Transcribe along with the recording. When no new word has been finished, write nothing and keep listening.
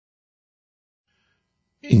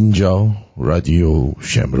اینجا رادیو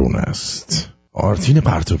شمرون است. آرتین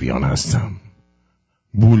پرتویان هستم،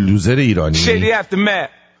 بولدوزر ایرانی. Shady aftermath.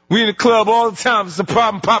 We in the club all the time. It's a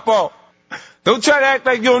problem, pop off. Don't try to act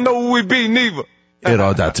like you don't know who we be, neither.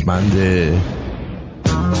 ارادتمند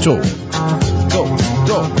تو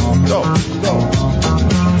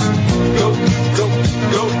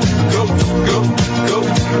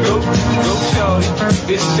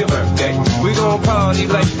It's your birthday. We gon' party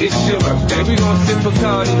like it's your birthday. We gon' sip a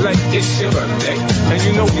party like it's your birthday. And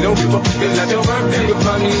you know we don't give up. It's not your birthday. You'll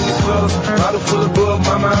find me in the club. Bottle full of bug.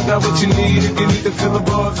 Mama, I got what you need. If you need to fill the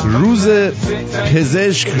bars. روز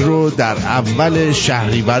پزشک رو در اول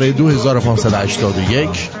شهریور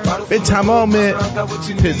 2581 به تمام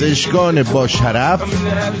پزشکان با شرف،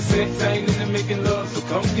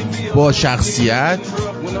 با شخصیت،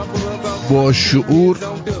 با شعور،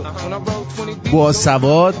 با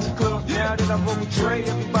سواد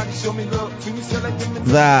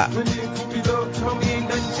و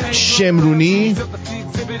شمرونی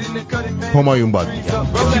همایون باد میگم.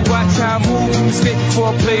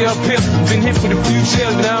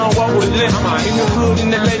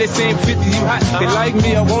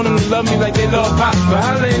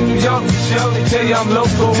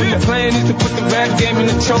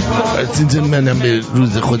 آرتین منم به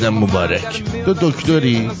روز خودم مبارک. تو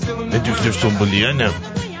دکتری؟ نه دکتر سنبولیانم،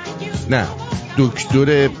 نه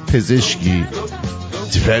دکتر پزشکی.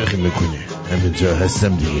 چه فرقی میکنه؟ همینجا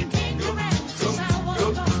هستم دیگه.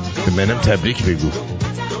 به منم تبریک بگو.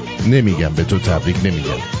 نمیگم به تو تبریک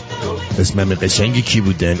نمیگم. اسمم قشنگ کی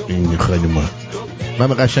بودن این خانوما؟ من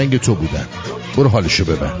قشنگ تو بودن. برو حالشو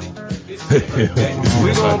ببر.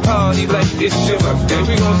 We gon' party like it's your birthday.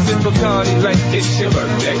 We gon' sip a party like it's your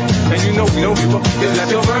birthday. And you know we don't give up. It's not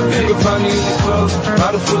your birthday. You'll find me in the club.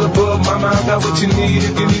 Bottle full of bug. Mama, I got what you need.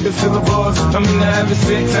 If you need to fill the bars. I'm into having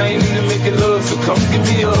sex. I ain't into making love. So come give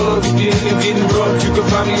me a hug. If you're into getting rough, you can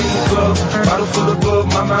find me in the club. Bottle full of bug.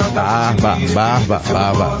 Mama, I got what you need. به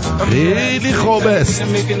خیلی خوب است.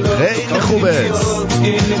 خیلی خوب است.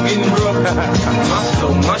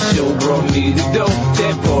 My show brought me the dope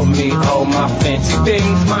that brought me all my fancy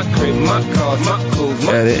things, my crib, my cars, my clothes.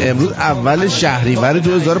 امروز اول شهریور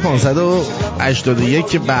 2581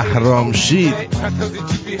 که بهرام شید.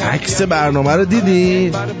 عکس برنامه رو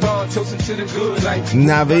دیدی؟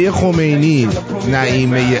 نوه خمینی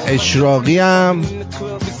نعیمه اشراقی هم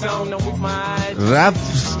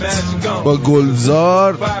رفت با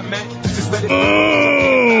گلزار.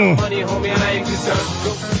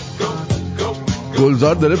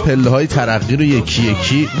 گلزار داره پله های ترقی رو یکی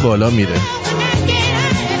یکی بالا میره.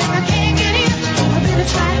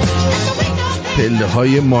 پله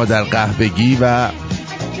های مادر قهوگی و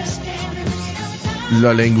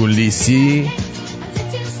لالنگون لیسی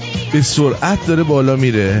به سرعت داره بالا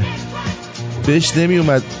میره. بهش نمی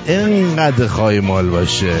اومد اینقدر خواهی مال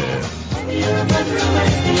باشه.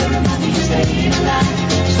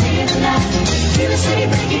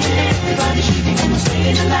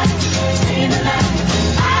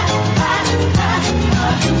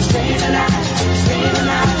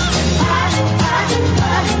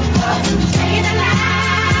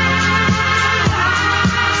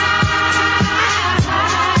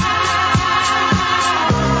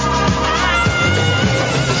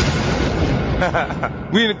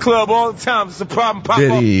 We in the club all the time. It's a problem, pop off.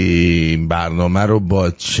 بریم برنامه رو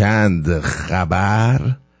با چند خبر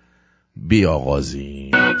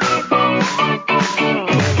بیاغازیم.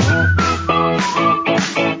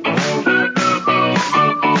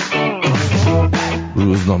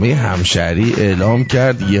 روزنامه همشهری اعلام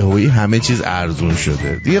کرد یهویی همه چیز ارزون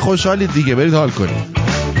شده. دیگه خوشحالید دیگه، برید حال کنید.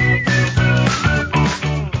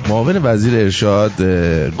 معاون وزیر ارشاد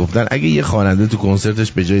گفتن اگه یه خواننده تو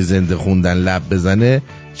کنسرتش به جای زنده خوندن لب بزنه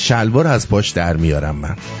شلوار از پاش در میارم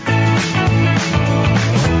من.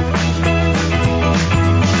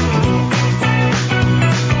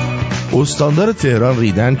 استاندار تهران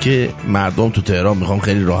ریدن که مردم تو تهران میخوان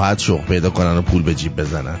خیلی راحت شغل پیدا کنن و پول به جیب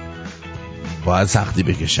بزنن. باید سختی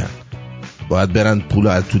بکشن. باید برن پول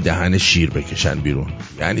از تو دهن شیر بکشن بیرون.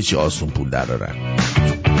 یعنی چی آسون پول درارن؟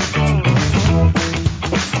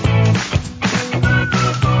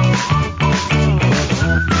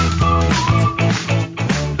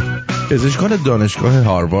 پزشکان دانشگاه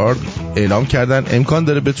هاروارد اعلام کردن امکان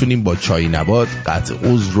داره بتونیم با چای نبات قطع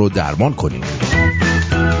عضو رو درمان کنیم.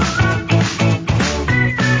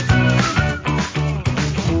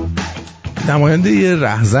 نماینده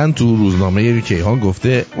رهزن تو روزنامه کیهان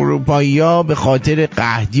گفته اروپایی‌ها به خاطر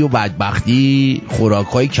قحطی و بدبختی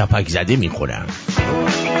خوراک‌های کپک زده می‌خورن.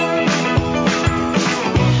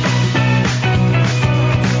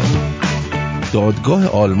 دادگاه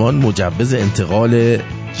آلمان مجوز انتقال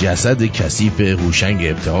جسد کثیف هوشنگ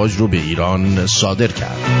ابتهاج رو به ایران صادر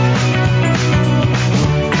کرد.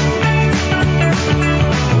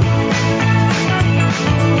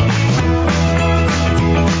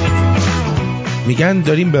 میگن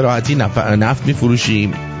داریم به راحتی نفت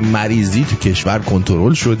میفروشیم، مریضی تو کشور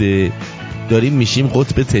کنترل شده، داریم میشیم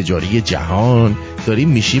قطب تجاری جهان، داریم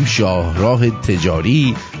میشیم شاهراه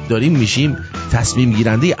تجاری، داریم میشیم تصمیم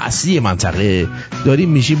گیرنده اصلی منطقه، داریم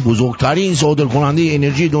میشیم بزرگترین صادرکننده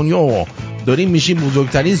انرژی دنیا، داریم میشیم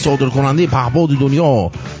بزرگترین صادرکننده پهپاد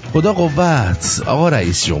دنیا. خدا قوت. آقا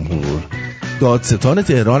رئیس جمهور، دادستان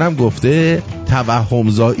تهران هم گفته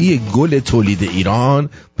توهمزایی گل تولید ایران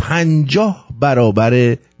 50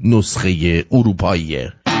 برابر نسخه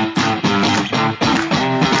اروپاییه.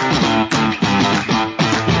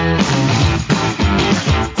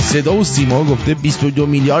 صدا و سیما گفته 22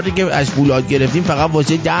 میلیاردی که از پولاد گرفتیم فقط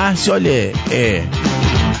واسه 10 ساله.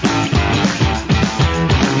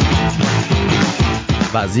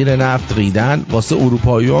 وزیر نفت ریدن واسه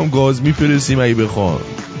اروپایی هم گاز میفرستیم اگه بخوان،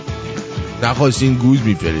 نخواستین گوز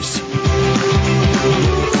میفرستیم.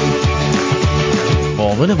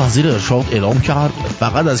 معاون وزیر ارشاد اعلام کرد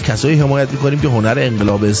فقط از کسایی حمایت میکنیم که هنر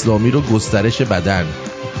انقلاب اسلامی رو گسترش بدن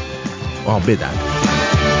بدن.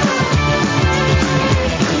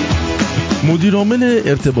 مدیرعامل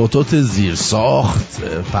ارتباطات زیرساخت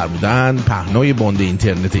فرمودن پهنای باند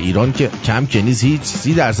اینترنت ایران که کم که نیست، هیچ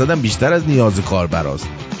 30% هم بیشتر از نیاز کاربراست.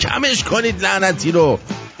 کمش کنید لعنتی رو.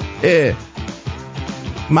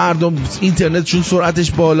 مردم اینترنتشون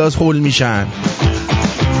سرعتش بالاست خول میشن.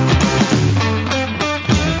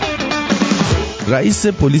 رئیس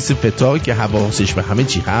پلیس فتا که حواسش به همه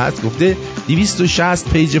چی هست گفته 260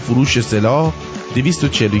 پیج فروش سلاح،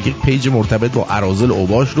 241 پیج مرتبط با اراذل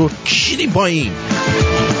اوباش رو کشیدیم پایین.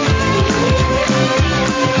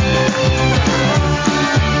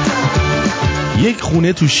 یک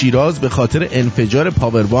خونه تو شیراز به خاطر انفجار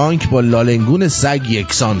پاوربانک با لالنگون سگ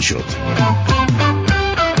یکسان شد.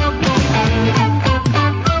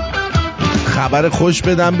 خبر خوش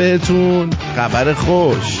بدم بهتون، خبر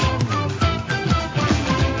خوش.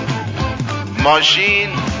 ماشین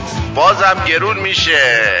بازم گرون میشه.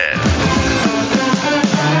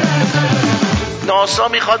 ناسا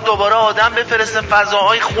میخواد دوباره آدم بفرسته فضا.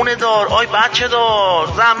 آی خونه دار، آی بچه دار،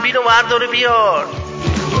 زنبیل و بردار بیار.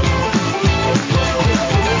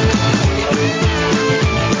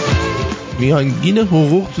 میانگین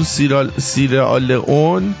حقوق تو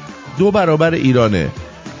سیرالئون 2 برابر ایرانه،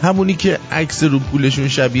 همونی که عکس رو پولشون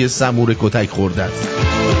شبیه سمور کتک خورده است.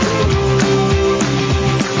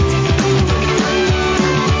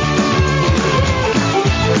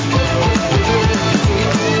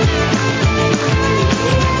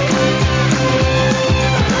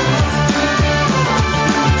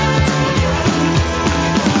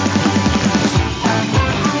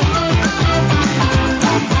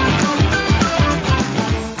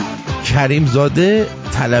 کریم زاده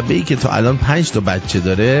طلبه‌ای که تا الان 5 تا بچه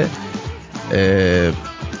داره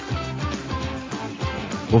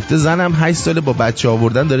گفته زنم 8 ساله با بچه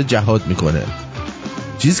آوردن داره جهاد میکنه.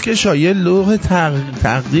 چیز که شایع لوح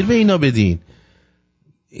تقدیر به اینا بدین.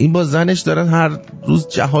 این با زنش دارن هر روز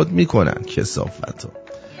جهاد میکنن. کثافتو.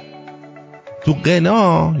 تو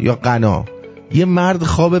قنا یه مرد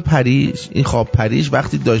خواب پریش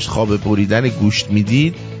وقتی داشت خواب بریدن گوشت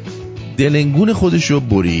میدید دلنگون خودشو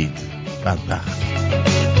برید. بدبخت.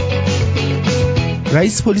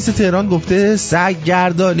 رئیس پلیس تهران گفته سگ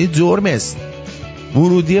گردانی جرم است.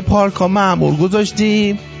 ورودی پارک ها مأمور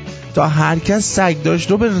گذاشتیم تا هر کس سگ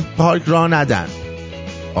داشت رو به پارک راه ندن.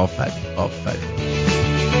 آفرین.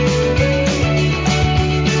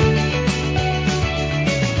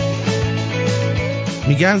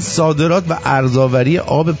 میگن صادرات و ارزآوری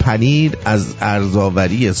آب پنیر از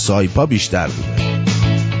ارزآوری سایپا بیشتر بوده.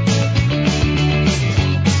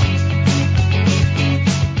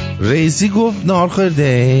 رئیسی گفت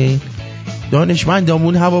نارخورده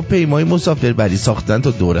دانشمندامون هواپیمای مسافربری ساختن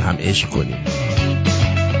تا دور هم عشق کنیم.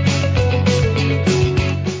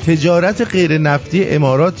 تجارت غیر نفتی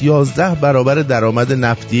امارات 11 برابر درآمد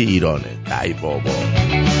نفتی ایرانه. ای بابا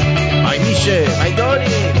میشه داریم.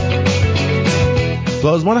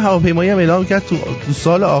 سازمان هواپیمایی هم اعلام کرد تو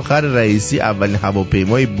سال آخر رئیسی اولین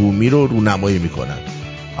هواپیمای بومی رو رونمایی میکنن.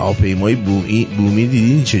 هواپیمای بومی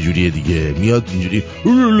دیدین چجوریه دیگه؟ میاد اینجوری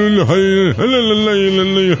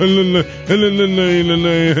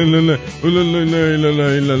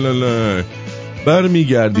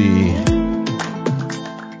برمیگردی.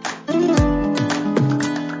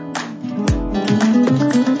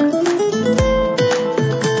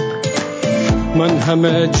 من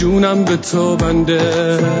همه جونم به تو بنده،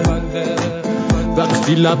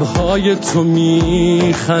 وقتی لبهای تو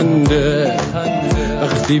میخنده،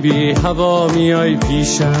 وقتی بی هوا میای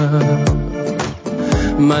پیشم،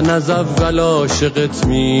 من از اول عاشقت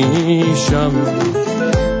میشم.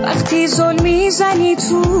 وقتی زل میزنی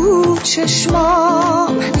تو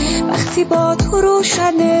چشمام، وقتی با تو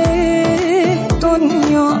روشنه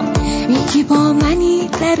دنیا، میگی با منی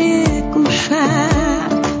در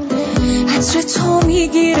گوشم، عطر تو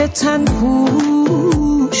میگیره تن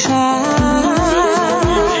پوشم،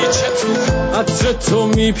 عطر تو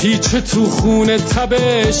میپیچه تو خونه، تب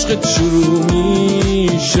عشقت شروع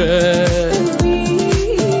میشه.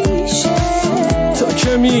 تو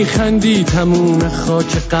که میخندی تموم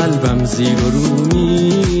خاک قلبم زیر و رو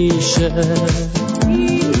میشه.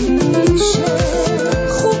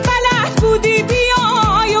 خوب بلد بودی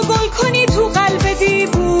بیای و گل کنی تو قلب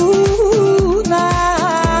دیوونم،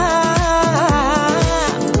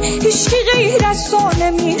 هیچکی غیر از تو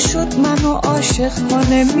نمیشد منو عاشق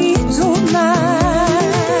کنه، میدونم.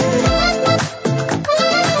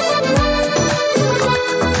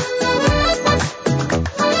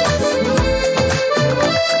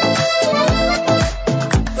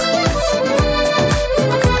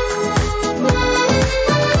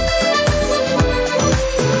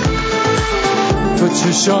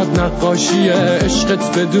 چشات نقاشیه،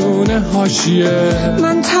 عشقت بدون حاشیه،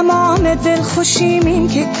 من تمام دل خوشیم این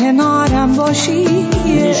که کنارم باشی.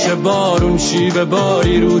 میشه بارون شیب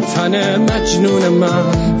باری رو تن مجنون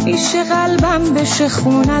من، میشه قلبم بشه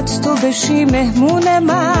خونت، تو بشی مهمون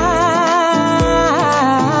من.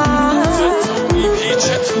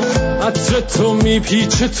 عطر تو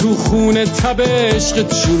میپیچه تو خونه، تب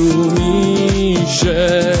عشقت شروع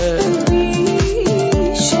میشه.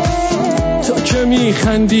 که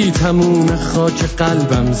میخندی تموم خاک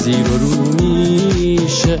قلبم زیر و رو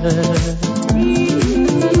میشه.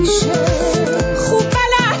 خوب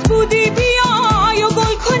بلد بودی بیای و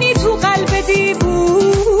گل کنی تو قلب دیوونم،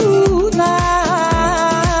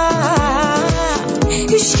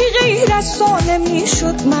 هیچکی غیر از تو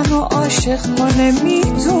نمیشد منو عاشق کنه،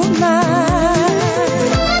 میدونم.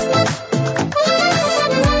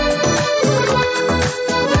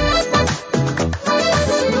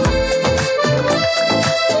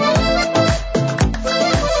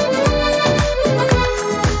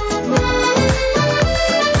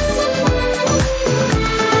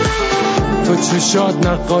 چشات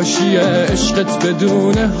نقاشیه، عشقت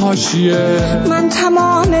بدون حاشیه، من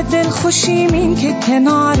تمام دل خوشیم این که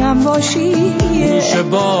کنارم باشی. میشه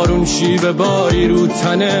بارون شیب باری رو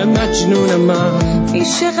تن مجنون من،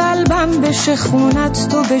 میشه قلبم بشه خونت،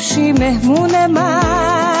 تو بشی مهمون من.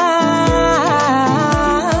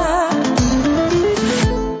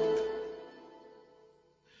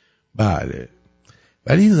 بله،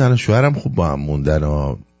 ولی این زن و شوهرم خوب با هم موندن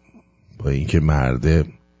ها. با اینکه مرده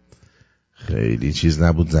خیلی چیز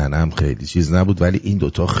نبود، زنم خیلی چیز نبود، ولی این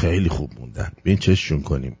دوتا خیلی خوب موندن. ببین چششون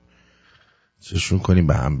کنیم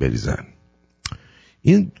به هم بریزن.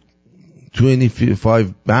 این 25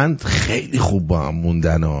 بند خیلی خوب با هم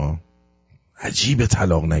موندن ها. عجیب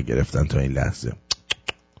طلاق نگرفتن تا این لحظه.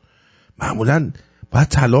 معمولا باید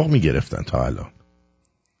طلاق میگرفتن تا الان.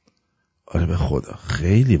 آره به خدا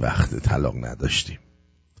خیلی وقت طلاق نداشتیم،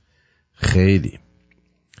 خیلی.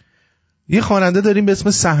 یه خواننده داریم به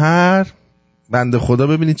اسم سحر، بنده خدا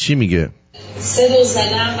ببینید چی میگه. 3 دوز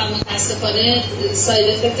زدم و متاسفانه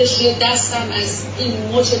ساید افکتش روی دستم، از این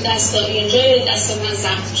مچ دست تا اینجای دست من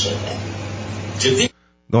زخم شده. جدی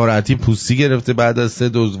ناراحتی پوستی گرفته بعد از 3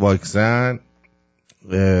 دوز واکسن.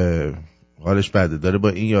 حالش بده، داره با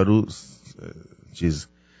این یارو چیز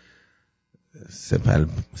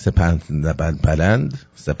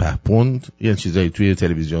سپهپند یه چیزایی توی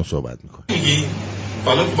تلویزیون صحبت میکنه.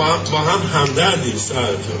 حالا با هم همدردیم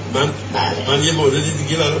من یه مورد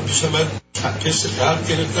دیگه الان پیش من کش قلب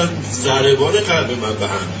گرفتن، ضربان قلب من به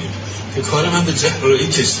هم ریخت که کار من به جراحی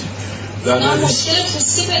کشید. من مشکل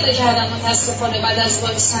پوستی پیدا کردم متاسفانه بعد از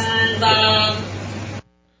واکسن و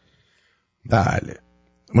بله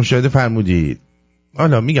مشاهده فرمودید.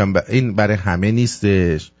 حالا میگم این برای همه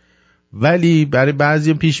نیستش، ولی برای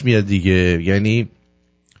بعضی پیش میاد دیگه. یعنی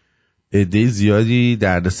عده زیادی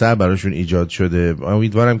دردسر براشون ایجاد شده.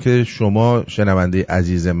 امیدوارم که شما شنونده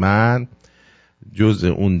عزیز من جز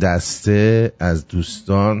اون دسته از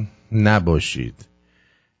دوستان نباشید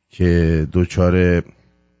که دچار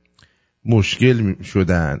مشکل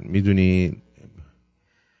شدن. میدونی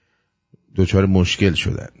دچار مشکل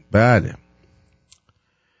شدن. بله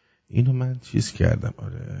اینو من چیز کردم.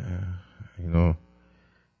 آره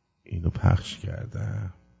اینو پخش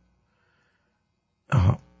کردم.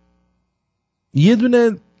 یه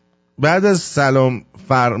دونه بعد از سلام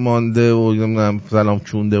فرمانده و سلام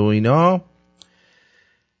چونده و اینا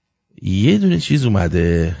یه دونه چیز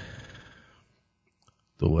اومده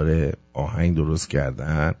دوباره آهنگ درست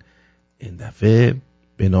کردن، این دفعه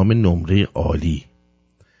به نام نمره عالی.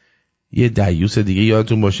 یه دیوس دیگه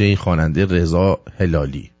یادتون باشه، این خواننده رضا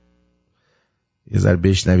هلالی. یه ذره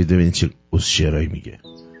بشنوید ببینید چه اسشعرایی میگه.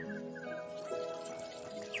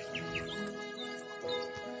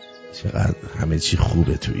 چقدر همه چی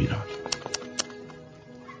خوبه تو ایران.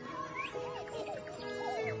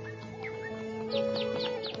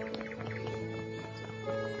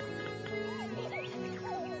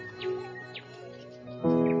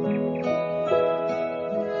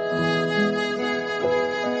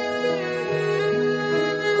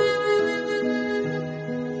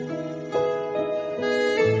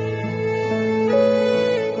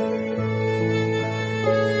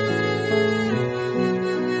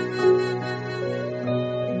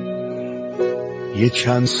 یه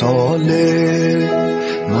چند ساله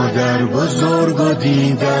مادر بزرگو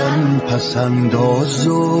دیدم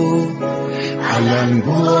پسندازو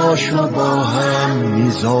علنگواشو با هم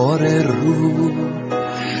میذاره رو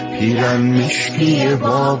پیرن مشکی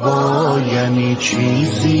بابا، یعنی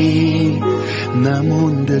چیزی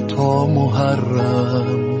نمونده تا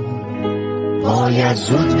محرم. باید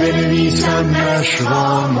زود بنویسم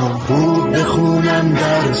نشرامو، خوب بخونم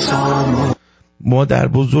درسامو. مادر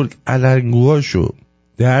بزرگ علنگوهاشو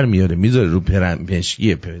در میاره میذاره رو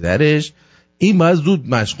پرمشکی پدرش، این باید زود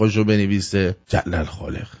مشقاشو بنویسه. جلل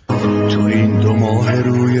خالق. تو این 2 ماه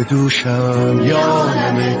روی دوشم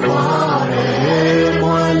یادم کاره،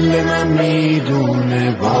 معلمم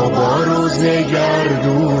میدونه بابا روزه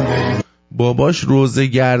گردونه. باباش روزه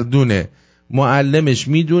گردونه، معلمش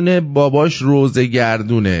میدونه باباش روزه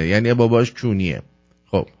گردونه، یعنی باباش کونیه.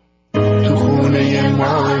 خب تو خونه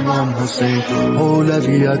ما امام حسین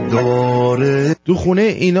اولویت داره، تو خونه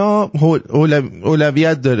اینا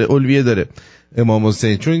اولویت داره، اولویه داره امام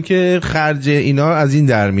حسین، چون که خرج اینا از این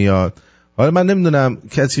در میاد. حالا من نمیدونم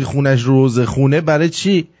کسی خونش روزه خونه برای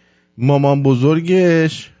چی، مامان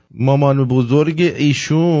بزرگ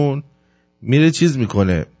ایشون میره چیز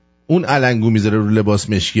میکنه، اون علنگو میذاره رو لباس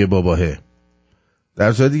مشکی باباهه،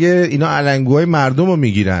 در صورتی که اینا علنگوهای مردم رو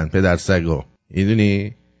میگیرن پدر سگا.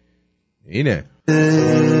 میدونی اینه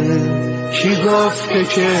کی گفته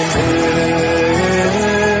که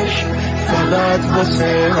فقط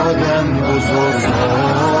واسه آدم بزرگ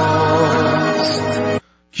هاست؟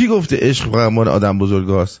 کی گفته عشق فقط مال آدم بزرگ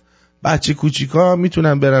هاست؟ بچه کوچیکا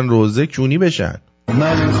میتونن برن روزه کونی بشن.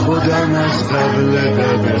 من خودم از قبل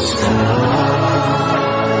دبستان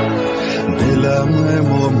دلم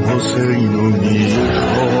امام حسینو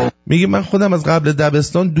میخواست. میگه من خودم از قبل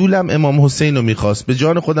دبستان دولم امام حسینو میخواست. به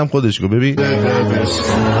جان خودم خودش گو ببین،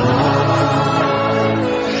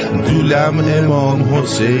 دولم امام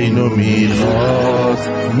حسینو میخواست.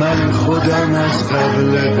 من خودم از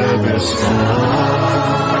قبل دبستان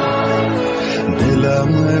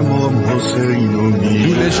دلم امام حسینو میخواست.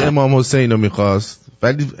 دولش امام حسینو میخواست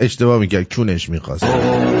ولی اشتباه میکرد، کونش میخواست.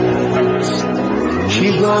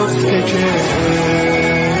 کی گفته که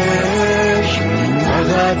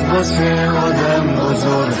فقط واسه آدم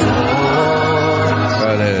بزرگ هاست؟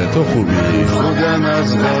 بله تو خوبی. خودم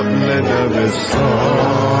از قبل دبستان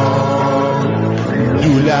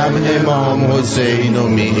دولم امام حسینو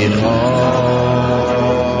میخواد.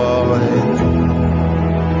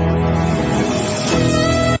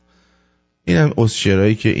 این هم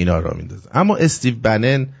اسشعرهایی که اینا را میندازه. اما استیو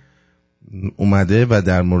بنن اومده و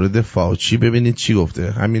در مورد فاوچی ببینید چی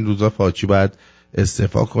گفته. همین روزا فاوچی باید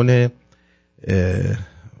استعفا کنه،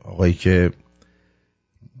 آقایی که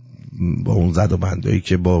با اون زد و بندایی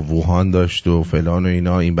که با ووهان داشت و فلان و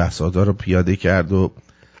اینا این بحثادا رو پیاده کرد و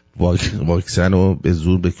واکسن رو به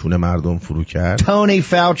زور به کونه مردم فرو کرد. تونی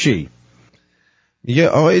فاوچی میگه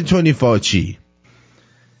آقای تونی فاوچی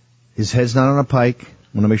his head's not on a pike.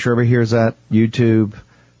 I want to make sure everybody hears that. YouTube,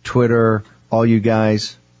 Twitter, all you guys,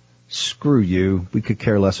 screw you. We could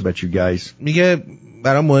care less about you guys. میگه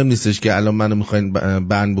برام مهم نیستش که الان منو میخواین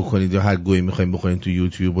بند بکنید یا هر گویی میخواین بکنید تو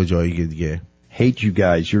یوتیوب و جایی دیگه. Hate you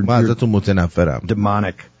guys. You're ازتون متنفرم.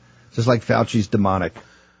 demonic. Just like Fauci's demonic.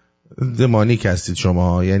 دمانیک هستید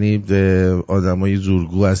شما، یعنی آدمای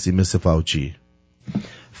زورگو هستید مثل فاوچی.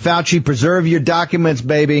 Fauci, preserve your documents,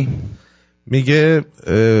 baby. میگه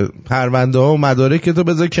پرونده ها و مدارکتو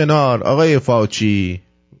بذار کنار آقای فاوچی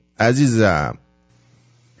عزیزم.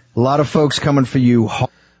 A lot of folks coming for you.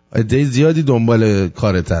 عده زیادی دنبال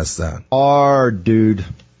کارت هستن. Hard, dude.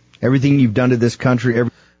 Everything you've done to this country,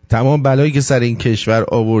 تمام بلایی که سر این کشور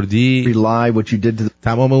آوردی،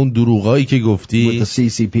 تمام اون دروغایی که گفتی،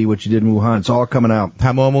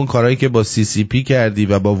 تمام اون کارهایی که با CCP کردی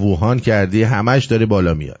و با ووهان کردی، همش داره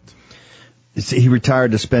بالا میاد. he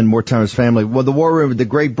retired to spend more time with his family. Well, the war room, the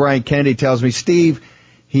great Brian Kennedy tells me, Steve,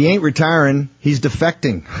 he ain't retiring, he's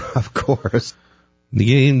defecting. Of course.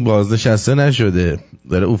 دیگه این بازنشسته نشده،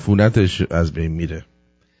 داره عفونتش از بین میره.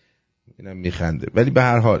 اینم میخنده. ولی به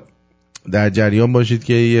هر حال در جریان باشید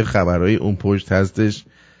که یه خبرهای اون پشت هستش.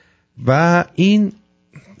 و این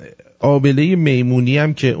آبله میمونی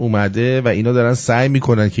هم که اومده و اینا دارن سعی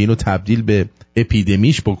میکنن که اینو تبدیل به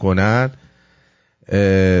اپیدمیش بکنن،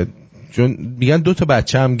 چون میگن 2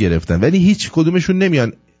 بچه هم گرفتن، ولی هیچ کدومشون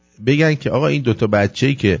نمیان بگن که آقا این 2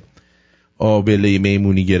 بچه‌ای که آبله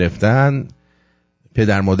میمونی گرفتن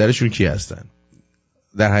پدر مادرشون کی هستن.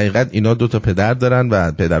 در حقیقت اینا 2 پدر دارن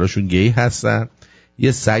و پدرشون گی هستن.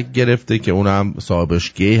 یه سگ گرفته که اونا هم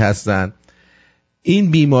صاحبش گی هستن.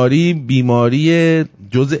 این بیماری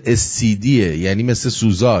جزء استیدیه، یعنی مثل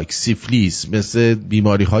سوزاک، سیفلیس، مثل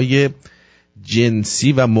بیماری‌های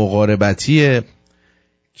جنسی و مقاربتیه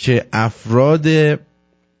که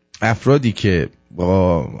افرادی که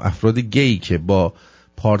با افراد گی که با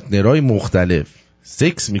پارتنرهای مختلف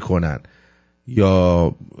سکس میکنن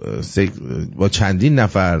یا با چندین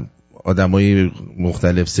نفر آدمای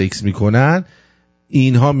مختلف سکس میکنن،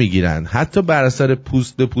 اینها میگیرن. حتی بر اثر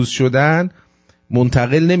پوست به پوست شدن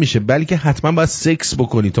منتقل نمیشه، بلکه حتما باید سکس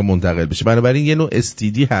بکنی تا منتقل بشه. بنابراین یه نوع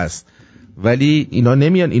استیدی هست، ولی اینا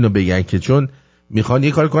نمیان اینو بگن که چون میخوان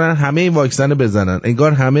یه کار کنن همه این واکسن بزنن،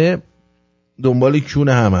 انگار همه دنبال کون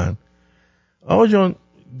همن. آقا جان،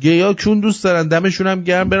 گیا کون دوست دارن، دمشون هم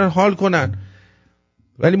گرم، برن حال کنن،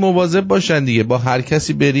 ولی مواظب باشن دیگه. با هر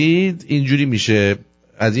کسی برید اینجوری میشه،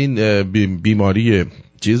 از این بیماری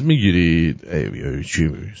چیز میگیرید، چی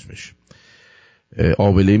اسمش،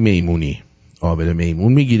 آبله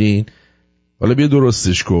میمون میگیرین. حالا بیا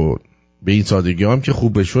درستش کن، به این سادگی هم که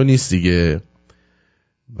خوب بشو نیست دیگه.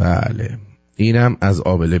 بله، اینم از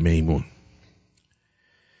آبله میمون.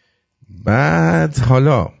 بعد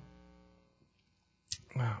حالا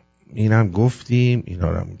اینم گفتیم، اینا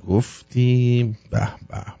رو هم گفتیم. به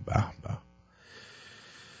به به به،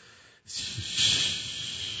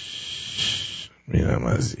 اینم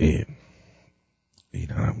از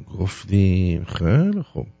اینا هم گفتیم. خیلی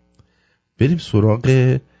خوب، بریم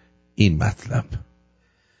سراغ این مطلب.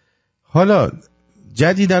 حالا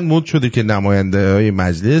جدیدن مد شده که نماینده های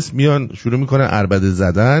مجلس میان شروع میکنن عربده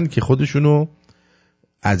زدن که خودشونو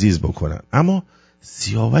عزیز بکنن، اما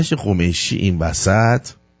سیاوش قمیشی این وسط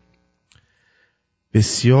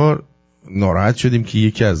بسیار ناراحت شدیم که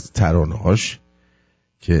یکی از ترانه‌هاش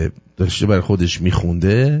که داشته برای خودش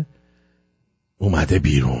میخونده اومده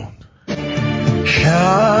بیرون.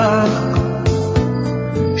 شب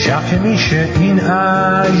که میشه این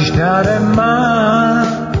اژدر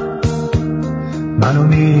منو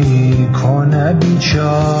میکنه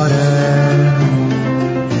بیچاره،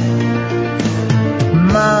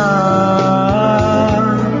 من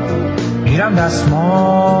میرم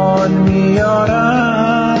دستمال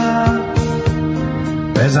میارم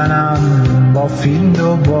بزنم با فیلم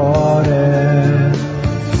دوباره،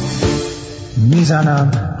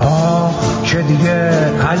 میزنم آخ که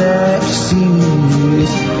دیگه الکسیس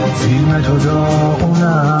فیلم تو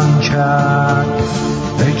داغونم کرد،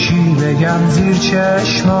 به کی بگم زیر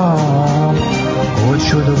چشمام گل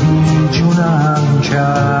شد و بی جونم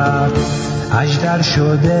کرد، اژدر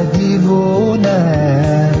شده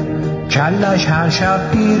دیوونه کلش هر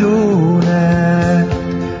شب بیرونه،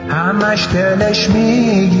 همش دلش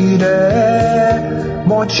میگیره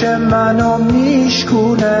مچ منو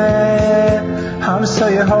میشکونه،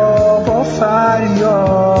 همسایه ها با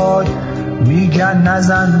فریاد میگن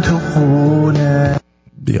نزن تو خونه.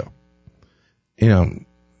 بیا اینم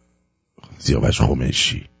سیاوش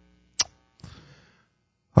قمیشی.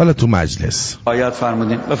 حالا تو مجلس آیت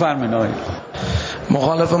فرمودین، بفرمایید آقای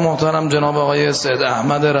مخالف محترم جناب آقای سید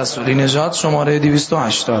احمد رسولی نژاد، شماره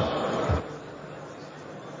 280.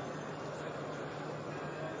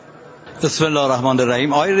 بسم الله الرحمن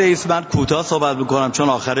الرحیم. آقای رئیس، من کوتاه صحبت میکنم چون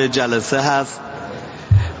آخر جلسه هست.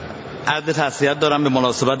 عرض تسلیت دارم به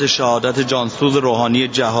مناسبت شهادت جانسوز روحانی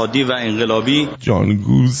جهادی و انقلابی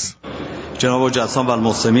جانگوز جناب مجسم و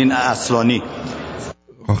المسلمین اصلانی.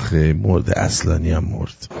 آخه مرد اصلانی هم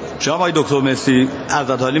مرد. جناب آقای دکتر مسی،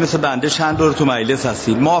 حضرت عالی مثل بنده چند دور تو مجلس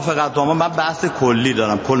هستید. موافقت نامه، من بحث کلی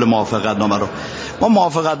دارم، کل موافقت نامه رو. ما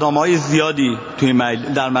موافقت نامه های زیادی توی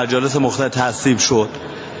در مجالس مختلف تصویب شد،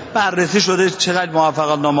 بررسی شده چقدر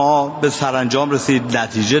موافقت نامه ها به سرانجام رسید،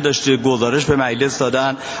 نتیجه داشته، گزارش به مجلس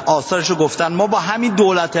دادن، آثارش رو گفتن. ما با همین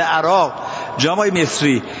دولت عراق جناب آقای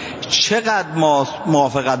مصری چقدر ما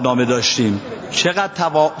موافقت نامه داشتیم، چقدر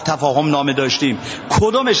تفاهم نامه داشتیم،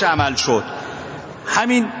 کدومش عمل شد؟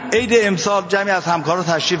 همین عید امسال جمعی از همکارا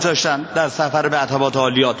تشریف داشتن در سفر به عتبات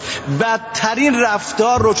عالیات. بدترین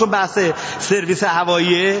رفتار رو، چون بحث سرویس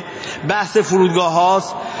هوایی، بحث فرودگاه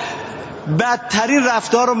هاست، بدترین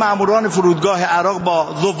رفتار رو ماموران فرودگاه عراق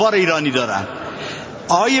با زوار ایرانی دارن.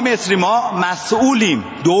 آقای مصری ما مسئولیم،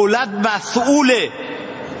 دولت مسئوله،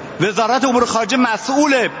 وزارت امور خارجه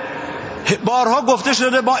مسئوله. بارها گفته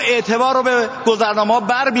شده ما اعتبار رو به گذرنامه‌ها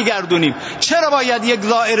برمیگردونیم. چرا باید یک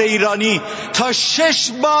زائر ایرانی تا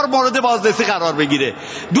 6 بار مورد بازرسی قرار بگیره،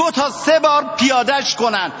 2 تا 3 بار پیادهش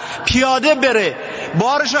کنن، پیاده بره،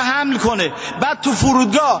 بارشو حمل کنه، بعد تو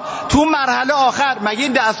فرودگاه تو مرحله آخر مگه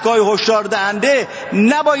این دستگاه هشدار دهنده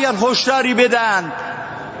نباید هشداری بدن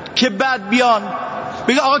که بعد بیان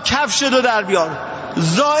بگه آقا کفشتو در بیار؟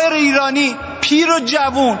 زائر ایرانی پیر و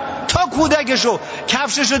جوون تا کودکشو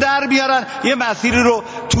کفششو در بیارن، یه مسیری رو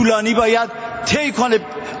طولانی باید طی کنه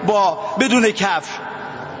با بدون کفش.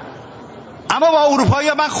 اما با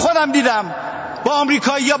اروپایی‌ها من خودم دیدم، با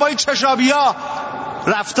آمریکایی‌ها، با این چشابی‌ها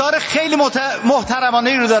رفتار خیلی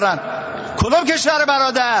محترمانه‌ای رو دارن. کدوم کشور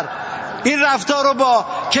برادر این رفتار رو با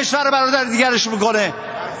کشور برادر دیگرش میکنه؟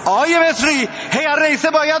 آقای مصری، هیئت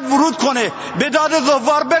رئیسه باید ورود کنه، به داد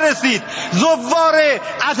زوار برسید. زوار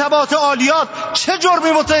عتبات عالیات چه جرمی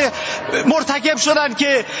مرتکب شدن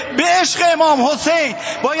که به عشق امام حسین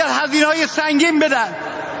باید هزینه‌های سنگین بدن؟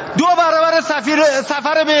 2 برابر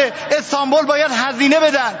سفر به استانبول باید هزینه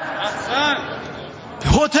بدن.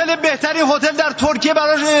 هتل، بهترین هتل در ترکیه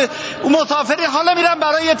برای مسافرین حالا میرن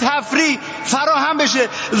برای تفریح فراهم بشه،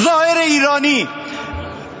 زائر ایرانی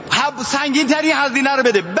سنگین ترین هزینه رو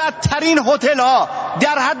بده. بدترین هتل ها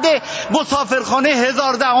در حد مسافرخانه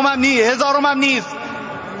 1010 هم نیست.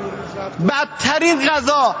 بدترین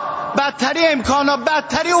غذا، بدترین امکانات،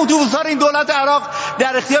 بدترین اتوبوس ها رو این دولت عراق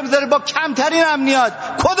در اختیار میذاره با کمترین امنیت.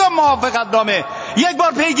 کدوم موافقت نامه؟ یک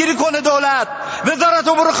بار پیگیری کنه دولت، وزارت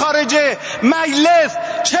امور خارجه، مجلس،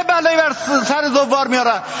 چه بلایی بر سر زوار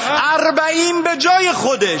میارن؟ 40 به جای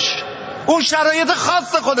خودش، اون شرایط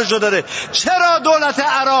خاص خودشو داره. چرا دولت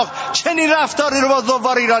عراق چنین رفتاری رو با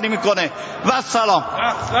زوار ایرانی میکنه؟ و سلام.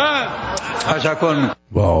 تشکر میکنم.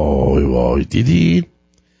 وای دیدی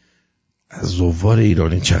از زوار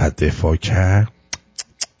ایرانی چقدر دفاع کرد؟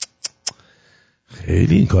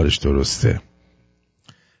 خیلی این کارش درسته.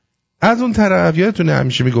 از اون طرف یادتونه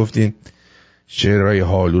همیشه میگفتین شعرهای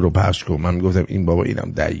حالو رو پخش کن، من میگفتم این بابا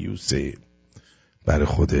اینم دیوسه برای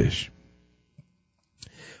خودش.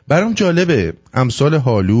 برام جالبه امثال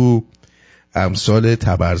حالو، امثال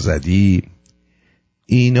تبرزدی،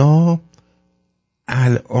 اینا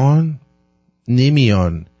الان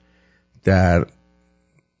نمیان در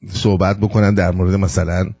صحبت بکنن در مورد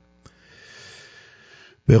مثلا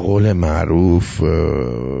به قول معروف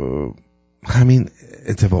همین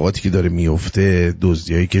اتفاقاتی که داره میفته،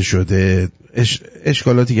 دزدیایی که شده،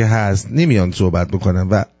 اشکالاتی که هست، نمیان صحبت بکنن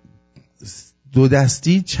و دو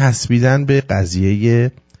دستی چسبیدن به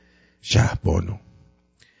قضیه شهبانو.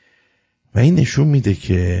 و این نشون میده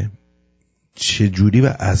که چجوری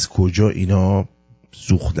و از کجا اینا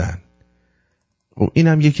سوختن. و این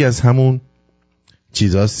هم یکی از همون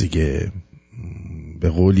چیزاست دیگه، به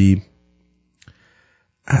قولی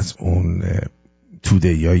از اون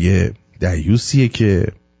توده‌های دیوسیه که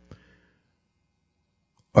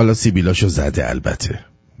حالا سیبیلاشو زده البته،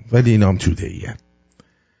 ولی اینا هم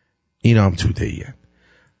توده‌این.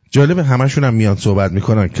 جالبه همشون هم میان صحبت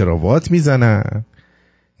میکنن، کراوات میزنن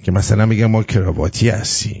که مثلا میگن ما کراواتی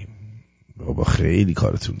هستیم. بابا خیلی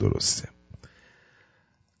کارتون درسته.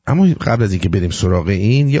 اما قبل از اینکه بریم سراغ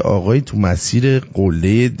این، یه آقای تو مسیر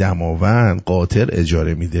قله دماوند قاطر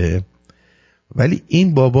اجاره میده، ولی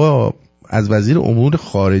این بابا از وزیر امور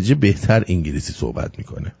خارجه بهتر انگلیسی صحبت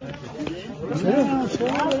میکنه.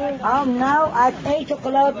 Now at 8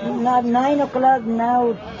 o'clock, not 9 o'clock, now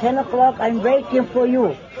 10 o'clock, I'm waiting for you.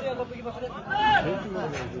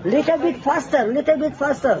 Little bit faster. Little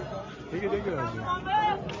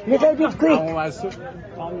bit quick.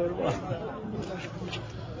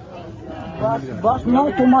 But not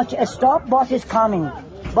too much stop, boss is coming.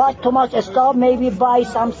 But too much stop, maybe buy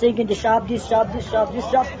something in the shop, this shop.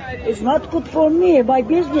 It's not good for me, my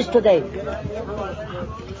business today.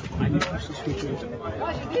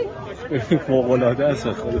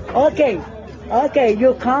 Okay, you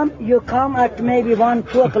come at maybe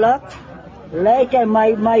 1-2 o'clock. Later,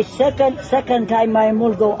 my second time my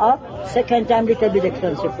will go up. Second time little bit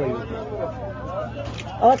expensive for you.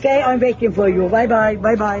 Okay, I'm waiting for you. Bye bye.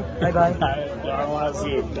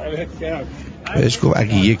 بهش گفت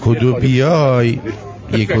اگه یک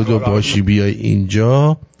و دو باشی بیای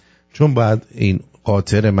اینجا، چون بعد این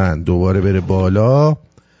قاطر من دوباره بره بالا،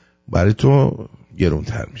 برای تو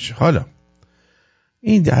گرونتر میشه. حالا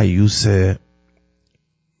این دیوس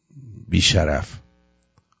بیشرف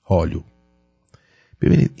حالو.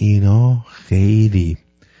 ببینید اینا خیلی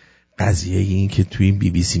قضیه این که توی این بی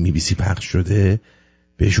بی سی پخش شده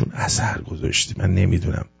بهشون اثر گذاشته. من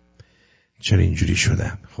نمیدونم چرا اینجوری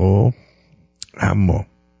شدن. خب اما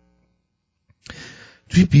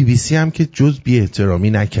توی بی بی سی هم که جز بی احترامی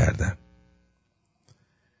نکردن.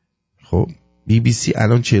 خب بی بی سی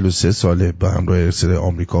الان 43 ساله با همراه ارسال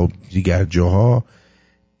آمریکا و دیگر جاها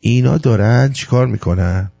اینا دارن چیکار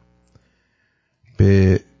میکنن؟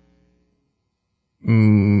 به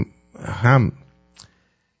هم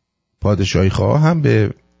پادشاهی خواه هم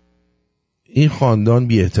به این خاندان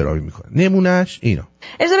بی احترامی میکنن. نمونهش اینا.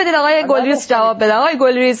 اجازه بدید آقای گلریز جواب بده. آقای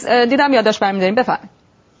گلریز دیدم یادداشت برمی‌داریم، بفرمایید.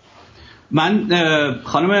 من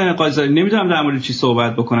خانم قاضی نمیدونم در مورد چی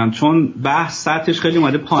صحبت بکنم چون بحث سطحش خیلی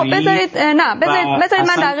اومده پایین. خب بذارید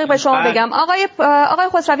من دقیق به شما بگم. آقای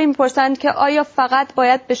خسروی میپرسند که آیا فقط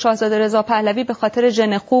باید به شاهزاده رضا پهلوی به خاطر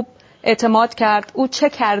ژن خوب اعتماد کرد؟ او چه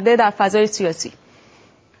کرده در فضای سیاسی؟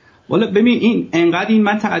 والا ببین انقدر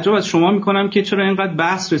من تعجب از شما میکنم که چرا اینقدر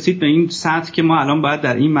بحث رسید به این سطح که ما الان باید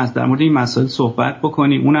در مورد این مسائل صحبت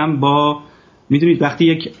بکنیم، اونم با میدونید وقتی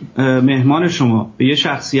یک مهمان شما به یه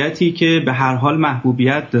شخصیتی که به هر حال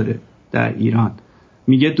محبوبیت داره در ایران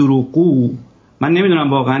میگه دروغگو، من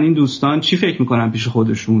نمیدونم واقعا این دوستان چی فکر میکنن پیش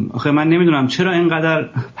خودشون. آخه من نمیدونم چرا اینقدر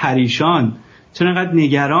پریشان، چرا اینقدر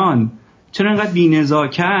نگران، چرا اینقدر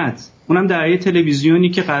بی‌نزاکت، اونم در یه تلویزیونی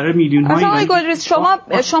که قرار میلیون ها آقای گلریز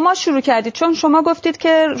شما شروع کردید چون شما گفتید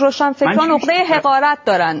که روشنفکران عقده حقارت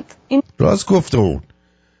دارند. این راست گفته اون،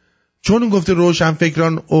 چون اون گفته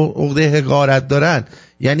روشنفکران عقده حقارت دارن،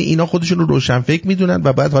 یعنی اینا خودشون رو روشنفکر میدونن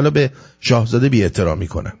و بعد حالا به شاهزاده بی احترامی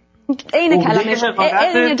کنن. این کلمه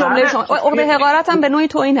این جمله عقده حقارت هم به نوعی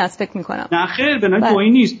توهین هست فکر میکنم. نه خیر به نوعی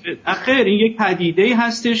توهین نیست. خیر این یک پدیده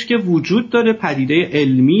هستش که وجود داره، پدیده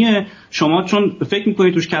علمیه. شما چون فکر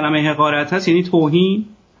میکنید توش کلمه حقارت هست یعنی توهین،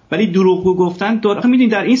 ولی دروغگو گفتن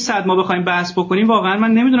میدونید در این سطح ما بخوایم بحث بکنیم واقعا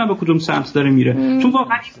من نمیدونم به کدوم سمت داره میره. چون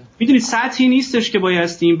واقعا میدونید سطحی نیستش که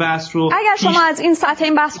بایستی این بحث رو اگر شما از این سطح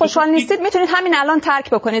این بحث خوشحال نیستید میتونید همین الان ترک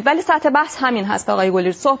بکنید، ولی سطح بحث همین هست. آقای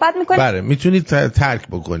گلریز صحبت میکنید. بله میتونید ترک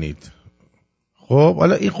بکنید. خب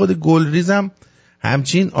حالا این خود گلریزم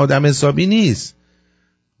همچین آدم حسابی نیست،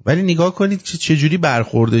 ولی نگاه کنید که چجوری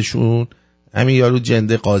برخوردشون همین یارو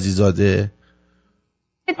جنده قاضی زاده.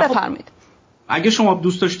 بفرمایید. اگه شما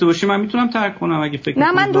دوست داشته باشی من میتونم ترک کنم اگه فکر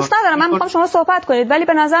نه من دوست ندارم، من میخوام شما صحبت کنید، ولی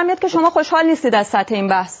به نظر میاد که شما خوشحال نیستید از سطح این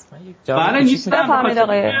بحث. بله نیستم. بفرمایید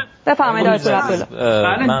آقای پور عبدالله.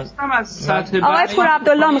 بله نیستم از سطح بحث. آقای پور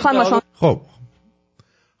عبدالله میخوام با شما. خب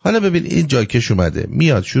حالا ببین این جاکش اومده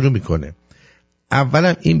میاد شروع میکنه.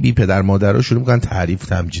 اولا این بی پدر مادرها شروع میکنن تعریف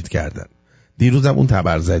تمجید کردن. دیروزم اون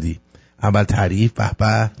تبرزدی اول تعریف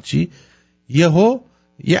به چی یهو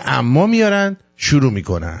یه عمه میارن شروع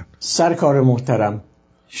میکنن. سرکار محترم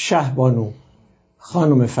شهبانو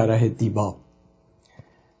خانم فرح دیبا،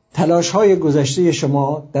 تلاش‌های گذشته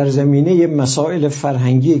شما در زمینه مسائل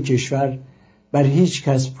فرهنگی کشور بر هیچ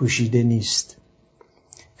کس پوشیده نیست.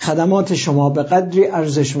 خدمات شما به قدری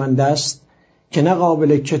ارزشمند است که نه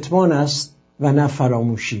قابل کتمان است و نه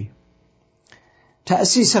فراموشی.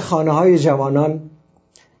 تأسیس خانه‌های جوانان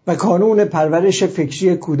و کانون پرورش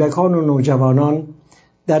فکری کودکان و نوجوانان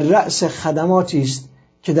در رأس خدماتی است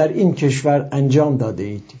که در این کشور انجام داده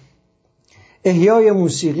اید. احیای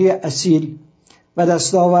موسیقی اصیل و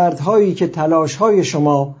دستاوردهایی که تلاش‌های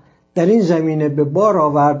شما در این زمینه به بار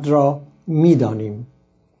آورد را می‌دانیم.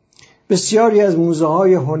 بسیاری از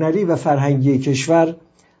موزه‌های هنری و فرهنگی کشور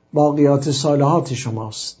باقیات صالحات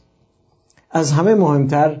شماست. از همه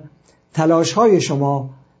مهمتر تلاش‌های شما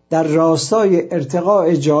در راستای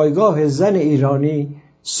ارتقاء جایگاه زن ایرانی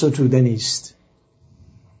ستوده نیست.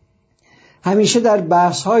 همیشه در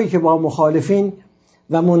بحث‌هایی که با مخالفین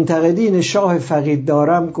و منتقدین شاه فقید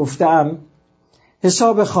دارم گفتم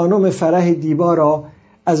حساب خانم فرح دیبا را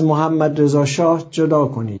از محمدرضا شاه جدا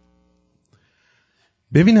کنید.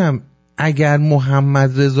 ببینم اگر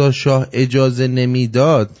محمدرضا شاه اجازه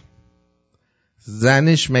نمیداد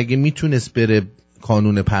زنش مگه میتونست بره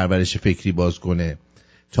کانون پرورش فکری باز کنه،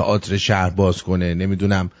 تئاتر شهر باز کنه،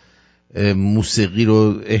 نمیدونم موسیقی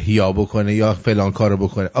رو احیا بکنه یا فلان کارو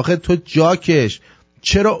بکنه؟ آخه تو جاکش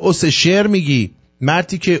چرا اوس شعر میگی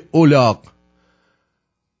مردی که اولاق؟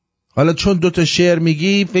 حالا چون دوتا شعر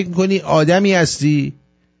میگی فکر میکنی آدمی هستی؟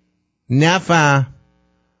 نفهم.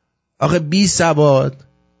 آخه بی سواد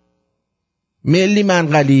ملی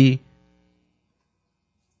منقلی.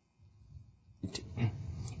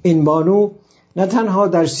 این بانو نه تنها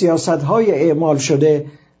در سیاست‌های اعمال شده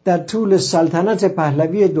در طول سلطنت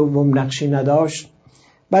پهلوی دوم نقشی نداشت،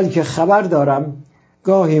 بلکه خبر دارم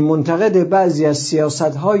گاهی منتقد بعضی از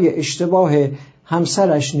سیاست‌های اشتباه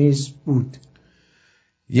همسرش نیز بود.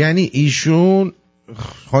 یعنی ایشون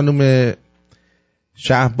خانم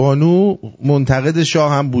شهبانو منتقد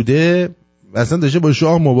شاه هم بوده، اصلا داشته با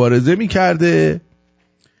شاه مبارزه میکرده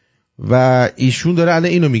و ایشون داره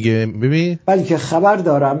الان اینو میگه. ببین، بلکه خبر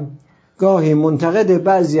دارم گاهی منتقد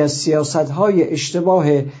بعضی از سیاست‌های اشتباه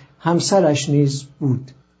همسرش نیز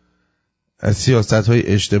بود. از سیاست‌های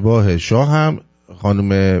اشتباه شاه هم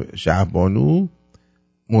خانم شهبانو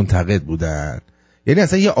منتقد بودن. یعنی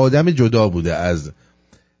اصلا یه آدم جدا بوده از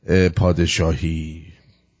پادشاهی.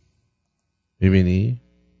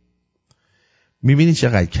 میبینی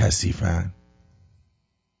چقدر کثیفن؟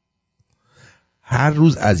 هر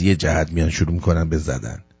روز از یه جهت میان شروع میکنن به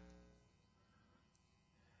زدن.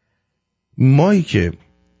 مایی که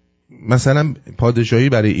مثلا پادشاهی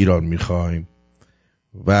برای ایران میخوایم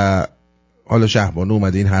و حالا شهبانو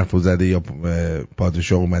اومده این حرفو زده یا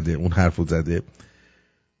پادشاه اومده اون حرفو زده،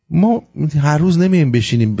 ما هر روز نمیم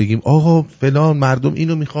بشینیم بگیم آقا فلان مردم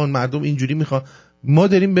اینو میخوان، مردم اینجوری میخوان. ما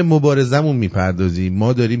داریم به مبارزمون میپردازیم،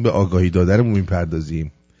 ما داریم به آگاهی دادنمون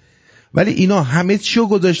میپردازیم، ولی اینا همه چیو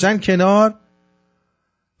گذاشتن کنار.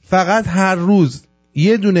 فقط هر روز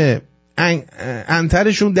یه دونه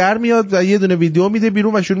انترشون در میاد و یه دونه ویدیو میده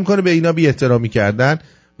بیرون و شروع میکنه به اینا بی احترامی کردن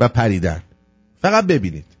و پریدن. فقط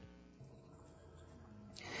ببینید.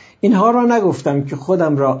 اینها را نگفتم که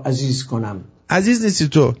خودم را عزیز کنم. عزیز نیستی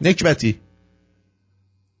تو، نکبتی،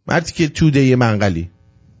 مردی که توده یه منقلی.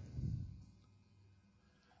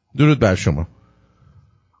 درود بر شما.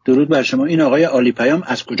 درود بر شما. این آقای عالی پیام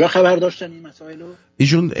از کجا خبر داشتن این مسائلو؟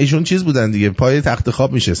 ایشون چیز بودن دیگه، پای تخت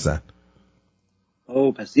خواب میشستن.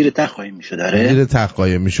 او پس زیر تخت قایم میشد. داره زیر تخت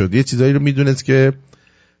قایم میشد، یه چیزایی رو میدونست که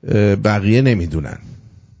بقیه نمیدونن.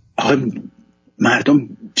 آخه مردم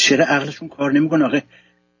چرا عقلشون کار نمیکنه؟ آخه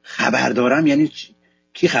خبر دارم یعنی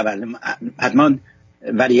کی خبر؟ حتما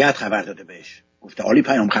ولیعت خبر داده بهش، گفته عالی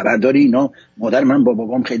پیام خبر داری؟ اینا مادر من با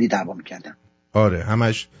بابام خیلی دعوا میکردن. آره،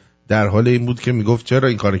 همش در حال این بود که میگفت چرا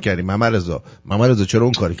این کارو کردی محمدرضا چرا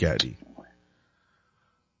اون کارو کردی.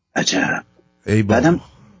 عجب. بعدم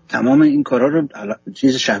تمام این کارا رو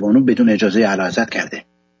چیز شهبانو بدون اجازه اعلیحضرت کرده،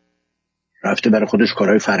 رفته برای خودش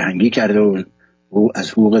کارهای فرهنگی کرده و او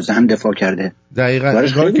از حقوق زن دفاع کرده. دقیقاً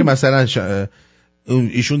انگار که مثلا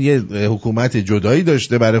ایشون یه حکومت جدایی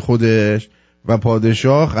داشته برای خودش و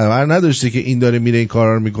پادشاه خبر نداشته که این داره میره این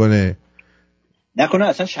کارا رو میکنه. نکنه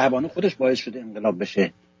اصلا شهبانو خودش باعث شده انقلاب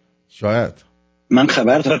بشه؟ شاید. من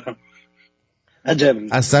خبر دارم. عجب.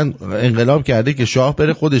 اصلا انقلاب کرده که شاه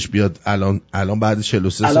بره خودش بیاد الان بعد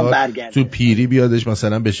 43 سال تو پیری بیادش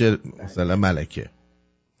مثلا بشه مثلا ملکه.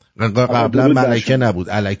 قبلا ملکه نبود،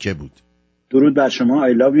 الکه بود. درود بر شما.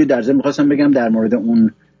 I love you. در ضمن می‌خواستم بگم در مورد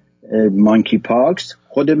اون مانکی پاکس،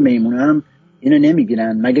 خود میمونه هم اینو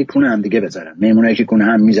نمیگیرن مگه کونه هم دیگه بذارن. میمونه که کونه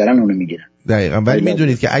هم میذارن اونو میگیرن. دقیقاً. ولی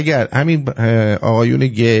میدونید که اگر همین آقایون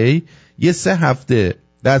گی یه 3 هفته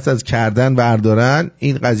دست از کردن بردارن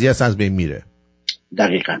این قضیه اصلا از بین میره.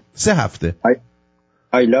 دقیقاً 3 هفته.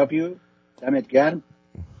 I love you. دمت گرم.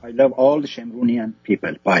 I love all the Shemrunian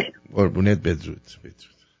people. Bye. قربونت. بدرود.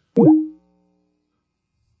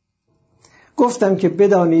 گفتم که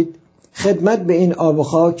بدانید خدمت به این آب و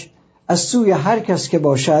خاک از سوی هر کس که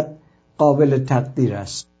باشد قابل تقدیر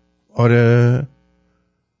است. آره،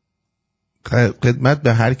 خدمت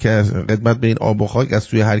به هر کس، خدمت به این آب و خاک از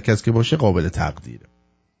سوی هر کس که باشه قابل تقدیره.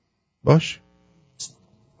 باش.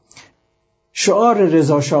 شعار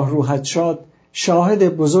رضا شاه روحت شاد شاهد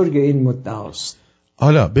بزرگ این مدعا است.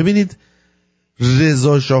 حالا ببینید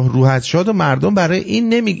رضا شاه روحت شاد و مردم برای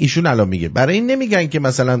این ایشون الان میگه برای این نمیگن که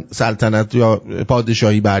مثلا سلطنت یا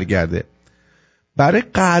پادشاهی برگرده، برای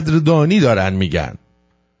قدردانی دارن میگن،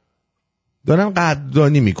 دارن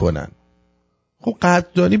قدردانی میکنن. خب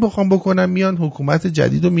قدردانی بخوام بکنن میان حکومت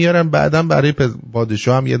جدید رو میارن، بعدم برای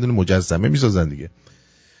پادشاه هم یه دونه مجسمه میسازن دیگه.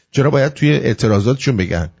 چرا باید توی اعتراضاتشون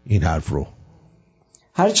بگن این حرف رو؟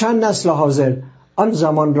 هر چند نسل حاضر آن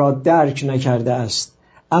زمان را درک نکرده است،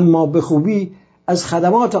 اما به خوبی از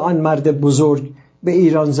خدمات آن مرد بزرگ به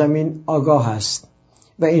ایران زمین آگاه است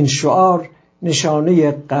و این شعار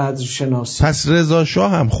نشانه قدرشناسی. پس رضا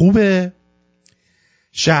شاه هم خوبه،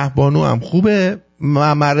 شهبانو هم خوبه،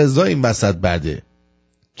 محمدرضا این وسط بده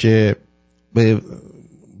که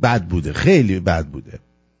بد بوده، خیلی بد بوده،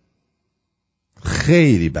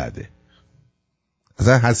 خیلی بده.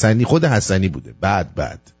 اصلا حسنی، خود حسنی بوده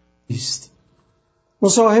بد است.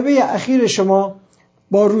 مصاحبه اخیر شما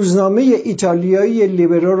با روزنامه ایتالیایی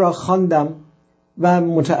لیبرو را خواندم و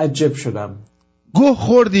متعجب شدم. گوه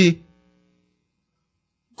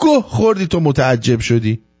خوردی تو متعجب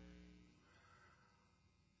شدی.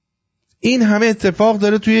 این همه اتفاق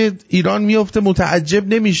داره توی ایران میفته،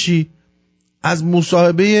 متعجب نمیشی؟ از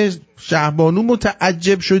مصاحبه شهبانو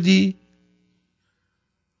متعجب شدی؟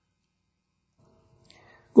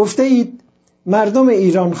 گفته اید مردم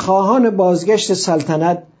ایران خواهان بازگشت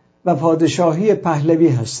سلطنت و پادشاهی پهلوی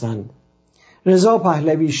هستند. رضا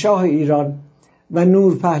پهلوی شاه ایران و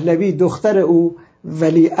نور پهلوی دختر او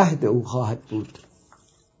ولیعهد او خواهد بود.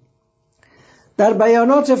 در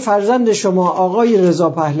بیانات فرزند شما آقای رضا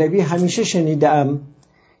پهلوی همیشه شنیدم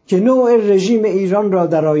که نوع رژیم ایران را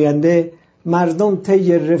در آینده مردم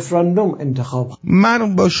طی رفراندوم انتخاب.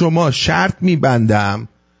 من با شما شرط میبندم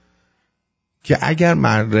که اگر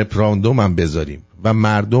من رفراندومم بذاریم و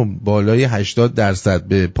مردم بالای 80%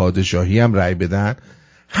 به پادشاهی هم رأی بدن،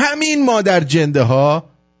 همین مادر جنده ها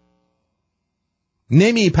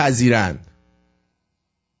نمیپذیرند.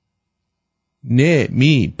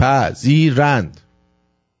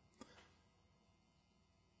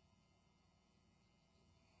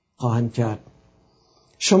 خواهند کرد.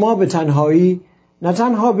 شما به تنهایی نه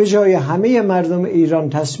تنها به جای همه مردم ایران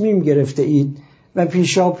تصمیم گرفته اید و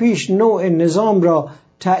پیشاپیش نوع نظام را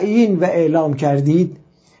تعیین و اعلام کردید،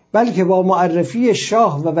 بلکه با معرفی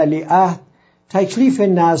شاه و ولیعهد تکلیف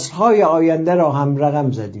نسل‌های آینده را هم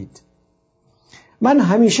رقم زدید. من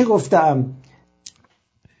همیشه گفتم،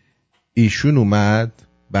 ایشون اومد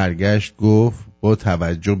برگشت گفت با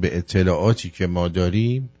توجه به اطلاعاتی که ما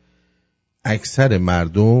داریم اکثر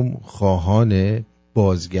مردم خواهان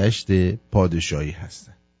بازگشت پادشاهی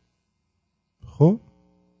هستن. خب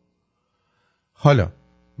حالا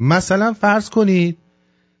مثلا فرض کنید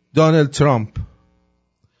دونالد ترامپ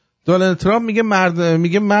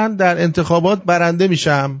میگه من در انتخابات برنده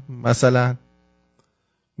میشم. مثلا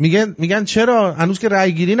میگن چرا؟ هنوز که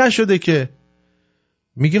رأی گیری نشده که.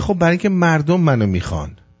 میگه خب برای اینکه مردم منو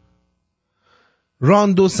میخوان.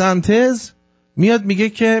 ران دو سانتز میاد میگه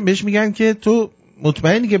که بهش میگن که تو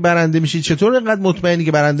مطمئنی که برنده میشی؟ چطور اینقدر مطمئنی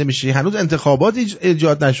که برنده میشی؟ هنوز انتخابات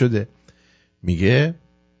ایجاد نشده. میگه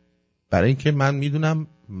برای اینکه من میدونم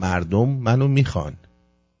مردم منو میخوان.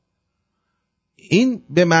 این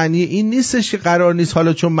به معنی این نیستش که قرار نیست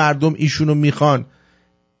حالا چون مردم ایشونو میخوان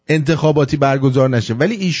انتخاباتی برگزار نشه،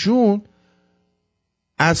 ولی ایشون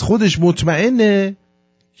از خودش مطمئنه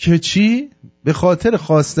که چی؟ به خاطر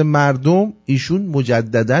خواست مردم ایشون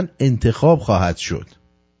مجدداً انتخاب خواهد شد.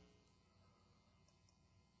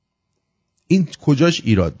 این کجاش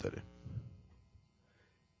ایراد داره؟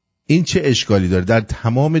 این چه اشکالی داره؟ در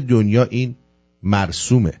تمام دنیا این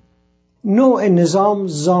مرسومه. نوع نظام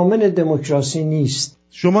ضامن دموکراسی نیست.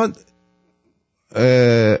 شما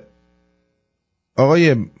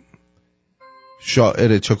آقای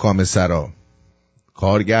شاعر چکام سرا،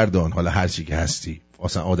 کارگردان، حالا هر چی که هستی،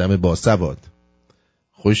 اصلا آدم باسواد،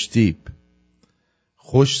 خوش تیپ،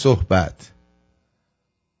 خوش صحبت،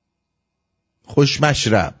 خوش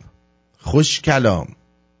مشرب، خوش کلام،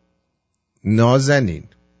 نازنین،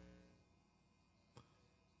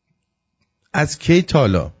 از کی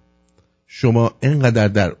تالا شما اینقدر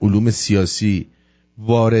در علوم سیاسی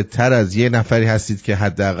واردتر از یه نفری هستید که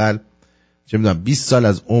حداقل چه میدونم 20 سال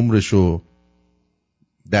از عمرشو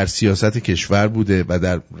در سیاست کشور بوده و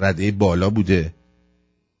در رده بالا بوده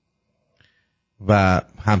و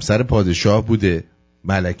همسر پادشاه بوده،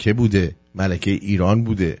 ملکه بوده، ملکه ایران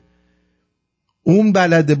بوده، اون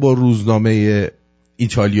بلده با روزنامه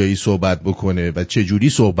ایتالیایی صحبت بکنه و چجوری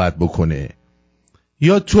صحبت بکنه؟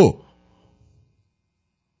 یا تو؟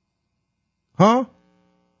 ها؟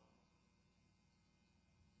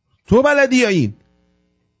 تو بلدی یا این؟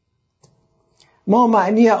 ما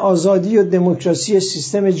معنی آزادی و دموکراسی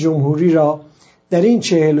سیستم جمهوری را در این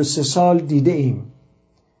 43 سال دیده ایم،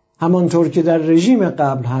 همانطور که در رژیم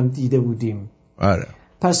قبل هم دیده بودیم. آره.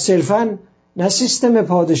 پس صرفاً نه سیستم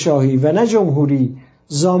پادشاهی و نه جمهوری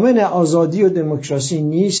ضامن آزادی و دموکراسی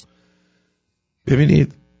نیست.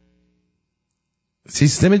 ببینید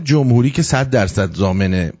سیستم جمهوری که 100%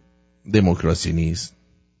 ضامن دموکراسی نیست،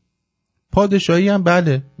 پادشاهی هم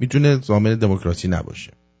بله میتونه ضامن دموکراسی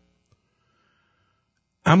نباشه.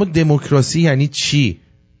 اما دموکراسی یعنی چی؟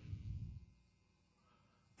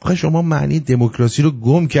 آخه شما معنی دموکراسی رو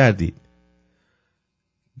گم کردید.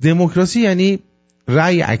 دموکراسی یعنی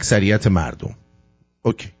رأی اکثریت مردم.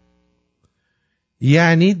 اوکی.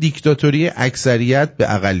 یعنی دیکتاتوری اکثریت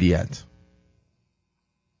به اقلیت.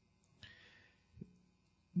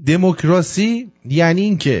 دموکراسی یعنی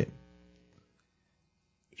این که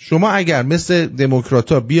شما اگر مثل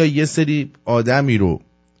دموکراتا بیای یه سری آدمی رو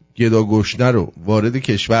گداگشنه رو وارد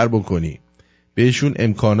کشور بکنی، بهشون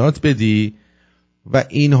امکانات بدی و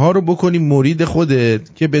اینها رو بکنی مرید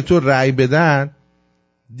خودت که به تو رأی بدن،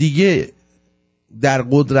 دیگه در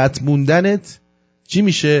قدرت موندنت چی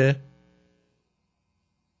میشه؟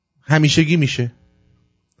 همیشگی میشه.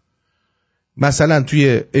 مثلا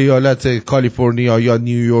توی ایالت کالیفرنیا یا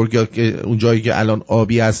نیویورک یا اون جایی که الان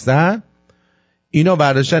آبی هستن، اینا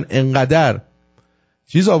برداشتن انقدر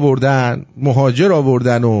چیز آوردن، مهاجر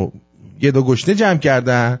آوردن و گد و گشنه جمع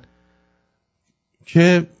کردن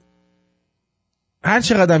که هر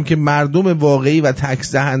چقدر که مردم واقعی و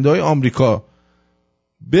تکس دهنده‌های آمریکا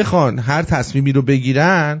بخوان هر تصمیمی رو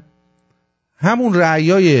بگیرن، همون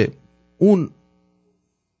رعیای اون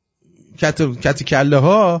کت کله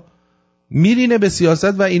ها میرینه به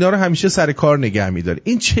سیاست و اینا رو همیشه سر کار نگه میداره.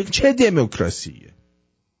 این چه دموکراسیه؟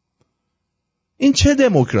 این چه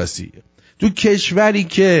دموکراسیه؟ تو کشوری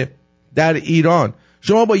که در ایران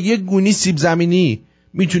شما با یک گونی سیب زمینی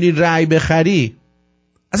میتونی رأی بخری،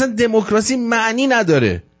 اصلا دموکراسی معنی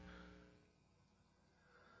نداره.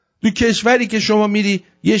 تو کشوری که شما میری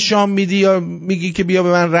یه شام میدی یا میگی که بیا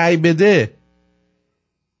به من رأی بده،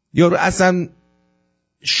 یا اصلا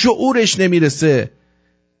شعورش نمیرسه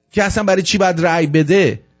که اصلا برای چی باید رأی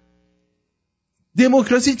بده،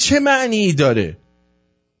 دموکراسی چه معنی داره؟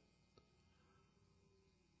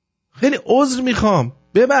 خیلی عذر میخوام،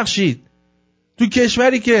 ببخشید، تو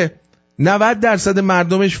کشوری که 90%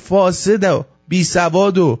 مردمش فاسد و بی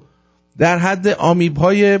سواد و در حد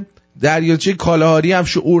آمیب‌های دریاچه کالاهاری هم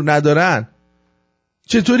شعور ندارن،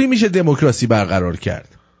 چطوری میشه دموکراسی برقرار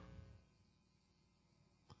کرد؟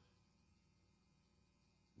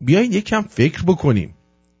 بیاین یکم فکر بکنیم،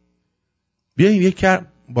 بیاین یکم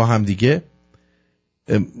با هم دیگه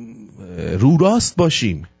رو راست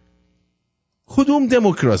باشیم. کدوم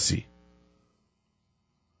دموکراسی؟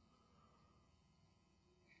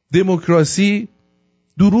 دموکراسی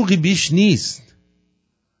دروغی بیش نیست.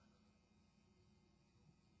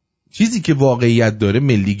 چیزی که واقعیت داره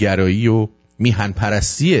ملیگرایی و میهن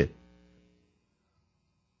پرستیه.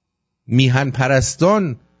 میهن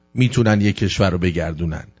پرستان میتونن یک کشور رو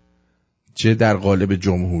بگردونن، چه در قالب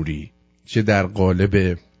جمهوری چه در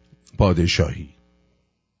قالب پادشاهی.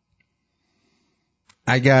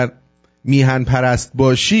 اگر میهن پرست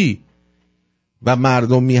باشی و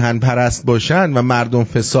مردم میهن پرست باشن و مردم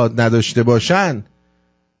فساد نداشته باشن،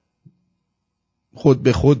 خود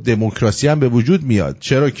به خود دموکراسی هم به وجود میاد.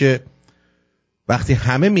 چرا که وقتی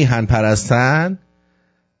همه میهن پرستن،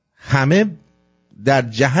 همه در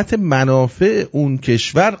جهت منافع اون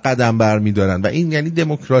کشور قدم برمیدارن و این یعنی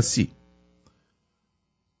دموکراسی.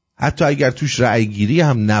 حتی اگر توش رأی گیری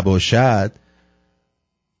هم نباشد،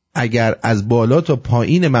 اگر از بالا تا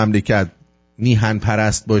پایین مملکت میهن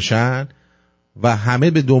پرست باشن و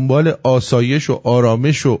همه به دنبال آسایش و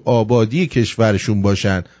آرامش و آبادی کشورشون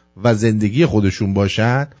باشن و زندگی خودشون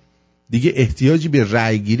باشن، دیگه احتیاجی به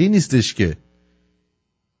رأی گیری نیستش. که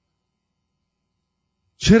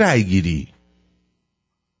چه رأی گیری؟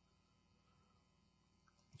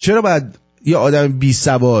 چرا باید یه آدم بی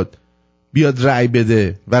سواد بیاد رأی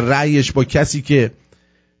بده و رأیش با کسی که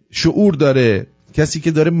شعور داره، کسی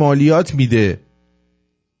که داره مالیات میده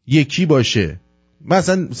یکی باشه؟ من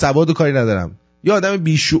اصلا سواد و کاری ندارم، یه آدم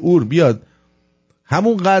بی شعور بیاد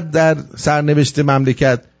همونقدر در سرنوشت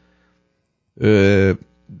مملکت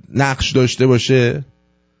نقش داشته باشه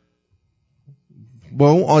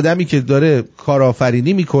با اون آدمی که داره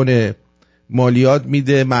کارآفرینی میکنه، مالیات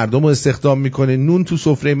میده، مردم رو استخدام میکنه، نون تو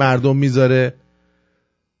سفره مردم میذاره،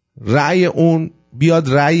 رأی اون بیاد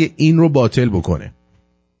رأی این رو باطل بکنه؟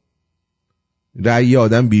 رأی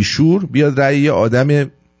آدم بیشور بیاد رأی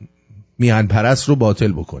آدم میهن پرست رو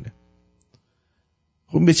باطل بکنه؟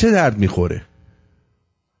 خب به چه درد میخوره؟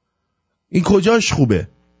 این کجاش خوبه؟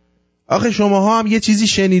 آخه شماها هم یه چیزی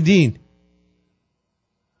شنیدین،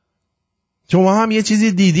 شما هم یه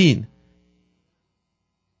چیزی دیدین،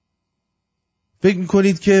 فکر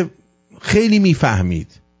میکنید که خیلی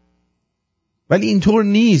میفهمید، ولی اینطور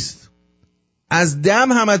نیست. از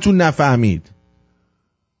دم همتون نفهمید.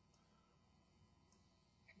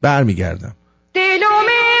 برمیگردم. دلم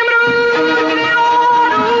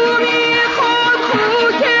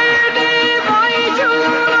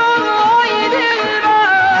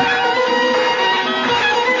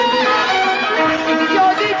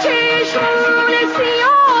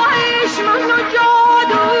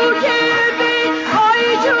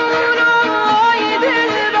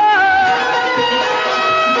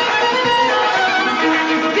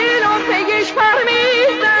پیش پر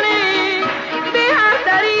میزنه به هر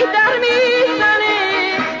دری در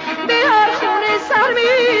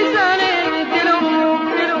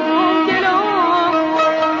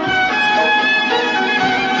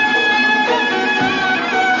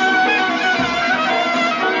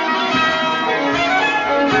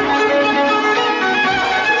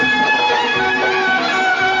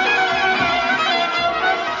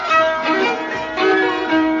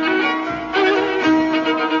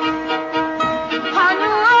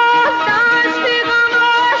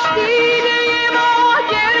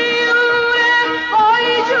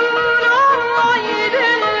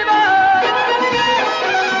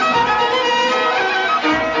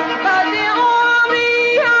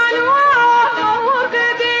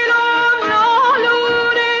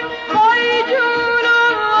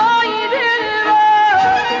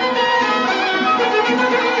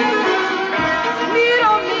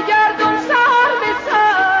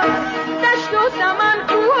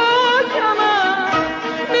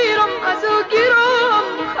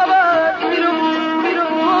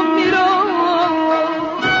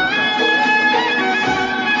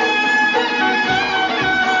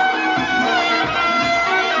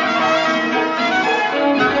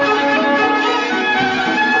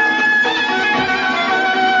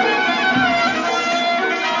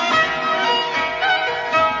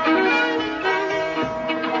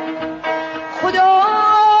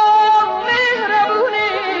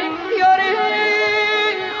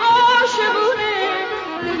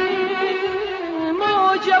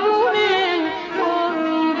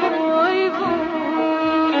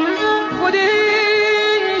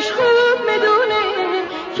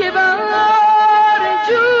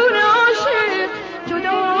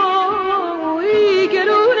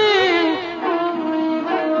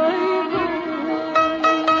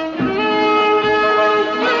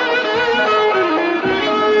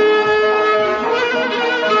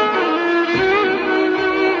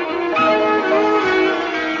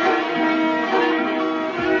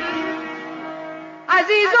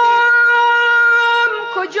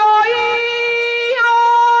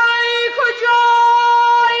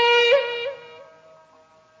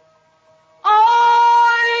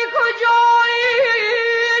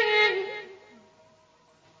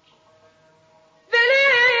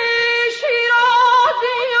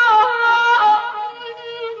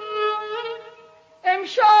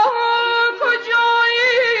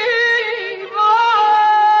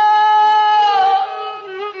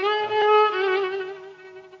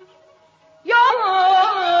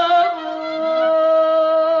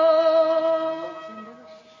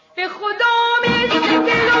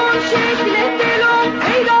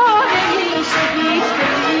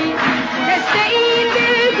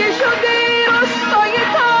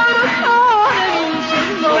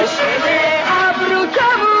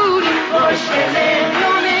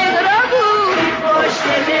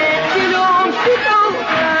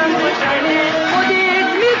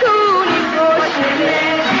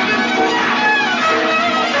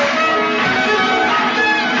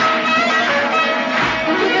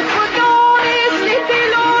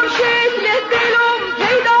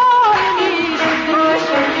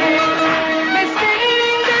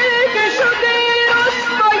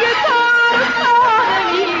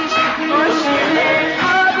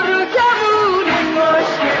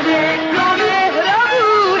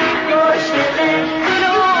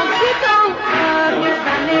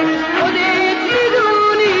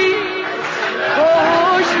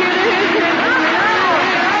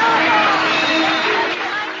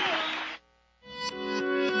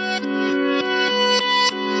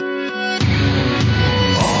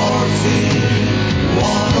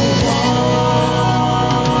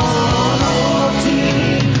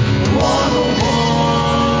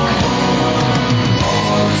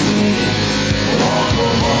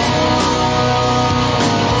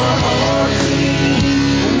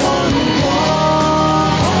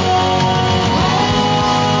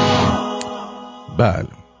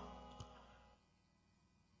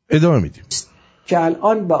ادامه میدیم که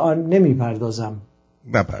الان به آن نمیپردازم.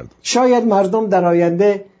 نپرداز. شاید مردم در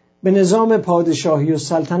آینده به نظام پادشاهی و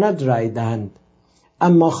سلطنت رأی دهند،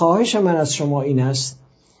 اما خواهش من از شما این است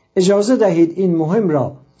اجازه دهید این مهم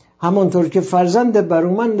را همانطور که فرزند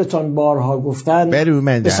برومندتان بارها گفتند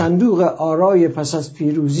به صندوق آرای پس از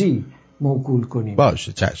پیروزی موکول کنیم.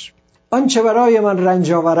 باشه چشم. آنچه برای من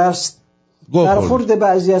رنجاور است برخورد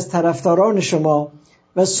بعضی از طرفداران شما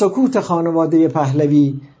و سکوت خانواده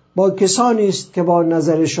پهلوی با کسانی است که با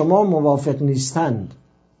نظر شما موافق نیستند.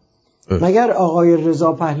 مگر آقای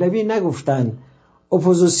رضا پهلوی نگفتند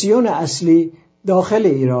اپوزیسیون اصلی داخل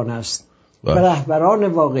ایران است و رهبران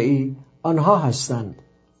واقعی آنها هستند.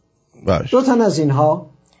 دو تن از اینها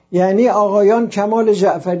یعنی آقایان کمال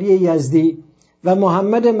جعفری یزدی و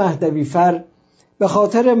محمد مهدویفر به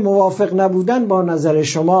خاطر موافق نبودن با نظر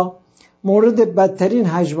شما مورد بدترین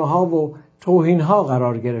هجمه ها و توهین ها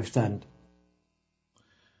قرار گرفتند.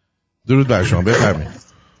 درود بر شما، بفرمایید.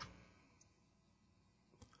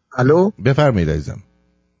 الو، بفرمایید عزیزم.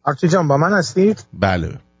 آرتین جان با من هستید؟ بله.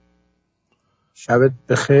 شبت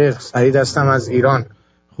بخیر. سعید هستم از ایران.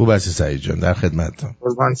 خوب هستی سعید جان؟ در خدمتتم.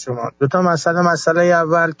 قربان شما. دو تا مسئله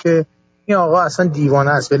اول که این آقا اصلا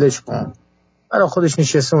دیوانه است، ولش کن. برای خودش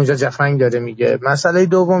نشسته اونجا جفنگ داره میگه. مسئله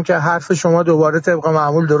دوم که حرف شما دوباره طبق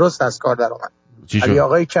معمول درست از کار در اومد. علی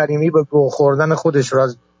آقای کریمی به گو خوردن خودش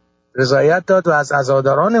رضایت داد و از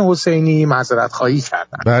عزاداران حسینی معذرت خواهی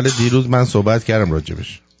کردن. بله دیروز من صحبت کردم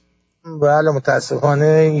راجبش. بله متاسفانه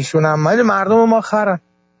ایشون هم مردم ما خرن.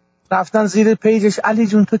 رفتن زیر پیجش علی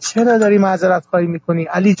جون تو چرا داری معذرت خواهی میکنی؟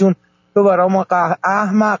 علی جون تو برای ما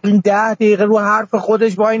احمق. این 10 دقیقه رو حرف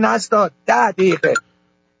خودش وای نستاد. 10 دقیقه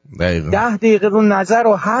 10 دقیقه رو نظر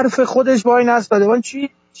و حرف خودش وای نستاده. وان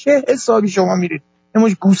چه حسابی شما میرید؟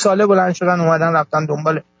 اموش گوساله بلند شدن اومدن رفتن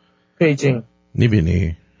دنبال پیج این.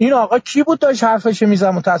 میبینی این آقا کی بود داشت حرفش میزد؟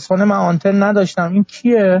 متاسفانه من آنتن نداشتم. این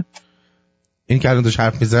کیه؟ این که الان داشت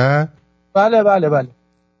حرف میزد؟ بله بله بله.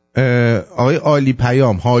 آقای عالی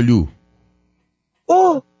پیام هالو.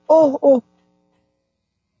 اوه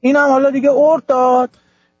این هم حالا دیگه ارد داد.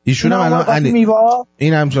 ایشون هم الان میوه.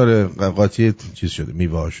 این هم چاره قاطی چیز شده،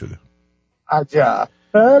 میوه شده. عجب.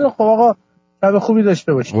 خیلی خب آقا شب خوبی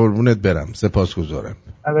داشته باشید. قربونت برم، سپاسگزارم.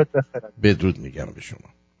 شبت بخیر. بدرود میگم به شما.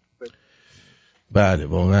 بله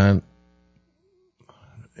واقعا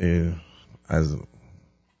از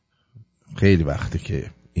خیلی وقته که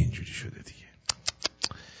اینجوری شده دیگه.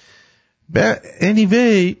 به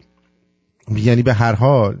anyway یعنی به هر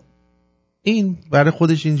حال این برای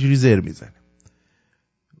خودش اینجوری زر میزنه،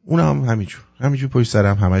 اون هم همینجور پشت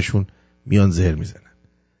سرم همشون میان زر میزنن.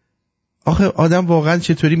 آخه آدم واقعا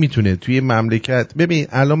چطوری میتونه توی مملکت، ببین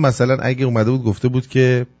الان مثلا اگه اومده بود گفته بود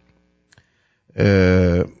که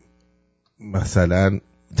مثلا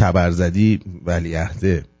تبرزدی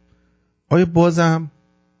ولیعهده، آیا بازم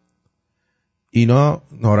اینا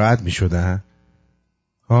ناراحت میشدن؟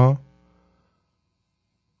 ها؟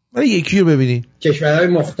 ولی یکی رو ببینی کشورهای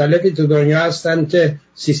مختلفی تو دنیا هستن که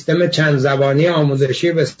سیستم چند زبانی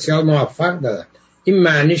آموزشی بسیار موفق دارن. این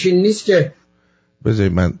معنیش این نیست که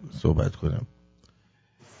بذارید من صحبت کنم.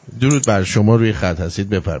 درود بر شما، روی خط هستید،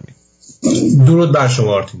 بفرمایید. درود بر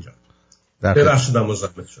شما آرتین جان. ببخشید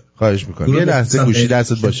مزاحمت شدم. خواهش میکنم. یه لحظه گوشی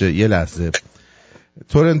دستت باشه، یه لحظه.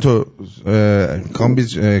 تورنتو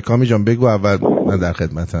کامی جان بگو اول، من در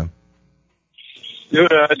خدمتم.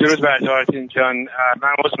 درود بر آرتین جان. من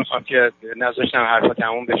عذر میخوام که نذاشتم حرفا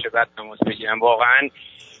تموم بشه بعد تماس بگیرم. واقعا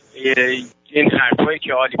این حرفایی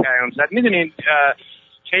که عالی پیام زد میدونین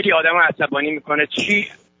خیلی آدم عصبانی میکنه. چی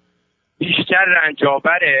بیشتر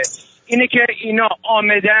رنجاوره اینه که اینا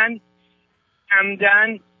آمدن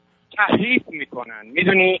عمدن تحریف میکنن.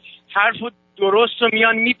 میدونی حرفو درست رو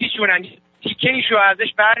میان میپیچونن، تیکه‌ایشو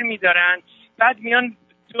ازش بر میدارن، بعد میان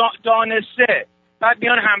دانسته بعد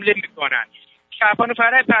میان حمله میکنن. شهبانو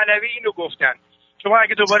فرح پهلوی اینو گفتن، شما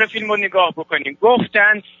اگه دوباره فیلمو نگاه بکنیم،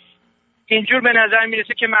 گفتن اینجور به نظر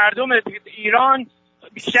میرسه که مردم ایران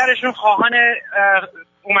بیشترشون خواهان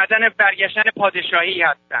اومدن برگشتن پادشاهی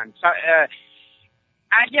هستن.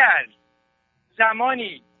 اگر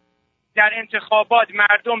زمانی در انتخابات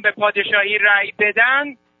مردم به پادشاهی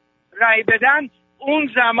رأی بدن اون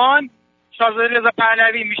زمان شاهزاده رضا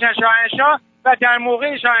پهلوی میشن شاهنشاه و در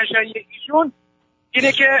موقع شاهنشاهی ایشون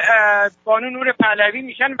اینه که بانو نور پهلوی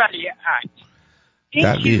میشن ولیعهد.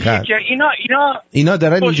 این چیزیه که اینا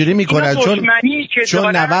دارن اینجوری میکنن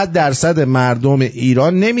چون 90% مردم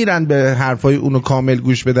ایران نمیرن به حرفای اونو کامل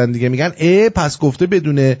گوش بدن دیگه. میگن پس گفته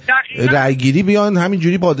بدون رأیگیری بیان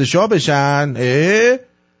همینجوری پادشاه بشن.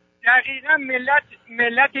 دقیقا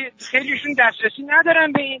ملت خیلیشون دسترسی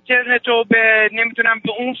ندارن به اینترنت و به نمیتونم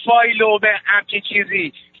به اون فایل و به همچین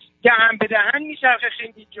چیزی. دهن به دهن میچرخه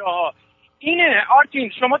خیلی جاها. اینه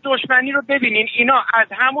آرتین، شما دشمنی رو ببینین، اینا از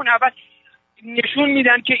همون اول نشون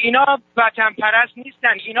میدن که اینا وطن پرست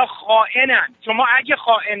نیستن، اینا خائنن. شما اگه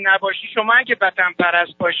خائن نباشی، شما اگه وطن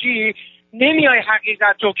پرست باشی، نمیای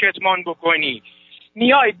حقیقت رو کتمان بکنی،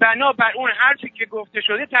 میای بنا بر اون حرفی که گفته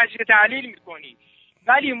شده تجزیه تحلیل میکنی.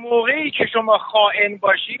 ولی موقعی که شما خائن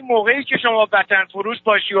باشی، موقعی که شما وطن فروش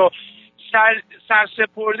باشی و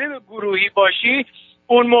سرسپرده به گروهی باشی،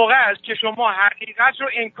 اون موقع است که شما حقیقت رو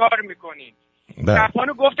انکار میکنین.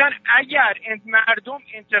 صفانو گفتن اگر مردم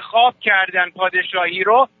انتخاب کردن پادشاهی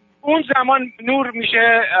رو، اون زمان نور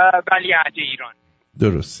میشه ولیعهد ایران.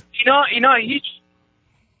 درست. اینا هیچ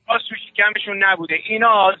آسو شکمشون نبوده،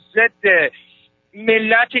 اینا ضد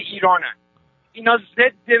ملت ایرانن، اینا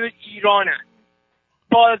ضد ایرانن.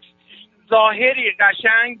 با ظاهری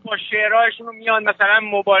قشنگ با شعرهاشون رو میان مثلا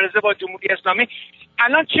مبارزه با جمهوری اسلامی.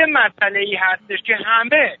 الان چه مسئله ای هستش که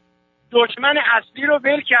همه دشمن اصلی رو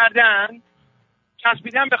ول کردن،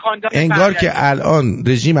 چسبیدن به خاندان انگار که الان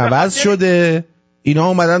رژیم عوض شده، اینا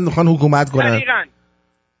اومدن میخوان حکومت کنن.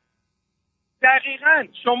 دقیقاً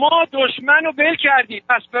شما دشمن رو ول کردید.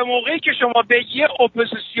 پس به موقعی که شما به یه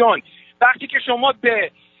اپوزیسیون، وقتی که شما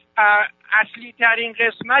به اصلی ترین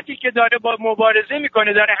قسمتی که داره با مبارزه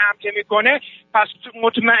میکنه داره حمله میکنه، پس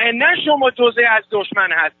مطمئنا شما جزء از دشمن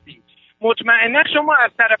هستید، مطمئنا شما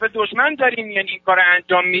از طرف دشمن دارین یعنی این کار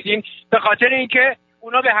انجام میدین، به خاطر اینکه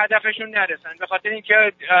اونا به هدفشون نرسن، به خاطر اینکه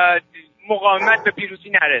مقاومت به پیروزی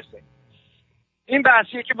نرسه. این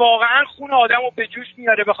بحثیه که واقعا خون آدمو به جوش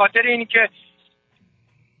میاره، به خاطر اینکه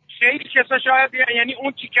خیلی کسا شاید یعنی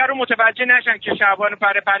اون تیکه رو متوجه نشن که شهبان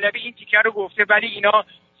پهلوی این تیکه رو گفته، ولی اینا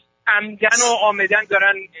عمدن و آمدن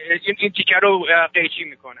دارن این تیکه رو قیچی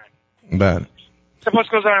میکنن. بله.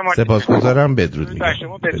 سپاسگزارم. بدرود میگم.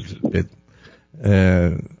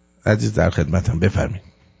 عزیز در خدمتم، بفرمایید.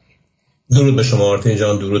 درود به شما آرتین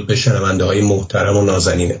جان، درود به شنونده های محترم و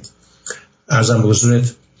نازنینت. عرضم به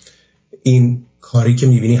حضورت این کاری که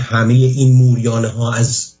میبینی همه این موریانه ها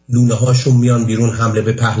از لونه هاشون میان بیرون حمله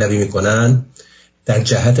به پهلوی میکنن، در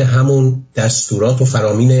جهت همون دستورات و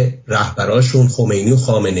فرامین رهبراشون خمینی و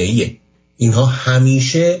خامنه ایه. اینها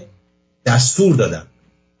همیشه دستور دادن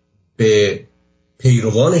به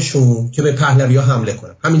پیروانشون که به پهلوی ها حمله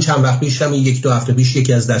کنن. همین چند وقت پیش، همین 1-2 هفته پیش،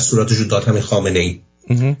 یکی از دستوراتشو داد همین خامنه ای.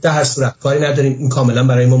 در هر صورت کاری نداریم، این کاملا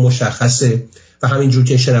برای ما مشخصه و همینجور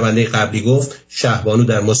که شنونده قبلی گفت، شهبانو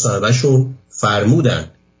در مصاحبهشون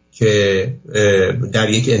فرمودن که در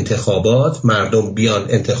یک انتخابات مردم بیان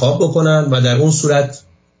انتخاب بکنن و در اون صورت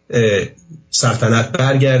سلطنت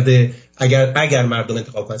برگرده. اگر مردم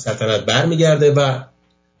انتخاب کنن سلطنت برمیگرده و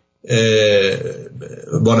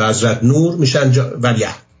بالا حضرت نور میشن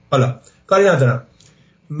ولیعهد. حالا کاری ندارم،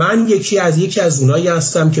 من یکی از اونایی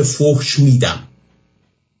هستم که فحش میدم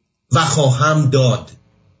و خواهم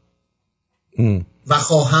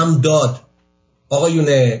داد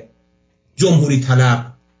آقایون جمهوری طلب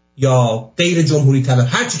یا غیر جمهوری طلب،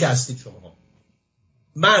 هر چی که هستید شماها،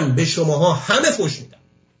 من به شماها همه فحش میدم.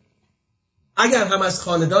 اگر هم از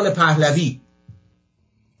خاندان پهلوی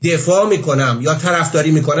دفاع میکنم یا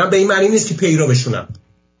طرفداری میکنم، به این معنی نیست که پیرو بشونم.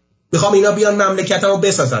 میخوام اینا بیان مملکتمو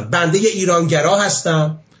بسازن. بنده ایرانگرا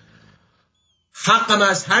هستم، حقم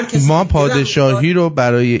از هر کسی. ما پادشاهی رو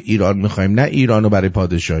برای ایران میخوایم، نه ایرانو برای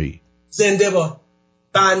پادشاهی. زنده باد.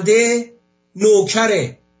 بنده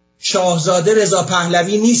نوکر شاهزاده رضا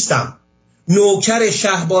پهلوی نیستم، نوکر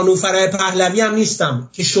شهبانو فرح پهلوی هم نیستم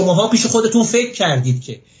که شماها پیش خودتون فکر کردید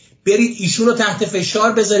که برید ایشونو تحت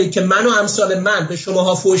فشار بذارید که من و امثال من به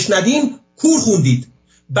شماها فحش ندیم. کور خوندید.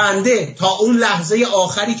 بنده تا اون لحظه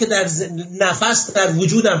آخری که در نفس در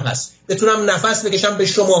وجودم هست بتونم نفس بکشم به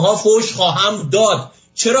شماها فحش خواهم داد.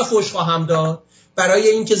 چرا فحش خواهم داد؟ برای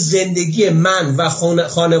اینکه زندگی من و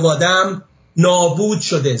خانوادم نابود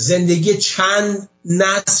شده. زندگی چند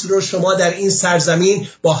نسل رو شما در این سرزمین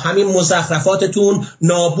با همین مزخرفاتتون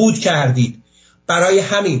نابود کردید. برای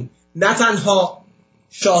همین نه تنها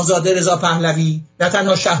شاهزاده رضا پهلوی، نه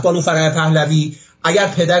تنها شهبانو فرح پهلوی، اگر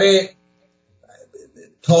پدر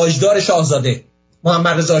تاجدار شاهزاده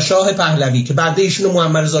محمدرضا شاه پهلوی که بعد ایشونو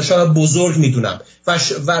محمدرضا شاه بزرگ میدونم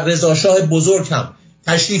و رضا شاه بزرگ هم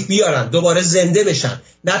تشریف بیارن دوباره زنده بشن،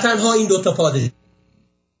 نه تنها این دوتا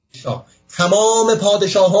پادشاه، تمام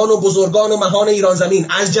پادشاهان و بزرگان و مهان ایران زمین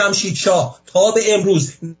از جمشید شاه تا به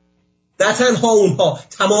امروز، نه تنها اونها،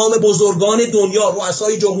 تمام بزرگان دنیا،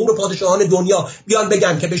 رؤسای جمهور و پادشاهان دنیا بیان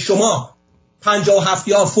بگن که به شما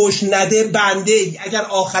 57 فحش نده، بنده اگر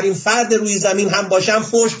آخرین فرد روی زمین هم باشم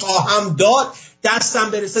فحش خواهم داد.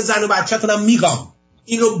 دستم برسه زن و بچه‌تونم میگم.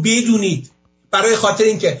 این رو بدونید، برای خاطر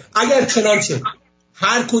اینکه اگر چنانچه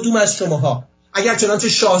هر کدوم از شماها اگر چنانچه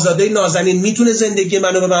شاهزاده نازنین میتونه زندگی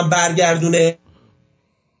منو به من برگردونه،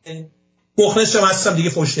 مخلصم هستم، دیگه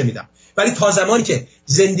فحش نمیدم. ولی تا زمانی که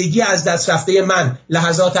زندگی از دست رفته من،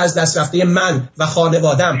 لحظات از دست رفته من و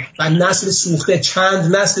خانوادم و نسل سوخته،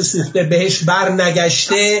 چند نسل سوخته بهش بر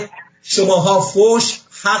نگشته، شماها فحش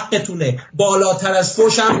حقتونه، بالاتر از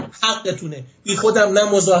فحش هم حقتونه. بی خودم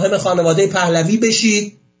نه مزاحم خانواده پهلوی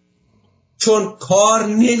بشید چون کار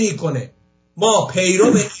نمیکنه. ما پیرو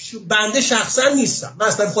بنده شخصا نیستم، من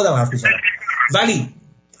اصلا خودم حرف میزنم، ولی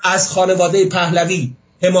از خانواده پهلوی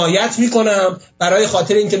حمایت میکنم برای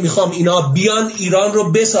خاطر اینکه میخوام اینا بیان ایران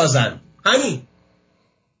رو بسازن، همین.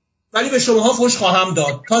 ولی به شماها فحش خواهم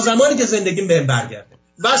داد تا زمانی که زندگیم بهم برگرده.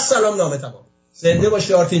 و سلام، نامه تمام. زنده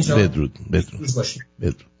باشی آرتین جان. بدرود باشی.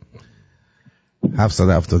 بدرود.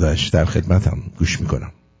 778 در خدمتم، گوش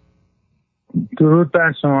میکنم. درود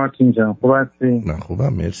بر شما آرتین جان، خوب هستی؟ من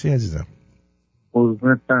خوبم، مرسی عزیزم.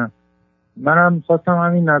 قربونتم. منم خواستم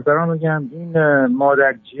همین نظرم بگم. این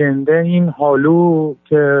مادر جنده، این حالو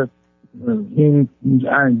که این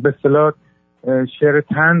به اصطلاح شعر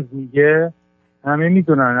طنز میگه، همه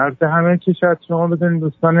میدونن، البته همه که شاید شما بدونین،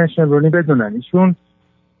 دوستان شمرونی بدونن، ایشون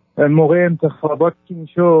موقع انتخابات که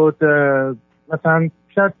میشد، مثلا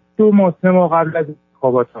شاید 2 ماه 3 ماه قبل از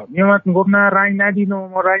انتخابات ها میومد میگفت نه رأی ندین و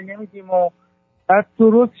ما رأی نمیدیم، و بعد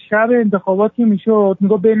درست شب انتخابات که میشد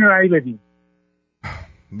میگفت بین رأی بدیم.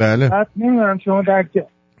 بله. بعد نمیدونم شما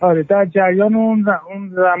در جریان اون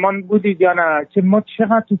زمان بودید یا نه، که ما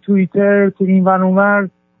چقدر تو توییتر تو این ور اون ور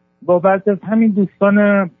با بعضی از همین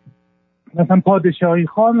دوستان مثلا پادشاهی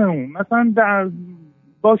خانمون مثلا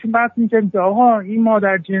باشون بحث میکردیم که آقا این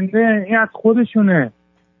مادر جنده این از خودشونه.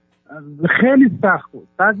 خیلی سخت بود.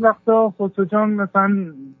 بعض وقتا خسرو جان مثلا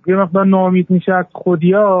یه مقدار ناامید میشه از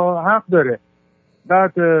خودیا، حق داره.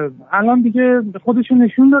 بعد الان دیگه خودشون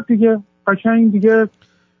نشون داد دیگه، قشنگ دیگه.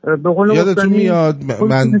 به قول یادتون میاد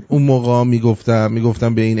من اون موقع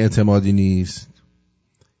میگفتم به این اعتمادی نیست،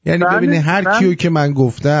 یعنی ببینه هر کیو که من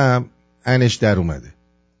گفتم انش در اومده.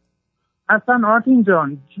 اصلا آرتین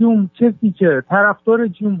جان، کسی که طرفدار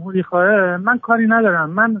جمهوری خواه، من کاری ندارم.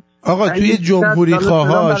 من آقا توی جمهوری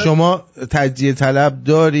خواه شما تجزیه طلب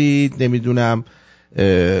دارید، نمیدونم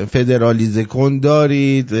فدرالیزه کن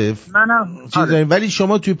دارید، آره. ولی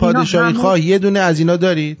شما توی پادشاهی خواه یه دونه از اینا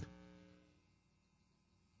دارید.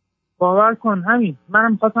 باور کن همین،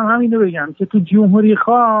 منم خواستم همین رو بگم که تو جمهوری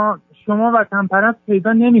خواه شما وطن پرست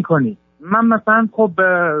پیدا نمی کنی. من مثلا خب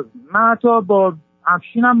من حتی با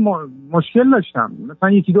افشینم مشکل داشتم،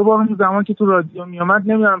 مثلا 1-2 بار اون زمان که تو رادیو می اومد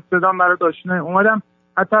نمیدونم صدام برای داشتنه اومدم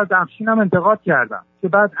حتی از افشینم انتقاد کردم که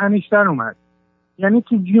بعد انیشتر اومد. یعنی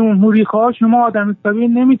تو جمهوری خواه شما آدم حسابی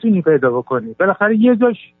نمیتونی پیدا بکنی، بالاخره یه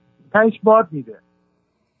جاش تهش باد میده.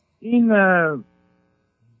 این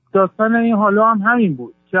داستان این حالا هم همین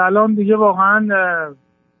بود که الان دیگه واقعا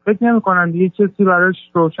فکر نمی کنم دیگه کسی براش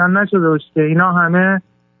روشن نشده باشه که اینا همه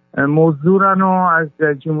موضوعن و از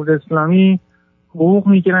جمهوری اسلامی حقوق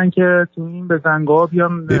میگیرن که تو این بزنگاه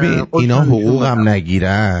بیان. ببین اینا حقوق هم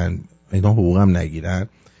نگیرن،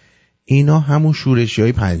 اینا همون شورشی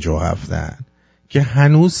های 57 که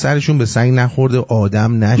هنوز سرشون به سنگ نخورده،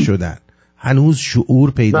 آدم نشدن، هنوز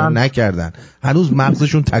شعور پیدا نکردن، هنوز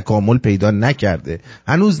مغزشون تکامل پیدا نکرده،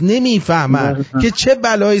 هنوز نمیفهمن که چه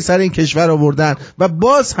بلایی سر این کشور آوردن و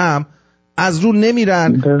باز هم از رو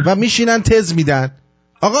نمیرن و میشینن تز میدن.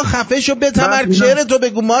 آقا خفه شو، به تمر شعرتو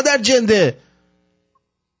بگو مادر جنده.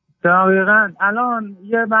 دقیقاً. الان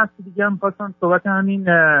یه بحث دیگه هم خواستم صحبت همین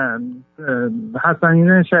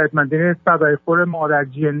حسنین شهید مدنی صدای خور مادر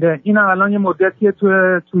جنده، این الان یه مدتی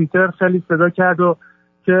تو توییتر خیلی صدا کرد و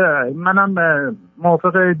که منم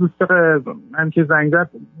موافق دوست هم که زنگ زد.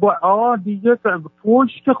 آقا دیگه فوش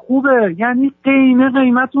که خوبه، یعنی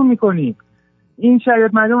قیمتون میکنی. این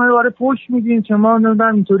شهید مدنی دوباره فوش میدین، شما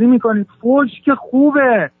نمیدونم اینطوری میکنید. فوش که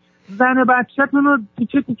خوبه، زن بچه‌تون رو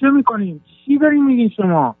تیکه تیکه میکنین. چی دارین میگین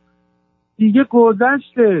شما؟ دیگه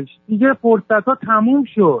گذشتش، دیگه فرصت ها تموم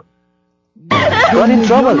شد.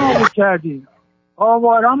 کردین،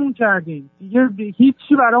 آوارامون کردین، دیگه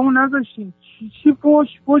هیچی برامون نذاشتین. چی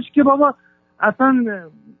فوش که بابا اصلا.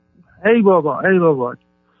 ای بابا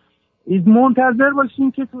منتظر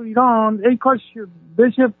باشین که تو ایران ای کاش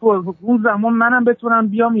بشه اون زمان منم بتونم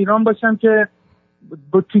بیام ایران باشم که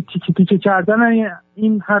با تیکه کردن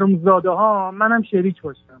این حرومزاده ها منم شریک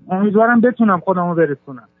باشم. امیدوارم بتونم خودمو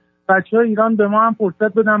برسونم. بچه‌های ایران به ما هم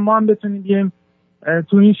فرصت بدن، ما هم بتونیم بیایم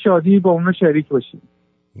تو این شادی با اونا شریک باشیم.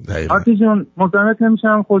 آرتین جون مزاحمت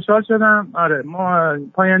نمیشم، خوشحال شدم. آره ما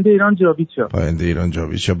پاینده ایران جاوید شد. پاینده ایران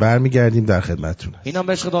جاوید شد. برمیگردیم در خدمتتون.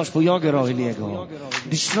 اینم عشق داشت پویا گراهیلیگا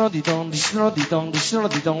دیشنا دیدان دیشنا دیدان دیشنا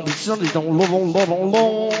دیدان دیشنا دیدان لو لو لو لو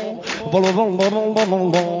لو لو لو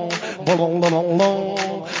لو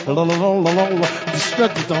دیشنا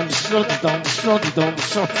دیدان دیشنا دیدان دیشنا دیدان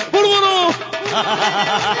دیشنا برو برو.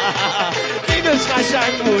 اینش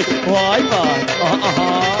قشنگ بود. وای وای.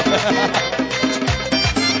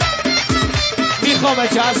 میخوام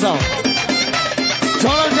جزا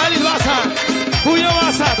جانم جلیل واسن پویا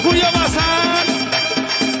واسن پویا واسن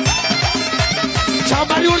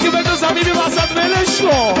چنبری اون که بگو زمینی واسن ولش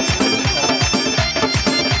کن.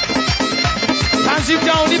 تنظیم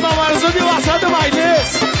جهانی با مرزادی واسط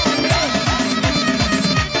مجلس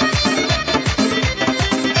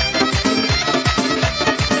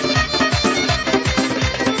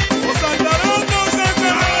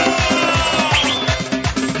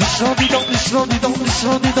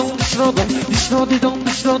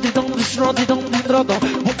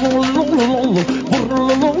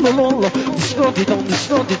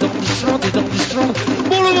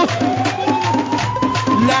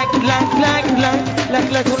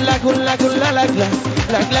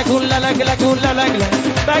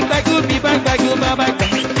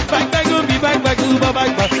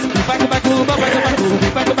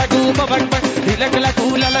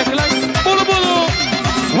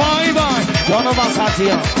وای وای جانم واسطی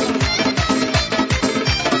ها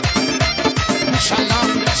شلا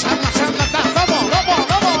دستا بالا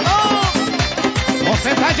بالا بالا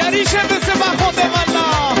حسین تجریشه مثل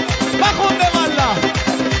بخونده والا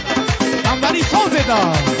نمبری سازه دا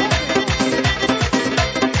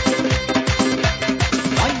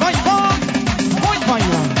وای وای وای وای وای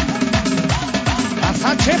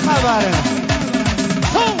اصلا چه خبره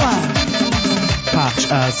پخش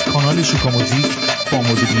از کانال شوکا موزیک با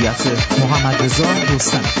مدیریت محمدرضا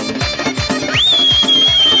رستم.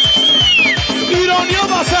 ایرانیا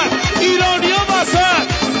واسه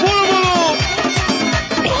برو برو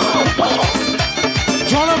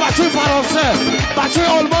جانا بچه فرانسه بچه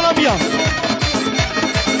آلمان هم بیان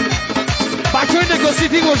بچه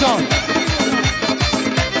نگوسیتی گذار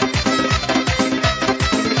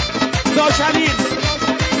داشتنین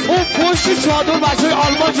اون پشت چادر بچه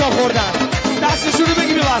آلمان جا خوردن دستشون رو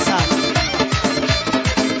بگی ببسن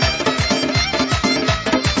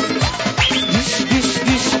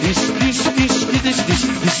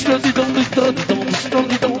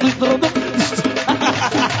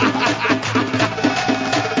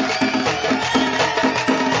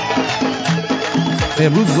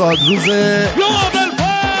امروز زادروز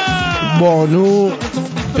بانو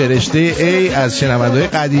فرشته ای از شنونده‌های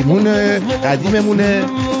قدیممونه.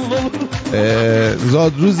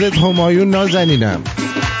 زادروز همایون نازنینم.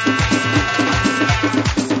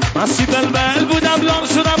 مسی بلبل بودم لال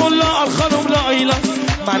شدم و لال خانم لایلا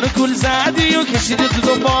منو گل زدی و کشیدی تو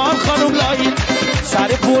دنبال خانم لایلا سر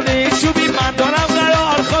پونه چوبی من دارم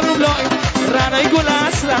قرار خانم لایلا رنای گل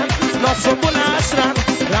اصلن ناسون بل اصلن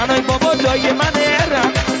رنای بابا دای من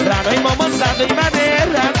رن رنای مامان زنده من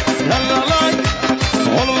رن لالالای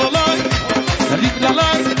لالالای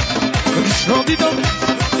لالالای دیشنا دیدم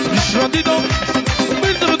دیشنا دیدم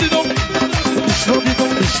بیلدرو دیدم دیشنا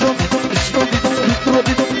دیدم دیشنا دیدم دیشنا دیدم بیلدرو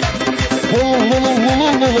دیدم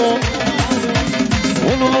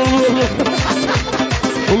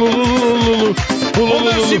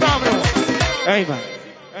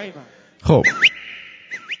خب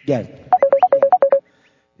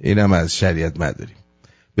اینم از شریعت مداری.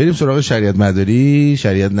 بریم سراغ شریعت مداری.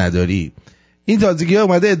 شریعت نداری این تازگی ها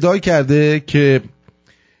اومده ادعا کرده که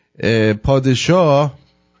پادشاه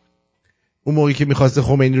اون موقعی که میخواسته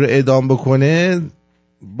خمینی رو اعدام بکنه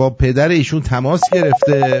با پدر ایشون تماس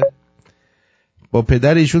گرفته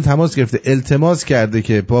التماس کرده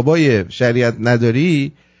که بابای شریعت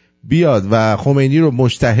نداری بیاد و خمینی رو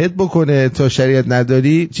مجتهد بکنه تا شریعت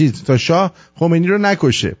نداری تا شاه خمینی رو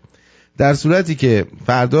نکشه. در صورتی که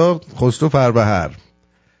فردا خسرو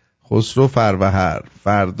فروهر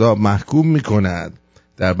فردا محکوم میکند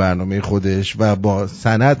در برنامه خودش و با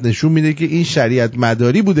سند نشون میده که این شریعت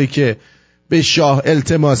مداری بوده که به شاه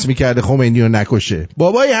التماس میکرده خمینی رو نکشه.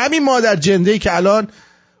 بابای همین مادر جنده‌ای که الان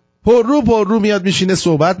پر رو میاد میشینه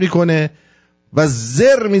صحبت میکنه و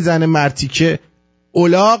زر میزنه مرتیکه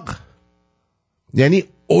اولاغ، یعنی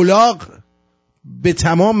اولاغ به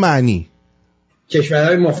تمام معنی.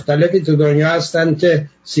 کشورهای مختلفی تو دنیا هستن که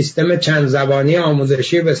سیستم چند زبانی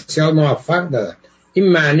آموزشی بسیار موفق دارن.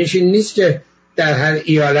 این معنیش این نیست که در هر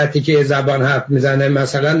ایالتی که زبان حرف میزنه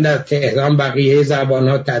مثلا در تهران بقیه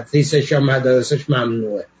زبان‌ها تدریسش یا مدارسش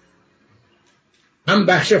ممنوعه. هم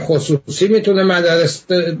بخش خصوصی میتونه مدارس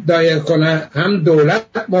دایر کنه، هم دولت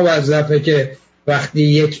موظفه که وقتی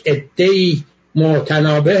یک عده‌ای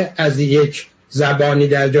متنابه از یک زبانی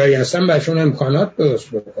در جایی هستن برشون امکانات درست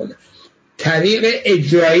بکنه. طریق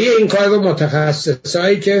اجرایی این کار رو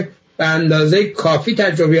متخصصایی که به اندازه کافی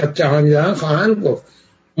تجربیات جهانی دارن خواهند گفت.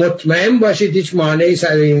 مطمئن باشید هیچ مانعی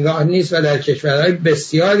سر این راه نیست و در کشورهای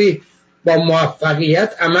بسیاری با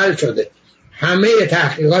موفقیت عمل شده. همه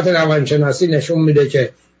تحقیقات روانشناسی نشون میده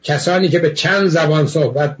که کسانی که به چند زبان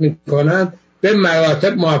صحبت میکنن به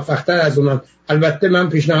مراتب موفقتر از اونان. البته من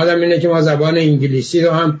پیشنهادم اینه که ما زبان انگلیسی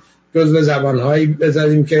رو هم جزو زبانهایی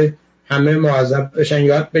بذاریم که همه مواظب بشن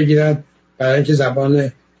یاد بگیرن، برای اینکه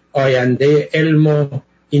زبان آینده علم و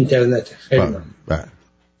اینترنت. خیلی ممنون.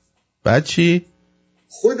 بعد چی؟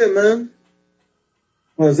 خود من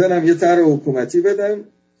حاضرم یه طرح حکومتی بدم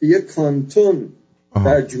که یه کانتون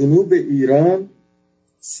در جنوب ایران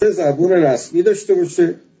 3 زبان رسمی داشته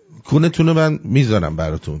باشه. کونتونو من میذارم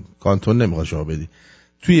براتون. کانتون نمیخواد شما بدی.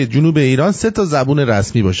 توی جنوب ایران 3 تا زبان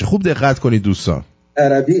رسمی باشه. خوب دقت کنید دوستان.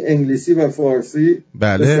 عربی، انگلیسی و فارسی.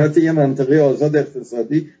 بله. به صورت یه منطقه آزاد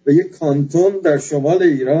اقتصادی و یه کانتون در شمال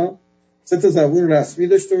ایران 3 تا زبان رسمی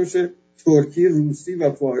داشته باشه، ترکی، روسی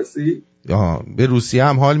و فارسی. به روسیه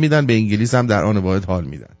هم حال میدن، به انگلیس هم در آن واحد حال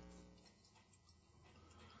میدن.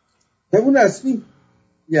 زبان رسمی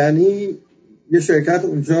یعنی یه شرکت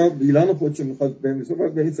اونجا بیلان خودشو میخواد بنویسه،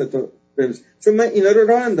 باید به این 3 تا بنویسه. چون من اینا رو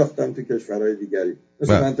راه انداختم تو کشورهای دیگری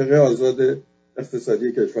مثل منطقه آزاد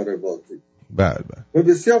اقتصادی کشورهای بالتیک. بله. و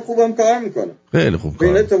بسیار خوبم کار میکنه. خیلی خوب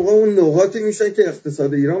کار. این طبقا اون نقاطی میشه که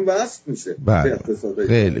اقتصاد ایران وصل میشه به اقتصاد ایران.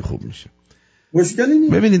 خیلی خوب میشه. مشکلی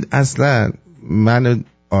نیست. ببینید اصلا من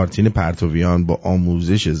آرتین پرتویان با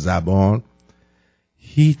آموزش زبان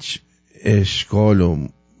هیچ اشکال و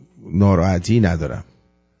ناراحتی ندارم.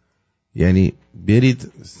 یعنی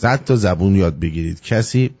برید 100 تا زبون یاد بگیرید،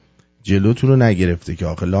 کسی جلوتون رو نگرفته که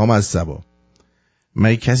آخه لام از زبان.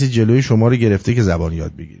 مگه کسی جلوی شما رو گرفته که زبان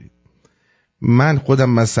یاد بگیرید؟ من خودم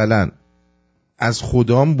مثلا از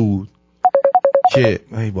خودم بود که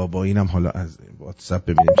ای بابا اینم حالا از واتساپ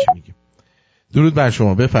ببینیم چی میگه. درود بر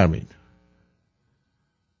شما، بفرمایید.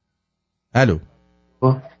 الو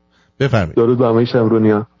بفرمایید. درود بر همه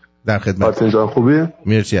شمرونیان. در خدمت. آرتین جان خوبی؟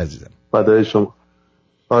 مرسی عزیزم. فدای شما.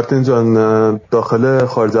 آرتین جان داخل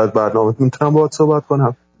خارج از برنامه میتونم باهات صحبت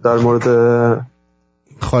کنم در مورد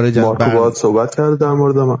خارج از برنامه؟ باهات صحبت کرد در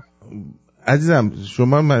مورد من عزیزم.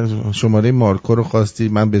 شما شماره مارکو رو خواستی،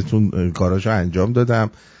 من بهتون کاراشو انجام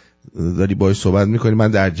دادم، داری باهاش صحبت میکنی،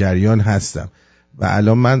 من در جریان هستم و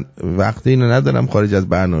الان من وقت اینو ندارم خارج از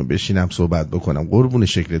برنامه بشینم صحبت بکنم. قربون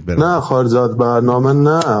شکلت برم. نه خارج از برنامه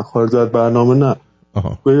نه، خارج از برنامه نه.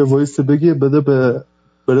 به یه وایس بگی بده به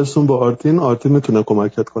برسون با آرتین. آرتین میتونه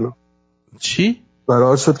کمکت کنه. چی؟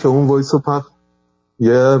 قرار شد که اون وایس رو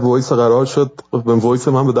یه وایس قرار شد وایس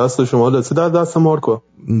من به دست شما رسید، در دست مارکو.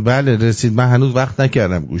 بله رسید، من هنوز وقت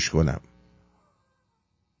نکردم گوش کنم.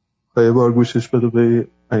 یه بار گوشش بده به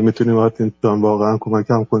اگه میتونیم آرتین جان واقعا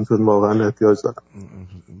کمکم کن، چون واقعا احتیاج دارم.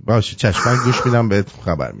 باشه چشم، من گوش میدم بهت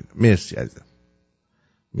خبر میدم. مرسی عزیزم.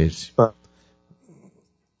 مرسی.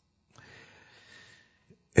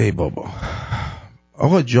 ای بابا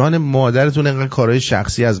آقا جان مادرتون اینقدر کارهای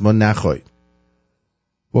شخصی از ما نخواید.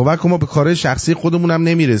 باور کن ما به کارهای شخصی خودمونم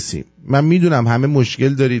نمیرسیم. من میدونم همه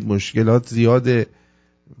مشکل دارید، مشکلات زیاده،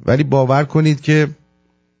 ولی باور کنید که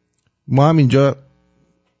ما هم اینجا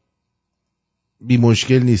بی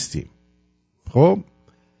مشکل نیستیم. خب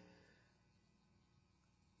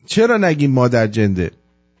چرا نگیم مادر جنده؟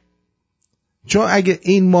 چون اگه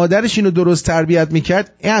این مادرش اینو درست تربیت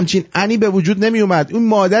میکرد همچین انی به وجود نمی اومد. اون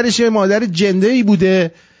مادرش مادر جنده ای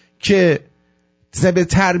بوده که به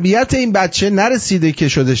تربیت این بچه نرسیده که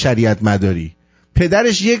شده شریعت مداری.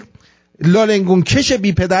 پدرش یک لالنگون کش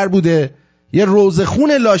بی پدر بوده، یه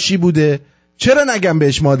روزخون لاشی بوده. چرا نگم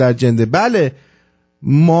بهش مادر جنده؟ بله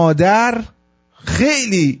مادر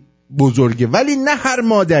خیلی بزرگه، ولی نه هر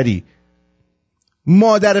مادری.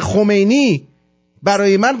 مادر خمینی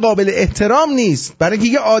برای من قابل احترام نیست، برای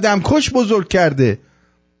اینکه یه آدم کش بزرگ کرده.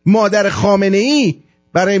 مادر خامنه‌ای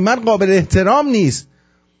برای من قابل احترام نیست.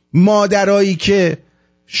 مادرایی که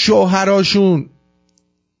شوهراشون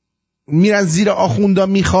میرن زیر آخوندا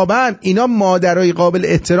میخوابن، اینا مادرای قابل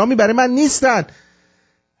احترامی برای من نیستن.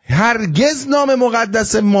 هرگز نام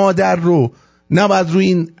مقدس مادر رو نباید روی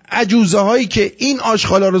این عجوزه هایی که این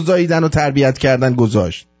آشغالا رو زاییدن و تربیت کردن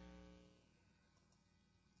گذاشت.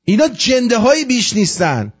 اینا جنده های بیش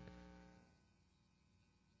نیستن.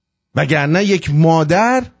 وگرنه یک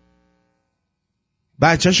مادر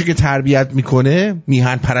بچه‌شو که تربیت میکنه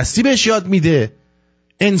میهن پرستی بهش یاد میده،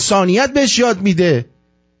 انسانیت بهش یاد میده.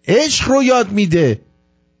 عشق رو یاد میده،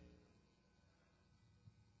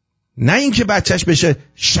 نه اینکه بچهش بشه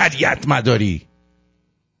شریعت مداری،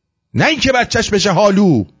 نه اینکه بچهش بشه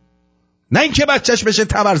حالو، نه اینکه بچهش بشه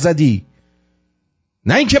تبرزدی،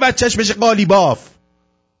 نه اینکه بچهش بشه قالیباف،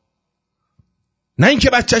 نه اینکه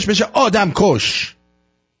بچهش بشه آدم کش.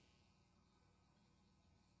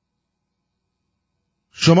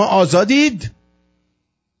 شما آزادید.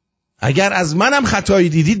 اگر از منم خطایی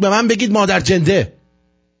دیدید به من بگید مادر جنده،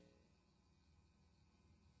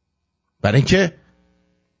 برای اینکه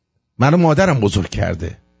منو مادرم بزرگ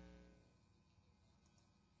کرده.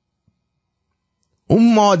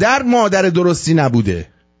 اون مادر درستی نبوده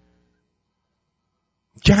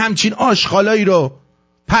که همچین آشغالایی رو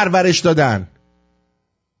پرورش دادن.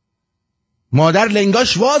 مادر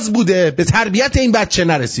لنگاش واز بوده، به تربیت این بچه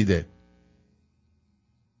نرسیده.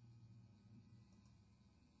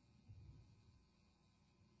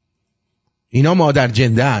 اینا مادر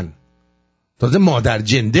جنده‌ان. تازه مادر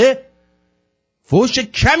جنده فوش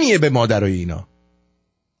کمیه به مادرای اینا،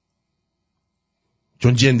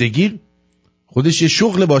 چون جندگی خودش یه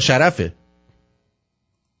شغل با شرفه.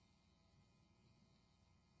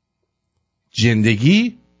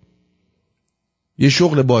 جندگی یه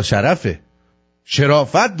شغل با شرفه،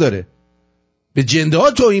 شرافت داره. به جنده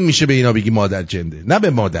ها توهین میشه به اینا بگی مادر جنده، نه به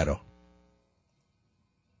مادرها.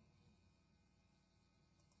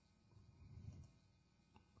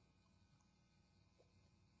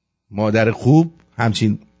 مادر خوب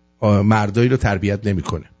همچین مردایی رو تربیت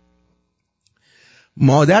نمیکنه.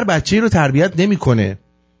 مادر بچه‌ای رو تربیت نمیکنه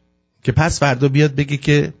که پس فردا بیاد بگه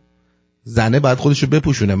که زنه باید خودشو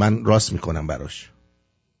بپوشونه، من راست میکنم براش.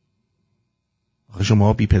 آخه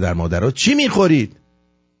شما بی پدر مادرها چی میخورید؟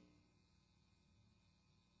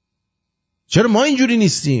 چرا ما اینجوری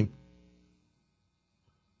نیستیم؟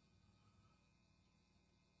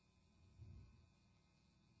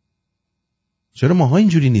 چرا ماها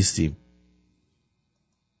اینجوری نیستیم؟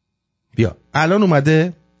 بیا الان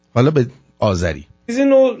اومده حالا به آذری.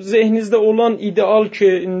 Sizin o zehninizdə olan ideal ki,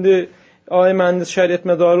 indi ay mühəndis şəriət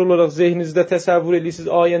mədarı olaraq zehninizdə təsəvvür edirsiniz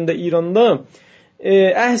ayəndə İranda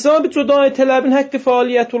əhzab-ı cudai tələbin haqqı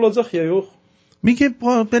fəaliyyət olacaq ya yox? میگه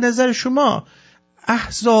به نظر شما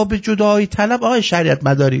احزاب جدایی طلب آقای شریعت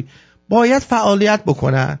مداری باید فعالیت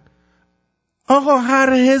بکنن؟ آقا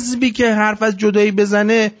هر حزبی که حرف از جدایی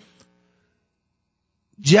بزنه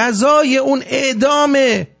جزای اون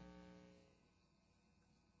اعدامه.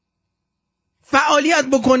 فعالیت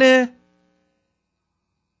بکنه.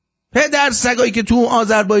 پدر سگایی که تو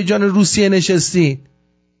آذربایجان روسیه نشستی،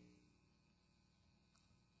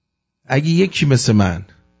 اگه یکی مثل من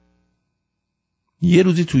یه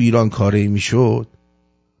روزی تو ایران کاری میشد،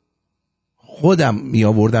 خودم می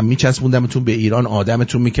آوردم میچسبوندمتون به ایران،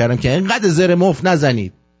 آدمتون میکردم که اینقدر زر مفت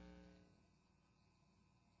نزنید.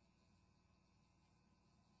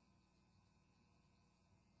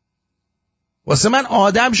 واسه من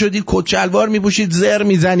آدم شدید، کت شلوار میپوشید، زر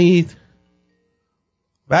میزنید،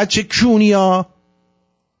 بچه کونیا.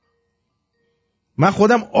 من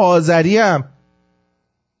خودم آذریم.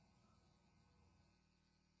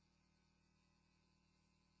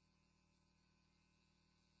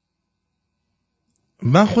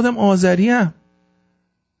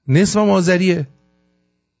 نصفم آذریه.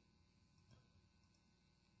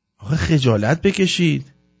 آخه خجالت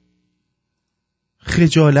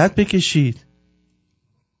بکشید،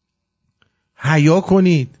 حیا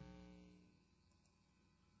کنید.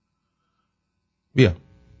 بیا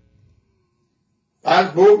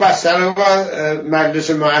بعد bu مسئله با مجلس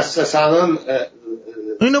مؤسسان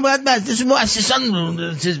اینو باید مجلس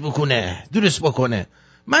مؤسسان چیز بکنه، درست بکنه.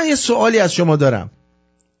 من یه سوالی از شما دارم.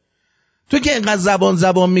 تو که اینقدر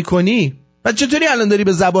زبان میکنی، بعد چطوری الان داری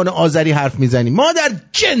به زبان آذری حرف میزنی؟ مادر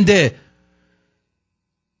جنده.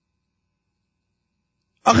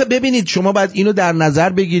 آخه ببینید شما باید اینو در نظر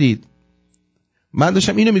بگیرید. من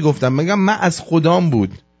داشتم اینو میگفتم، میگم من از خدام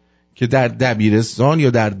بود که در دبیرستان یا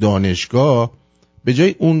در دانشگاه به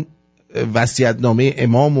جای اون وصیت‌نامه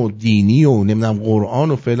امام و دینی و نمیدونم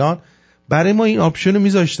قرآن و فلان، برای ما این آپشن رو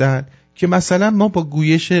میذاشتن که مثلا ما با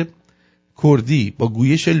گویش کردی، با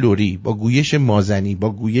گویش لری، با گویش مازنی، با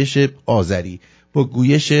گویش آذری، با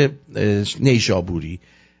گویش نیشابوری،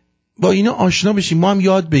 با اینا آشنا بشیم، ما هم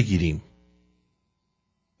یاد بگیریم.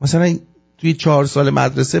 مثلا توی 4 سال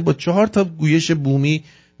مدرسه با 4 تا گویش بومی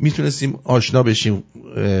میتونستیم آشنا بشیم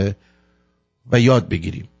و یاد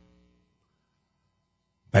بگیریم.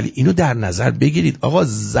 ولی اینو در نظر بگیرید آقا،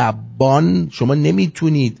 زبان، شما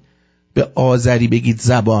نمیتونید به آذری بگید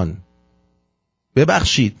زبان،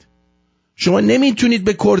 ببخشید، شما نمیتونید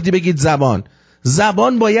به کردی بگید زبان.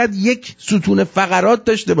 زبان باید یک ستون فقرات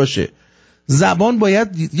داشته باشه. زبان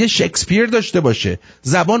باید یه شکسپیر داشته باشه،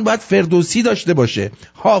 زبان باید فردوسی داشته باشه،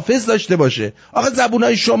 حافظ داشته باشه. آخه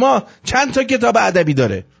زبونای شما چند تا کتاب ادبی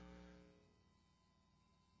داره؟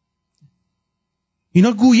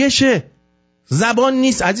 اینا گویشه، زبان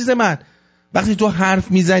نیست عزیز من. وقتی تو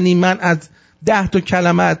حرف میزنی من از 10 تا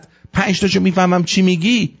کلمت 5 تاشو میفهمم چی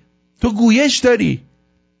میگی، تو گویش داری،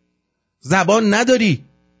 زبان نداری.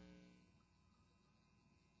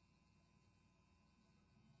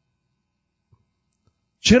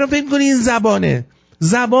 چرا فکر کنی این زبانه؟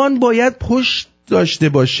 زبان باید پشت داشته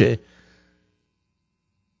باشه.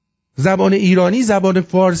 زبان ایرانی، زبان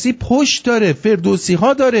فارسی پشت داره، فردوسی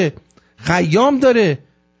ها داره، خیام داره،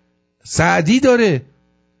 سعدی داره.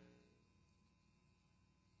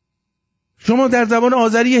 شما در زبان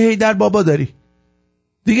آذری حیدر بابا داری،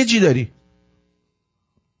 دیگه چی داری؟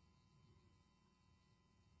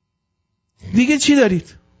 دیگه چی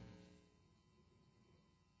دارید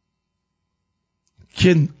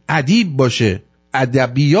که ادیب باشه،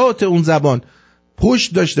 ادبیات اون زبان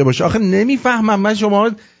پشت داشته باشه؟ آخه نمیفهمم من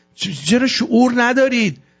شما چرا شعور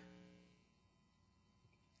ندارید؟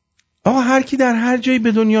 آقا هر کی در هر جایی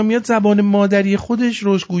به دنیا میاد زبان مادری خودش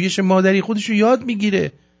رو، گویش مادری خودش رو یاد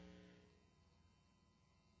میگیره.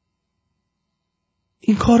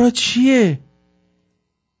 این کارا چیه؟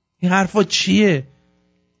 این حرفا چیه؟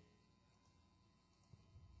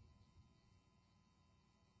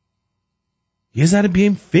 یه ذره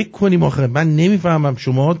بیایم فکر کنیم. آخه من نمیفهمم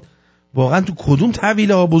شما واقعا تو کدوم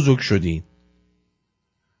طویله ها بزرگ شدین؟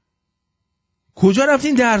 کجا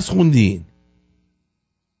رفتین درس خوندین؟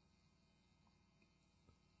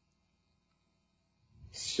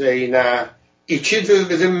 Şeyine 2 tür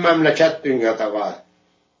bizim memleket dünyada var.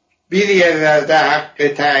 Bir yerlerde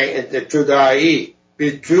hakkı tayin cüdai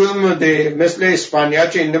bir cürmüdür. Mesela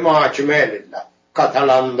İspanya şimdi muhakeme edildiler.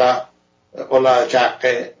 Katalan'da olacak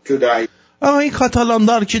cüdai. آقا این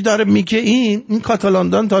کاتالاندار که داره میگه این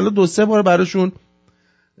کاتالاندان تا حالا 2-3 بار براشون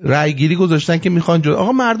رای گیری گذاشتن که میخوان جدا.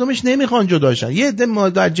 آقا مردمش نمیخوان جداشن. یه عده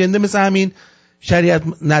مادر جنده مثل همین شریعت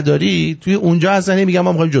نداری توی اونجا اصلا نمیگن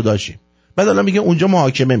ما میخوایم جدا شیم، بعد الان میگه اونجا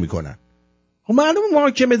محاکمه میکنن. خب معلومه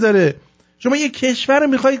محاکمه داره. شما یه کشور رو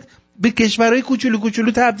میخواید به کشورهای کوچولو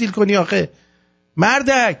کوچولو تبدیل کنی؟ آخه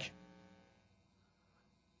مردک،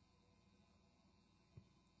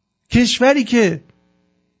 کشوری که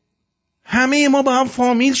همه ما با هم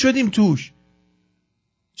فامیل شدیم توش،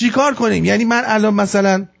 چی کار کنیم؟ یعنی من الان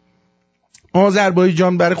مثلا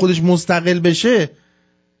آذربایجان برای خودش مستقل بشه،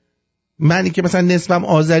 منی که مثلا نصفم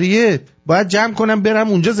آذریه باید جمع کنم برم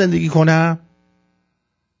اونجا زندگی کنم؟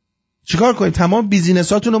 چیکار کنیم؟ تمام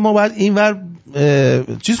بیزینساتون رو ما باید اینور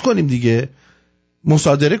چیز کنیم دیگه،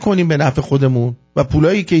 مصادره کنیم به نفع خودمون و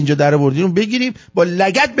پولایی که اینجا در آوردیم رو بگیریم با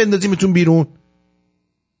لگد بندازیمتون بیرون.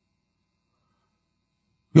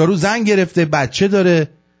 یارو زن گرفته، بچه داره،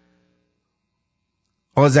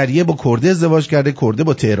 آذریه با کرده ازدواج کرده، کرده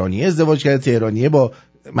با تهرانیه ازدواج کرده، تهرانیه با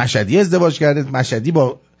مشهدی ازدواج کرده، مشهدی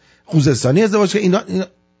با خوزستانی ازدواج کرده. اینا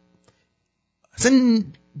اصلا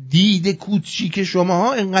دید کوچیک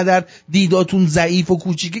شماها اینقدر دیداتون ضعیف و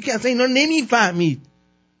کوچیکه که اصلا اینا نمیفهمید.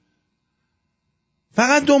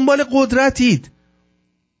 فقط دنبال قدرتید.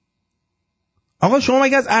 آقا شما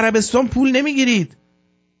مگه از عربستان پول نمیگیرید؟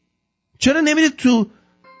 چرا نمیرید تو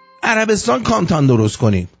عربستان کانتان درست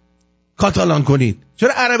کنید، کاتالان کنید؟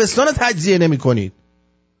 چرا عربستان رو تجزیه نمی کنید؟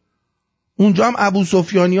 اونجا هم ابو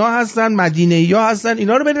سفیانی ها هستن، مدینه‌ای ها هستن،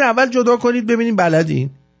 اینا رو برید اول جدا کنید ببینیم بلدین.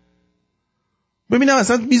 ببینم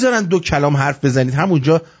اصلا میذارن 2 کلام حرف بزنید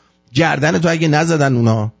همونجا گردن تو اگه نزدن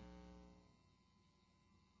اونا.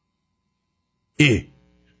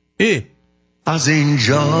 از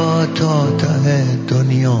اینجا تا ته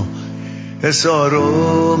دنیا حصار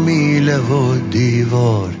و میله و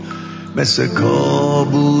دیوار مثل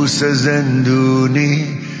کابوس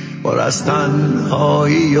زندونی پر از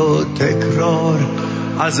تنهایی و تکرار،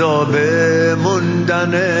 عذاب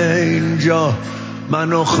موندن اینجا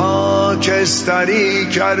منو خاکستری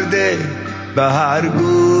کرده. به هر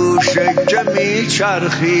گوشه که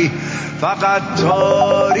میچرخی فقط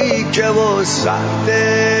تاریکه و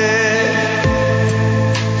سرده.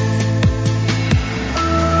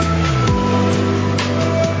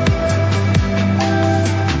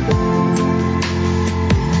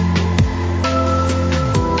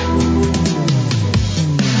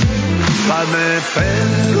 غم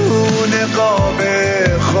پنهون قاب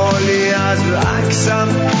خالی از عکسم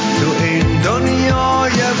تو این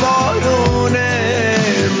دنیای بارونه،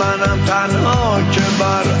 منم تنها که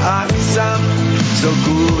برعکسم،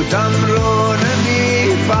 سکوتم رو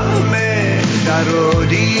نمیفهمه، در و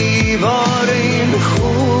دیوار این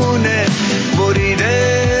خونه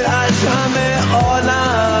بریده از همه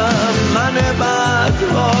عالم من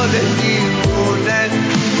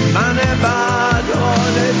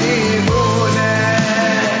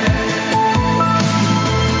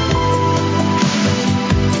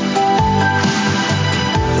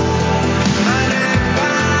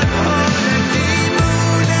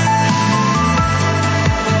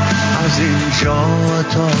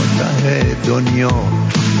دنیا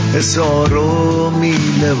حصار و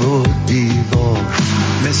میله و دیوار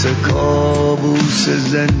مثل کابوس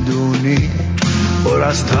زندونی پر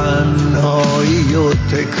از تنهایی و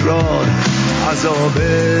تکرار عذاب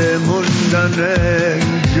موندن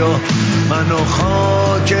اینجا منو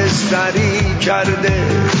خاکستری کرده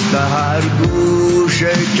به هر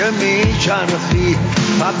گوشه که میچرخی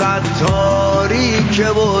فقط تاریکه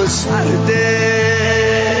و سرده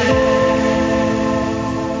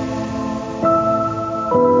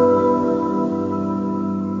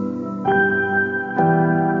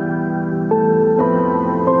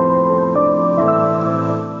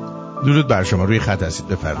درود بر شما، روی خط هستید،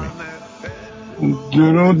 بفرمایید.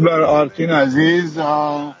 درود بر آرتین عزیز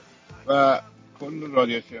و کل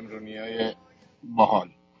رادیو شمرونیای باحال.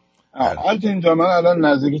 آرتین جا من الان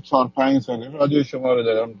نزدیک 4-5 ساله رادیو شما رو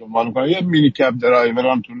دارم دنبال میکنم. یه مینی کپ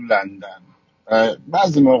درایورم تو لندن،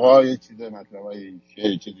 بعضی موقع یه چیز مطلبای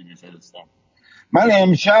چیزی میفرستم. من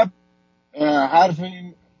امشب حرف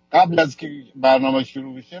این قبل از که برنامه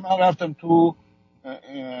شروع بشه من رفتم تو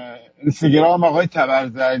اینستاگرام آقای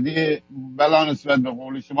تبرزدی بلا نسبت به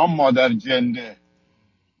قول شما مادر جنده.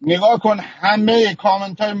 نگاه کن همه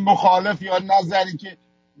کامنت های مخالف یا نظری که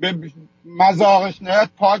به مذاقش نیاد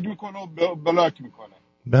پاک میکنه و بلاک میکنه.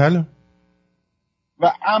 بله.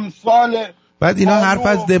 و امثال بعد اینا حرف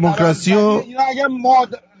از دموکراسی و اینا اگه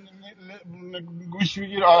گوش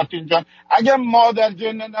بگیر آرتین جان، اگه مادر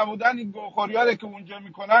جنده نبودن این گوخوریاره که اونجا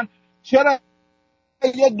میکنن، چرا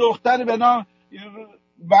یه دختری به نام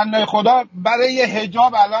بنده خدا برای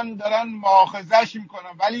حجاب الان دارن مؤاخذه‌اش میکنن،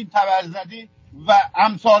 ولی تبرزدی و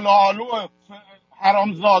امثال آلو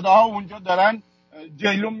حرامزاده ها اونجا دارن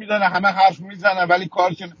جیلون میدن، همه حرف میزنن ولی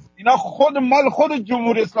کارشون اینا خود مال خود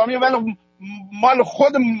جمهوری اسلامی ولی مال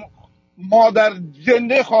خود مادر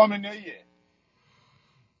جنده خامنه‌ایه.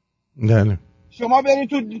 نه شما برید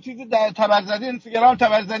تو چیزی در تبرزدی اینستاگرام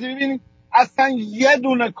تبرزدی ببینید اصلا یه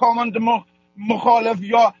دونه کامنت مخالف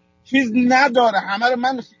یا چیز نداره. همه رو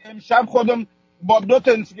من امشب خودم با 2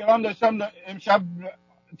 تا اینستاگرام داشتم، امشب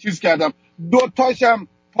چیز کردم 2 تاشم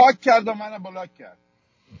پاک کردم، منو بلاک کرد.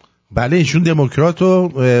 بله ایشون دموکرات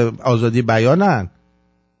و آزادی بیانن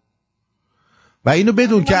و اینو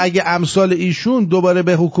بدون که اگه امثال ایشون دوباره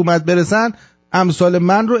به حکومت برسن امثال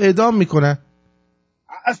من رو اعدام میکنن.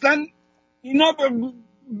 اصلا اینا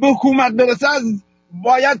به حکومت برسه از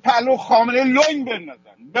باید پهلو خامنه لنگ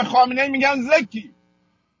بندازن، به خامنه میگن زکی.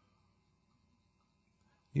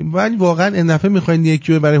 ولی واقعا این دفعه میخواین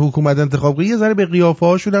یکی رو برای حکومت انتخاب کنید یه ذره به قیافه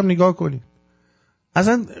هاشون هم نگاه کنید.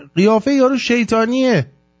 اصلا قیافه یارو شیطانیه.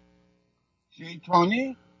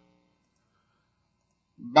 شیطانی؟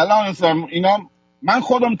 بلا نسیم اینا. من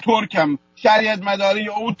خودم ترکم، شریعت مداری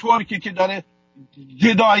او ترکی که داره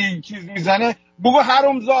جدایی چیز میزنه بگو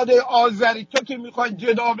حرومزاده آذری تو که میخوای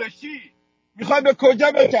جدا بشی میخوای به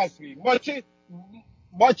کجا بچسبی؟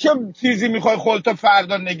 با چه چیزی میخوای خودت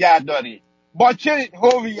فردا نگه داری؟ با چه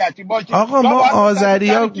هویتی؟ با چه آقا ما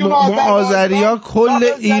آذریا کل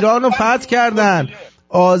ایرانو فتح کردن.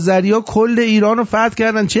 آذریا کل ایرانو فتح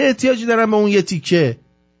کردن، چه احتیاجی دارن به اون یه تیکه؟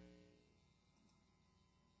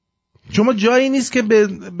 شما جایی نیست که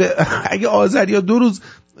اگه آذریا 2 روز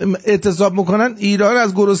اعتصاب میکنن ایران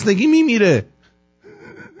از گرسنگی میمیره.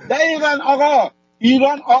 دقیقاً آقا.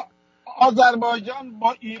 آذربایجان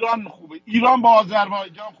با ایران خوبه، ایران با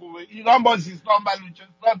آذربایجان خوبه، ایران با سیستان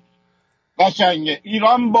بلوچستان قشنگه،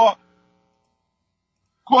 ایران با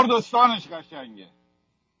کردستانش قشنگه.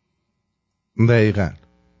 دقیقاً.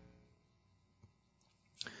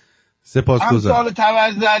 سپاسگزارم. امثال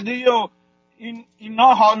تبرزدی و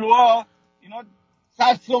اینا حالوها اینا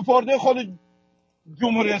سرسپرده خود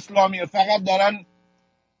جمهوری اسلامیه، فقط دارن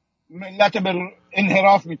ملت به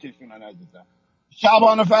انحراف میکشونن. عزیزم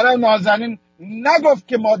شعبان فرح نازنین نگفت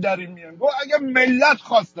که ما داریم میان، گفت اگه ملت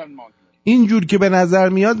خواستن ما اینجور که به نظر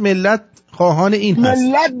میاد ملت خواهان این هست.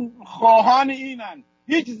 ملت خواهان اینن.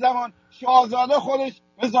 هیچ زمان شاهزاده خودش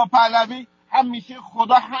رضا پهلوی همیشه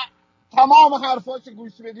خدا تمام حرفاش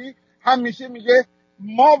گوش بدی همیشه میگه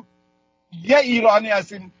ما یه ایرانی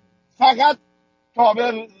هستیم، فقط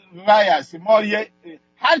تابع رای هستیم. ما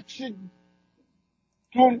هر چی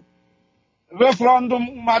تو رفراندوم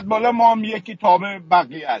اومد بالا ما هم یکی تابع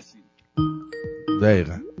بقیه هستیم.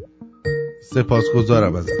 دقیقا.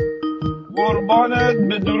 سپاسگزارم ازت. قربانت.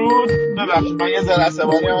 به درود. ببخشید من یه ذره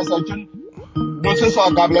عصبانی هستم چون 2-3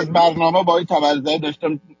 ساعت قبل از برنامه با این تبرزه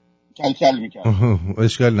داشتم کلکل میکردم.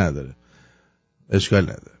 اشکال نداره.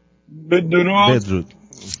 به درود.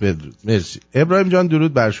 بدرود. مرسی. ابراهیم جان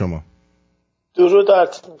درود بر شما. درود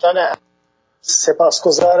آرتین جان،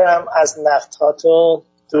 سپاسگزارم از نقدهاتون.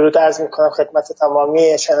 درود عرض میکنم خدمت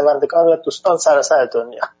تمامی شنوندگان و دوستان سراسر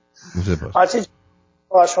دنیا. آرتین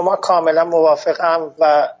با شما کاملا موافقم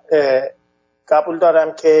و قبول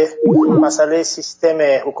دارم که مسئله سیستم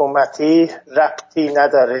حکومتی ربطی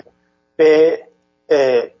نداره به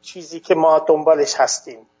چیزی که ما دنبالش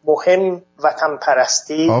هستیم. مهم وطن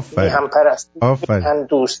پرستی، میهم پرستی، میهن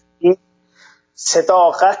دوستی،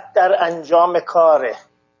 صداقت در انجام کاره.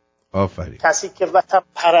 کسی که وطن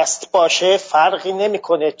پرست باشه فرقی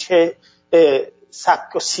نمیکنه چه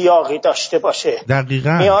سبک و سیاقی داشته باشه.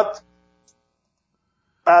 دقیقاً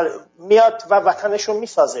میاد و وطنشو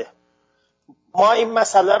میسازه. ما این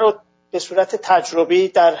مسئله رو به صورت تجربی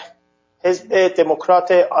در حزب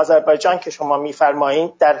دموکرات آذربایجان که شما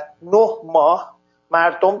میفرمایید در 9 ماه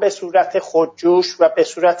مردم به صورت خودجوش و به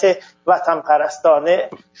صورت وطن پرستانه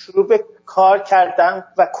شروع به کار کردن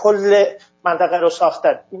و کل منطقه رو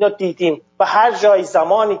ساختن. اینو دیدیم و هر جای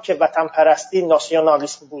زمانی که وطن پرستی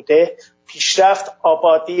ناسیونالیسم بوده، پیشرفت،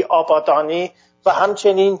 آبادی، آبادانی و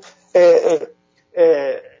همچنین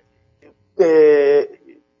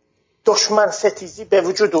دشمن ستیزی به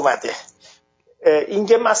وجود اومده. این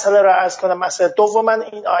یه مسئله رو عرض کنم. مسئله دوما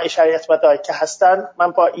این شریعت مداری که هستن،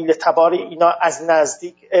 من با ایل تبار اینا از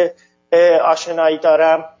نزدیک آشنایی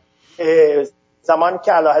دارم. زمانی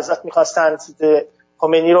که اعلیحضرت میخواستن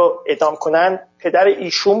خمینی رو اعدام کنن، پدر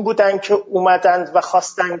ایشون بودن که اومدن و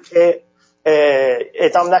خواستن که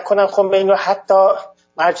اعدام نکنن خمینی رو، حتی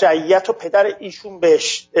مرجعیت رو پدر ایشون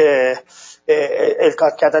بهش القا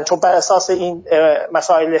کردن، چون بر اساس این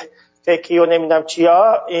مسائل فقهی و نمیدونم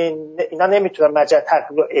چیا اینا نمیتونن مرجع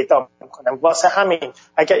تقلید رو اعدام کنن. واسه همین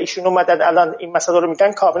اگر ایشون اومدن الان این مسئله رو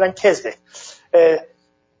میگن کاملا کذبه.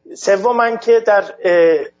 سوماً که در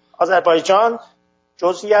آذربایجان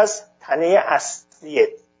جزئی از تنه اصلیه.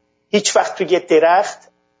 هیچ وقت توی درخت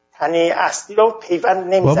تنه اصلی رو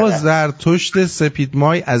پیوند نمیزنن. بابا زرتشت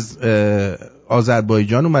سپیدمای از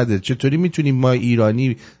آذربایجان اومده. چطوری میتونیم ما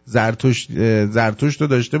ایرانی زرتشت رو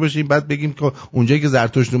داشته باشیم بعد بگیم که اونجایی که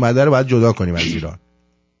زرتشت اومده رو باید جدا کنیم از ایران؟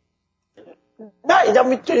 نه، اینا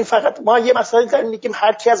میتونیم. فقط ما یه مسئله داریم میگیم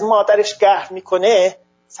هر کی از مادرش قهر میکنه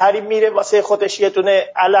سری میره واسه خودش یه دونه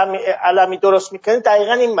علمی درست میکنه.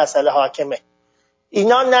 دقیقاً این مسئله حاکمه.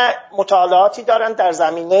 اینا نه مطالعاتی دارن در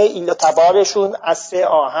زمینه ایل و تبارشون، عصر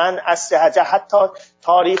آهن، عصر حجر، حتی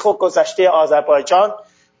تاریخ و گذشته آذربایجان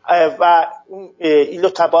و ایل و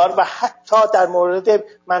تبار و حتی در مورد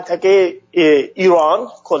منطقه ایران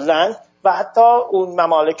کلن و حتی اون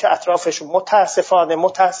ممالک اطرافشون.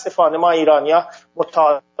 متاسفانه ما ایرانی‌ها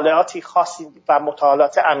مطالعاتی خاصی و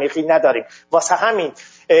مطالعات عمیقی نداریم. واسه همین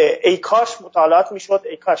ای کاش مطالعات میشد،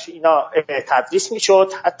 ای کاش اینا تدریس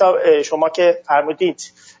میشد. حتی شما که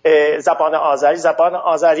فرمودید زبان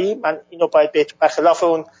آذری، من اینو باید بهتون برخلاف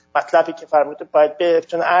اون مطلبی که فرمودید باید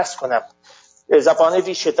بهتون عرض کنم، زبان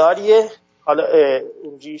ریشه داریه. حالا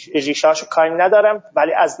ریشه‌اشو کاری ندارم،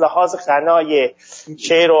 ولی از لحاظ غنای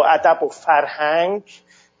شعر و ادب و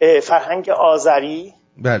فرهنگ آذری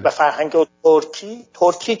و فرهنگ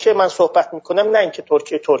ترکی که من صحبت میکنم، نه اینکه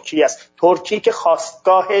ترکی است، ترکی که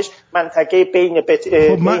خاستگاهش منطقه بین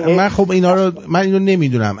خب من اینو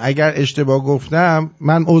نمیدونم. اگر اشتباه گفتم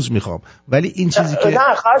من عذر میخوام، ولی این چیزی که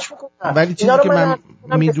نه خواهش میکنم، ولی چیزی که من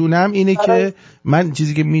میدونم اینه که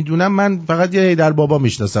من فقط یه در بابا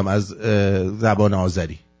میشناسم از زبان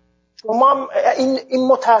آذری. شما این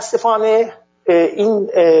متاسفانه این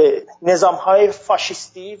نظام‌های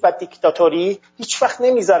فاشیستی و دیکتاتوری هیچ وقت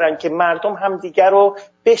نمیذارن که مردم همدیگر رو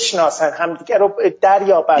بشناسن، همدیگر رو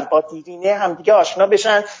دریابن، با دیرینه همدیگر آشنا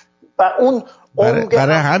بشن و اون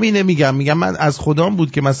برای همینه میگم من از خودم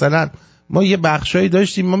بود که مثلا ما یه بخشایی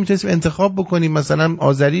داشتیم ما میتونستیم انتخاب بکنیم، مثلا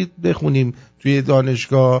آذری بخونیم توی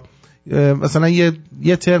دانشگاه، مثلا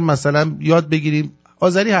یه ترم مثلا یاد بگیریم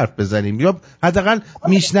آذری حرف بزنیم، یا حداقل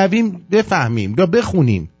میشنویم بفهمیم یا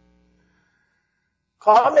بخونیم.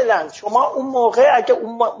 کاملا. شما اون موقع اگه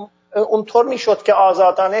اونطور میشد که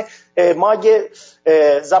آزادانه ما یه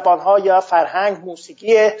زبانها یا فرهنگ،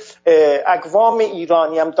 موسیقی اقوام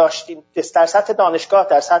ایرانی هم داشتیم در سطح دانشگاه،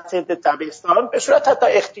 در سطح دبیرستان، به صورت حتی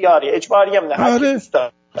اختیاری، اجباری هم نه،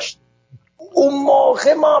 اون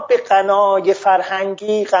موقع ما به غنای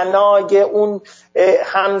فرهنگی، غنای اون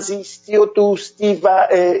همزیستی و دوستی و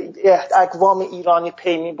اقوام ایرانی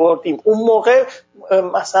پی می بردیم. اون موقع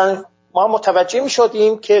مثلا ما متوجه می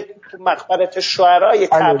شدیم که تو مقبره شعرای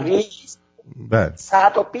تبریز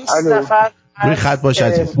 120 نفر روی خط باش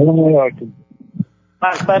عزیز،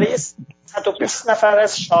 مقبره 120 نفر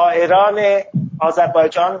از شاعران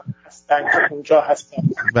آذربایجان هستن که اونجا هستن.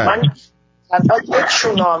 من تنها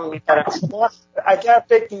یک نام میبرم. شما اگر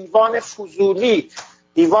به دیوان فضولی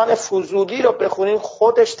دیوان فضولی رو بخونین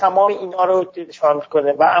خودش تمام اینا رو نشان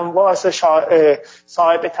میکنه و انواع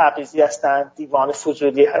صاحب تبریزی هستن، دیوان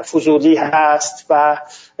فضولی هست و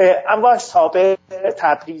انواع صاحب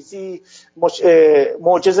تبریزی،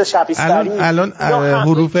 معجز شبیستری. الان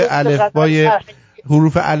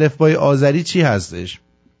حروف الفبای آذری چی هستش؟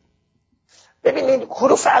 ببینید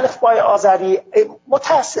حروف الفبای آذری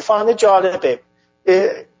متاسفانه جالبه.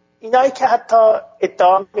 اینایی که حتی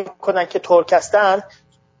ادعا میکنن که ترک هستن،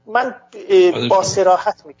 من با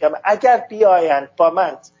صراحت میگم اگر بیاین با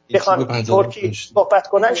من بخوان ترکی صحبت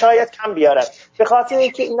کنن شاید کم بیارن، به خاطر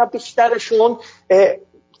اینکه اینا بیشترشون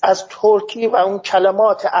از ترکی و اون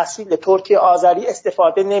کلمات اصیل ترکی آذری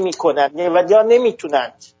استفاده نمیکنن و یا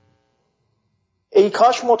نمیتونن. ای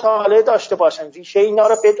کاش مطالعه داشته باشن ریشه اینا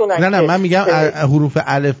رو بدونن. نه من میگم حروف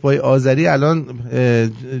الفبای آذری الان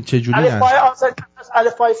چجوری هست؟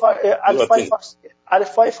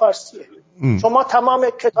 الفبای فارسیه. شما تمام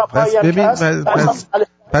کتاب‌هایی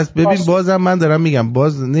پس ببین بازم من دارم میگم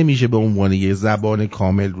باز نمیشه به عنوان یه زبان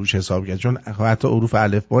کامل روش حساب کرد، چون حتی حروف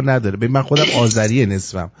الفبا نداره. ببین من خودم آذری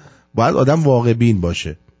نصفم، باید آدم واقع بین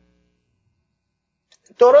باشه.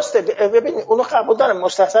 درسته، ببین اونو قبول دارم،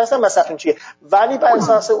 مستحسن هستم مثلا چیه، ولی بر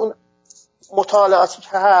اساس اون مطالعاتی که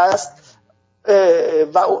هست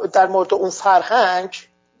و در مورد اون فرهنگ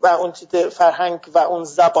و اون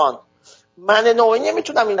زبان، من نوعی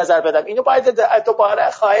نمیتونم این نظر بدم. اینو باید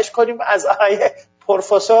دوباره خواهش کنیم از آقای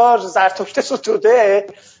پروفسور زرتشت ستوده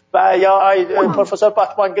و یا پروفسور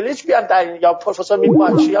باتمانگلیچ بیان یا پروفسور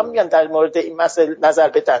میرمانشیان بیان در مورد این مسئله نظر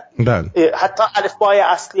بدن. حتی الفبای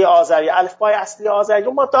اصلی آذری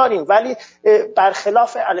رو ما داریم، ولی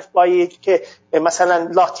برخلاف الفبایی که مثلا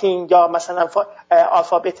لاتین یا مثلا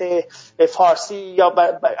الفابت فارسی یا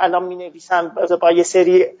الان می‌نویسن با یه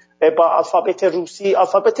سری با الفابت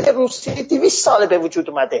روسی 200 ساله به وجود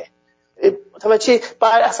اومده. متوجه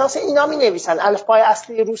بر اساس اینا می‌نویسن الفبای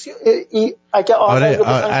اصلی روسی. اگه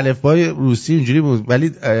الفبای روسی اینجوری بود،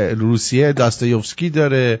 ولی روسیه داستایوفسکی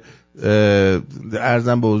داره،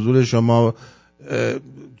 عرضم به حضور شما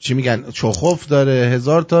چی میگن چوخوف داره،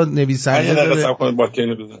 1000 تا نویسنده داره.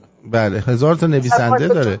 بله 1000 تا نویسنده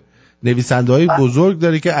داره، نویسنده‌های بزرگ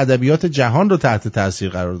داره که ادبیات جهان رو تحت تاثیر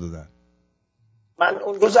قرار دادن. من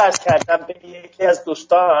اون روز عرض کردم به یکی از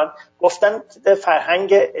دوستان، گفتن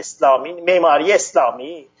فرهنگ اسلامی، معماری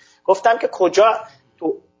اسلامی، گفتم که کجا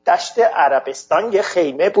تو دشت عربستان یه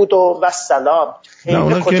خیمه بود و سلام. نه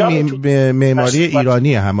اونا که معماری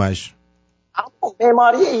ایرانی همش.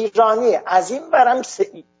 معماری ایرانی از این برم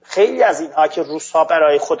خیلی از اینها که روس‌ها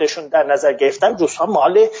برای خودشون در نظر گرفتن، روس‌ها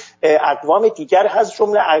مال اقوام دیگر هست،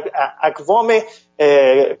 جمله اقوام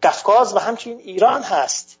قفقاز و همچنین ایران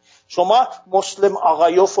هست. شما مسلم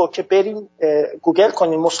آقایوف رو که برین گوگل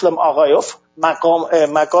کنین، مسلم آقایوف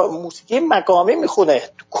موسیقی مقامی میخونه،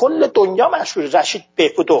 تو کل دنیا مشهور. رشید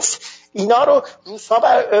بهبودوف، اینا رو روس‌ها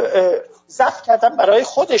ضبط کردن برای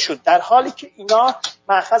خودشون، در حالی که اینا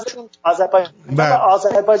مأخذشون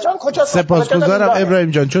آذربایجان کجاست؟ سپاسگزارم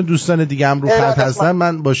ابراهیم جان، چون دوستان دیگه هم رو خط هستن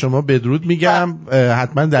من با شما بدرود میگم.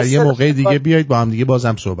 حتما در یه موقع دیگه بیایید با هم دیگه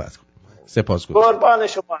بازم صحبت کنیم. سپاسگزارم. قربان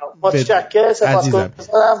شما، متشکرم. سپاسگزارم.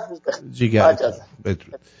 جیگر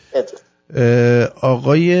بدرود.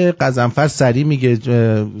 آقای قزنفر سری میگه،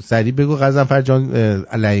 سری بگو قزنفر جان،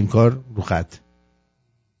 لعیم کار رو خط.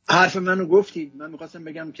 حرف منو گفتی. من میخواستم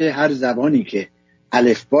بگم که هر زبانی که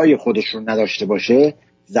الفبای خودش رو نداشته باشه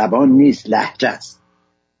زبان نیست، لهجه است.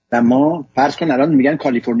 و ما فرض کن الان میگن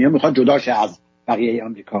کالیفرنیا میخواد جدا شه از بقیه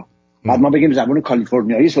آمریکا، بعد ما بگیم زبان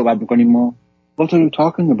کالیفرنیایی صحبت میکنیم. ما What are you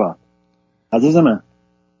talking about؟ عزیز من،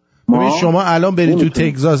 شما الان برید تو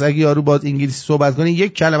تگزاس، اگه یارو باید انگلیسی صحبت کنی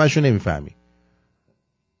یک کلمه‌شو نمیفهمی.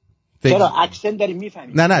 چرا اکسنت داری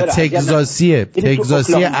میفهمی؟ نه تگزاسیه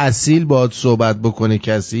اصیل باید صحبت بکنه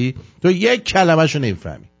کسی، تو یک کلمه‌شو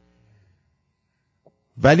نمیفهمی.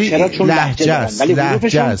 ولی لهجه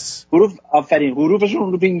است. حروفشون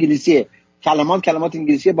حروف انگلیسیه، کلمات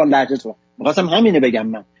انگلیسیه با لهجه صحبت. می‌خواستم همینه بگم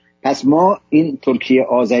من. پس ما این ترکیه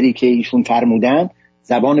آذری که ایشون فرمودن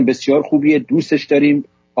زبان بسیار خوبیه، دوستش داریم،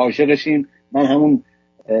 عاشقشیم. من همون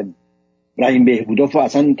رحیم بهبودوف و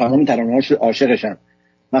اصلا تمام ترانه‌هاش عاشقشم،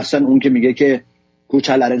 مثلا اون که میگه که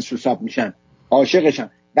کوچلرن سوساب میشن،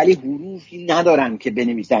 عاشقشم. ولی حروفی ندارن که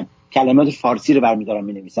بنویسن، کلمات فارسی رو برمی‌دارن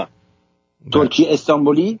می‌نویسن. ترکی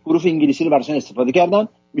استانبولی حروف انگلیسی رو براشون استفاده کردن،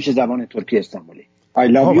 میشه زبان ترکی استانبولی.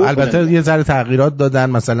 البته یه ذره تغییرات دادن،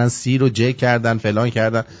 مثلا سی رو جی کردن، فلان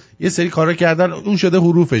کردن، یه سری کارا کردن، اون شده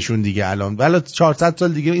حروفشون دیگه. الان ولی 400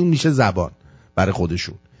 سال دیگه این میشه زبان برای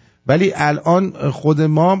خودشون. ولی الان خود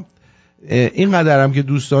ما اینقدر هم که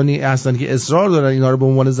دوستانی هستن که اصرار دارن اینا رو به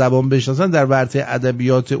عنوان زبان بشناسن، در ورطه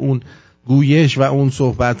ادبیات اون گویش و اون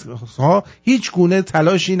صحبت ها هیچ گونه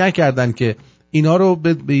تلاشی نکردن که اینا رو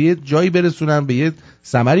به یه جایی برسونن، به یه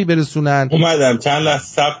ثمری برسونن. اومدم چند لحظه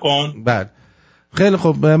صبر کن. بله خیلی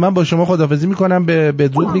خب، من با شما خداحافظی میکنم، به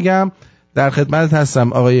بدرود میگم، در خدمت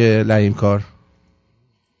هستم آقای لعیمکار.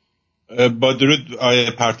 با درود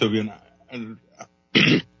آقای پرتویان.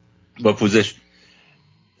 با پوزش.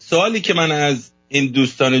 سوالی که من از این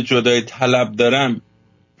دوستان جدای طلب دارم،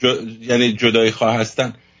 یعنی جدای خواه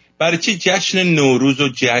هستن، برای چی جشن نوروز رو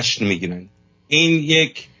جشن میگیرن؟ این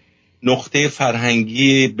یک نقطه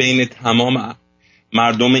فرهنگی بین تمام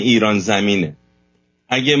مردم ایران زمینه.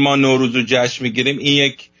 اگه ما نوروز رو جشن میگیریم، این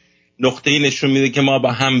یک نقطه‌ای نشون میده که ما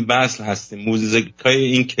با هم وصل هستیم، موزیکای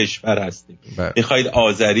این کشور هستیم. میخواید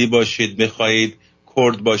آذری باشید، میخواید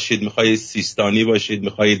کرد باشید، میخواید سیستانی باشید،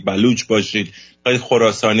 میخواید بلوچ باشید، میخواید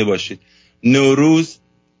خراسانی باشید. نوروز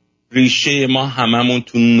ریشه ما هممون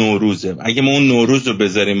تو نوروزه. اگه ما اون نوروز رو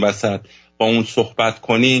بذاریم وسط، با اون صحبت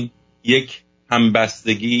کنیم، یک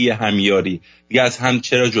همبستگی، همیاری، دیگه از هم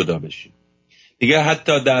چرا جدا بشیم؟ دیگه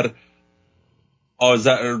حتی در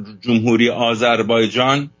جمهوری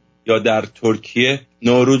آذربایجان یا در ترکیه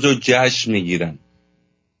نوروز رو جشن میگیرن.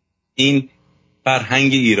 این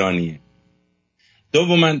فرهنگ ایرانیه.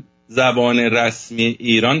 دوما زبان رسمی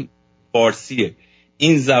ایران فارسیه.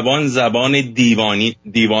 این زبان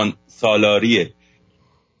دیوان سالاریه.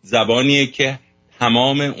 زبانیه که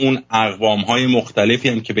تمام اون اقوام‌های مختلفی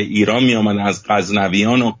هم که به ایران میامدن، از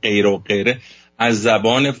غزنویان و غیره از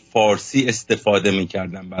زبان فارسی استفاده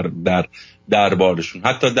میکردن در دربارشون.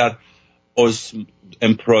 حتی در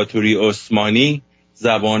امپراتوری عثمانی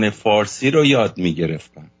زبان فارسی رو یاد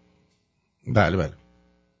میگرفتن. بله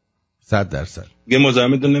 100%. یه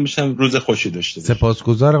مزاحمتون نمیشم، روز خوشی داشته باشید.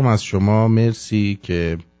 سپاسگزارم از شما، مرسی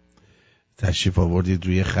که تشریف آوردید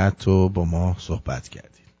روی خط و با ما صحبت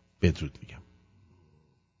کردید. بدرود میگم.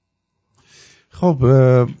 خب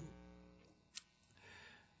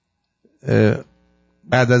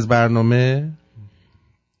بعد از برنامه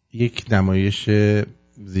یک نمایش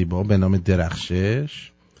زیبا به نام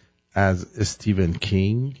درخشش از استیون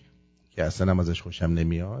کینگ که اصلا هم ازش خوشم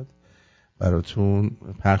نمیاد براتون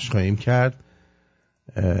پخش خواهیم کرد.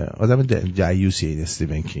 آدم جعیوسی این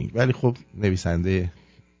استیون کینگ، ولی خب نویسنده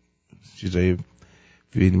چیزای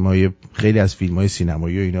فیلم‌های، خیلی از فیلم‌های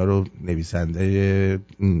سینمایی و اینا رو نویسنده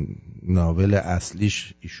ناول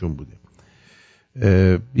اصلیش ایشون بوده.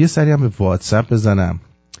 یه سری هم به واتساپ بزنم.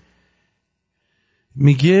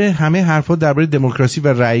 میگه همه حرفا درباره دموکراسی و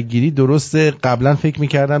رأی‌گیری درسته. قبلا فکر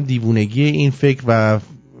میکردم دیوونگی این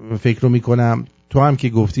فکر رو میکنم. تو هم که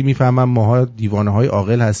گفتی میفهمم ماها دیوانه‌های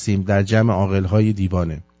عاقل هستیم در جمع عاقل‌های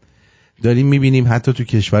دیوانه. داریم میبینیم حتی تو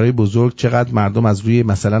کشورهای بزرگ چقدر مردم از روی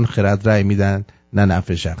مثلا خرد رأی میدن، نه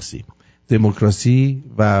نفع شخصی. دموکراسی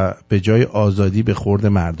و به جای آزادی به خورد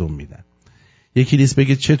مردم میدن. یکی لیست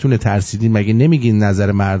بگه چتونه ترسیدین؟ مگه نمیگین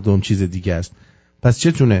نظر مردم چیز دیگه است؟ پس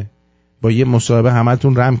چتونه با یه مصاحبه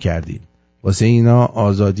همتون رم کردین؟ واسه اینا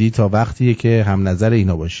آزادی تا وقتیه که هم نظر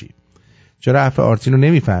اینا باشی. چرا حرف آرتین رو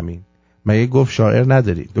نمیفهمین؟ مگه گفت شاعر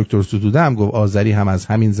نداری؟ دکتر ستوده هم گفت آذری هم از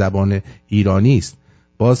همین زبان ایرانی است.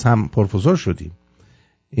 باز هم پروفسور شدیم.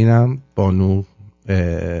 اینم بانو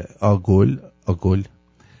آگل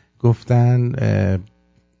گفتن.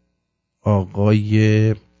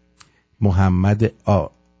 آقای محمد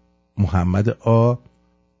آ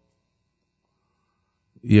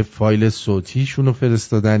یه فایل صوتیشون رو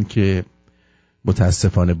فرستادن که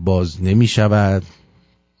متاسفانه باز نمی شود.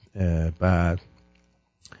 بعد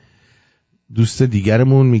دوست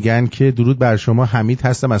دیگرمون میگن که درود بر شما، حمید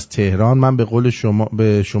هستم از تهران. من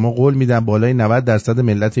به شما قول میدم بالای 90%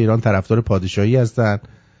 ملت ایران طرفدار پادشاهی هستن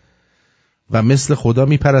و مثل خدا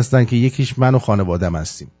میپرستن که یکیش من و خانوادم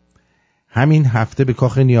هستیم. همین هفته به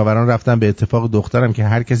کاخ نیاوران رفتم. به اتفاق دخترم که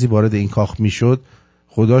هر کسی وارد این کاخ میشد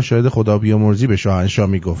خدا شاهد خدا بیامرزی به شاهنشاه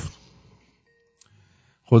میگفت.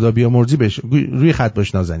 خدا بیامرزی روی خط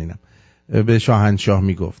باش نازنینم. به شاهنشاه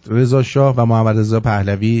میگفت. رضا شاه و محمدرضا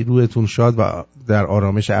پهلوی روحتون شاد و در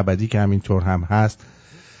آرامش ابدی که همینطور هم هست.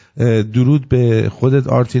 درود به خودت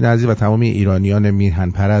آرتین عزیز و تمام ایرانیان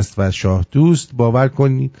میهن پرست و شاه دوست. باور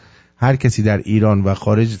کنید هر کسی در ایران و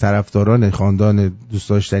خارج طرفداران خاندان دوست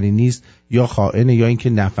داشتنی نیست، یا خائنه یا اینکه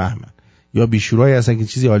نفهمن یا بیشورایی هستن که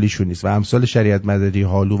چیزی حالیشون نیست و امثال شریعت مداری،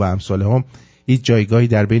 حالو و امثال هم هیچ جایگاهی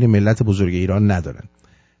در بین ملت بزرگ ایران ندارن.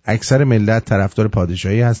 اکثر ملت طرفدار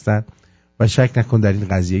پادشاهی هستن و شک نکن در این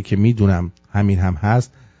قضیه که میدونم همین هم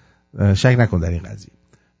هست. شک نکن در این قضیه.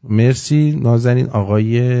 مرسی نازنین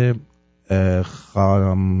آقای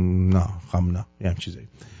خامنا یه چیزایی.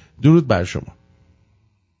 درود بر شما.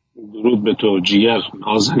 درود به تو جیگر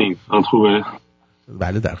نازنین. خوبه؟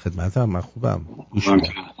 بله در خدمتم، من خوبم.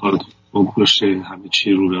 بگذاشته همه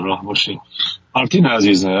چی رو به راه باشه. آرتین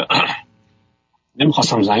عزیز،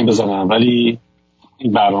 نمیخواستم زنگ بزنم ولی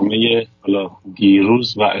این برنامه حالا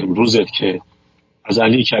دیروز و امروزت که از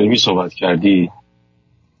علی کریمی صحبت کردی،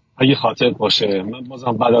 اگه خاطرت باشه من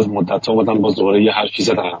بازم بعد از مدت ها اومدم باز دوباره یه حرفی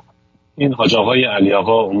زدم. این حاج آقای علی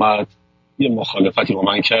آقا اومد یه مخالفتی با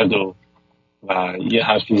من کرد و یه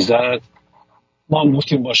حرفی زد، ما هم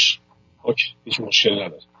گفتیم باش اوکی، هیچ مشکلی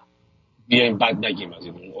نداره، بیایم بعد نگیم از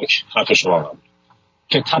این اوکی، حرف شما قبول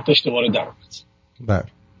که تپش دوباره در اومد. بله.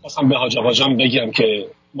 خواستم به حاج آقا جان بگم که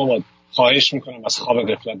بابا خواهش میکنم از خواب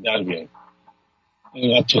غفلت در بیاییم،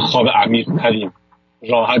 اینقدر تو خواب عمیق نریم،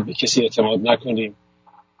 راحت به کسی اعتماد نکنیم.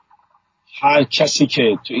 هر کسی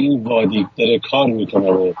که تو این وادی داره کار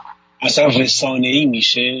میکنه و اصلا رسانه‌ای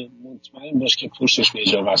میشه، مطمئن باش که پشتش به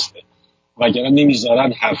جا وصله، وگرنه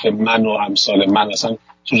نمیذارن حرف من و امثال من اصلا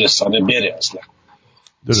تو رسانه بره. اصلا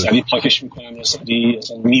سریع پاکش میکنن و سریع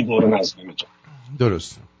اصلا میبرن از همه جا.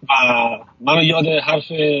 درست. و منو یاد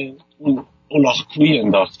حرف اون اولاخکویی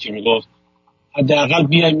انداخت که میگفت حداقل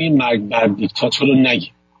بیایم این مرگ بر دیکتاتور رو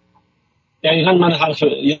نگیم. دقیقا من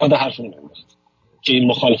یاد حرف اون انداخت که این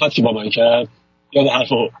مخالفت که با من کرد یاد حرف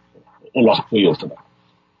اولاخکویی افتادم.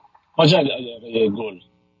 حاج علی گل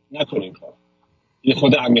نکنیم این کار، یه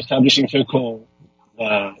خود عمیق‌تر بشیم فکر کن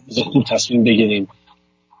و خوب تصمیم بگیریم،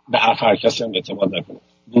 به حرف هر کسی هم اعتماد نکنیم.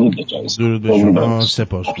 درود به جایز. درود به شما،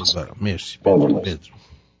 سپاسگزارم، مرسی.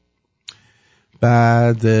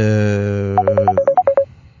 بعد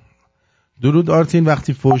درود آرتین،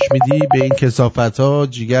 وقتی فوش میدی به این کثافت‌ها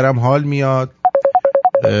جیگرم حال میاد.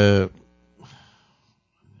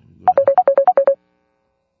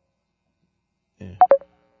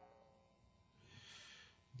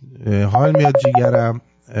 حال میاد جیگرم.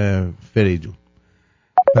 فریدون،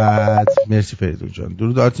 بعد مرسی فریدون جان.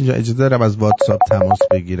 درود آرتین جان، اجازه دارم از واتساپ تماس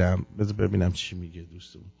بگیرم؟ بذار ببینم چی میگه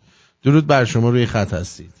دوستون. درود بر شما، روی خط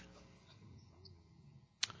هستید.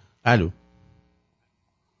 الو.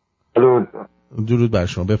 درود بر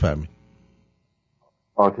شما، بفرمایید.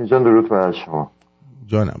 آرتین جان درود بر شما.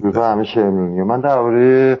 جانم. درود بر همه شهرونی. من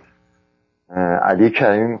درباره علی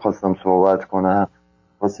کریمی می‌خواستم صحبت کنم.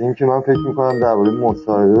 واسه این که من فکر میکنم درباره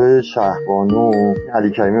مصاحبه شهبانو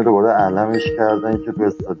علی کریمی رو دوباره علمش کردن که تو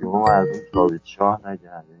استادیوم مردم ثابت شاه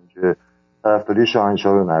نگن، اینکه طرفداری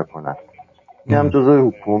شاهنشاه رو نکنن. این هم جزء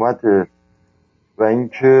حکومته و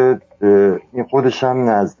اینکه این خودش هم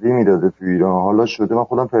نظری میداده تو ایران. حالا شده من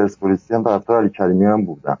خودم پرسپولیسی هم طرفدار علی کریمی هم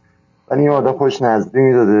بودم، ولی این آدم خودش نظری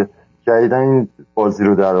میداده، جدیدن این بازی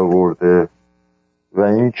رو در آورده. و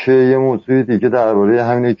اینکه یه موضوع دیگه درباره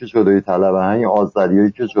همینه که جدایی طلبه، همین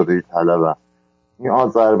آذریایی که جدایی طلبه، این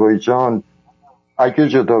آذربایجان اگه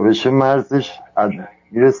جدا بشه مرزش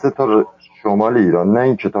میرسه تا شمال ایران، نه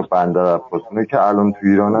این که تا بندر عباس. اونه که الان تو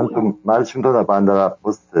ایرانن تو مرزشون تا بندر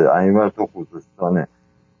عباسه، اینور تا خوزستانه،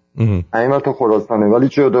 اینور تا خراسانه، ولی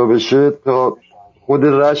جدا بشه تا خود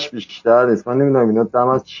رش بیشتر نیست. من نمیدونم اینا دم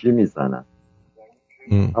از چی میزنن.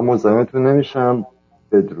 من مزاحمتون نمیشم.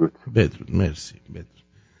 بدرود. مرسی.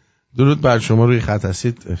 درود بر شما، روی خط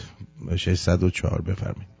هستید. 604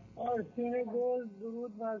 بفرمایید. آرتین گل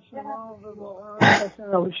درود بر شما و واقعا خسته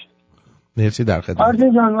نباشید. مرسی. در خدمت.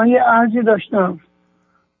 آرتین جان، من یه عرضی داشتم،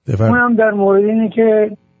 اونم در مورد اینه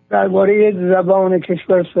که درباره زبان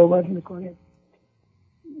کشور صحبت میکنید.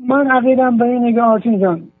 من عقیدم به اینه که آرتین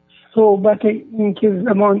جان، صحبت این که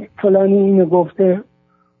زمان فلانی اینو گفته،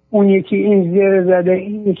 اون یکی این زیر زده،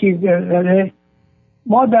 این یکی زیر زده،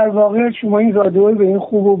 ما در واقع شما این رادیوی به این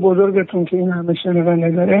خوب و بزرگتون که این همه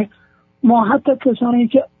شنونده داره، ما حتی کسانی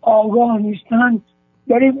که آگاه نیستن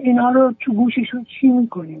داریم اینا رو تو گوششون چی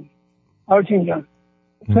میکنیم. آرتین جان،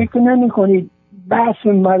 فکر نمی کنید بحث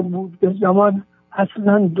مربوط به زمان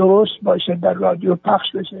اصلا درست باشه در رادیو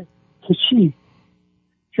پخش بشه که چی؟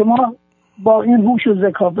 شما با این هوش و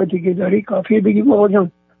ذکاوتی که داری کافیه بگی بابا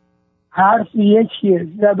جان حرف یکیه،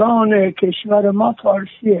 زبان کشور ما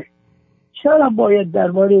فارسیه، چرا باید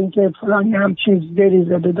درباره اینکه فلانی هم چیز دری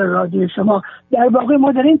زده در رادیو شما؟ در واقع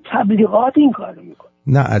ما داریم تبلیغات این کار میکنیم.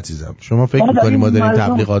 نه عزیزم، شما فکر میکنیم ما داریم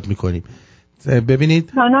تبلیغات میکنیم؟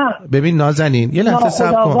 ببینید، ببین نازنین، یه لحظه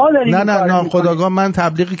صبر کن. نه خداگاه من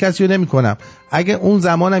تبلیغ کسی رو نمیکنم. اگه اون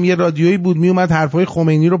زمانم یه رادیویی بود میومد حرفای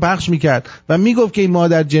خمینی رو پخش میکرد و میگفت که این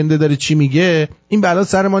مادر جنده داره چی میگه، این بلا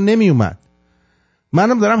سر ما نمیومد.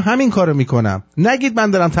 منم دارم همین کارو میکنم. نگید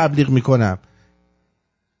من دارم تبلیغ میکنم.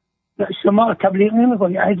 شما تبلیغ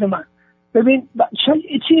نمیکنی عزیز من. ببین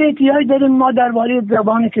چی احتیاج داره ما درباره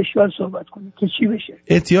زبان کشور صحبت کنیم که چی بشه؟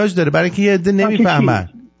 احتیاج داره برای که یه عده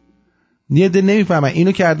نمیفهمن.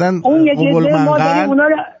 اینو کردن اون یه عده ما داریم اونا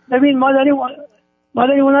رو، ببین ما داریم ما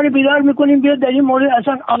داریم اونا رو بیدار میکنیم بیاد در این مورد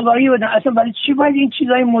اصلا آگاهی بدن. اصلا برای چی باید این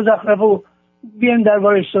چیزای مزخرف رو بیایم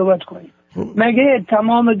دربارش صحبت کنیم؟ مگه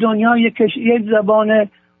تمام دنیا یک زبان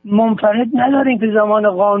منفرد نداریم که زبان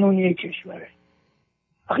قانونی کشوره؟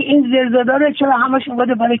 آخه این زرزداره چرا همش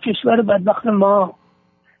اومده برای کشور بدبخت ما؟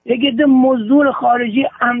 یک عده مزدور خارجی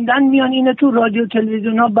عمدن میان اینو تو رادیو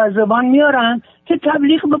تلویزیون ها بر زبان میارن که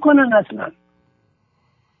تبلیغ بکنن. اصلا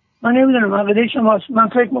من نمیدونم عقیده شماست، من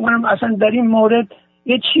فکر میکنم اصلا در این مورد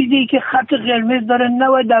یه چیزی که خط قرمز داره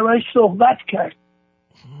نباید دربارش صحبت کرد.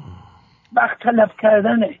 وقت تلف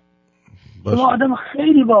کردنه. شما آدم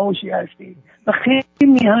خیلی باهوشی هستی و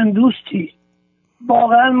خیلی میهن دوستی.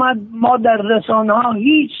 واقعا ما در رسانه ها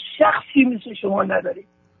هیچ شخصی مثل شما نداریم،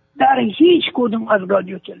 در هیچ کدوم از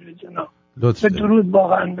رادیو تلویزیون ها. به درود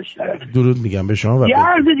واقعا بشه. درود میگم به شما. یه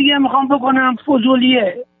عرض دیگه میخوام بکنم،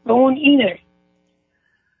 فضولیه به اون اینه،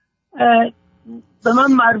 به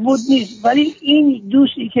من مربوط نیست، ولی این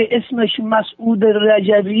دوستی که اسمش مسعود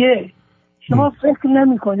رجبیه، شما فکر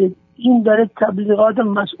نمی کنید این داره تبلیغات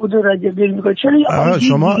مسعود رجبی میکنه؟ چرا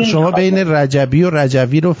شما بین رجبی و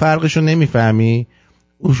رجوی رو فرقشو نمیفهمی؟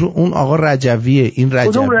 اون آقا رجویه، این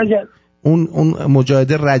رجب. اون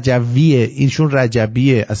مجاهد رجویه، اینشون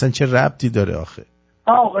رجبیه. اصلا چه ربطی داره آخه؟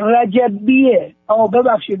 رجبیه.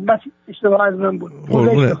 ببخشید بس اشتباه از من بود.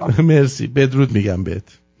 مرسی، بدرود میگم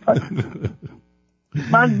بهت.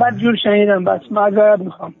 من بد جور شنیدم، بس معذرت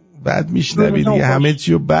میخوام. بد میشنوی دیگه، همه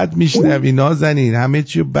چی رو بد میشنوی نازنین، همه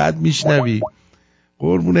چی رو بد میشنوی.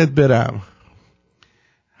 قربونت برم،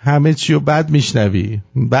 همه چی رو بد میشنوی.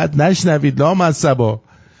 بد نشنوید لامصبا.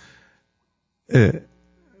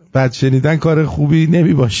 بد شنیدن کار خوبی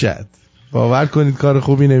نمی باشد، باور کنید کار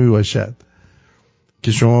خوبی نمی باشد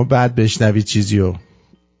که شما بد بشنوید چیزیو.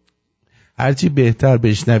 هرچی بهتر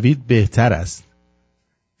بشنوید بهتر است.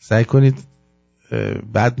 سعی کنید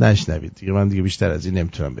بد نشنوید دیگه. من دیگه بیشتر از این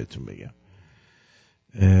نمیتونم بهتون بگم.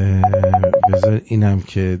 بذار اینم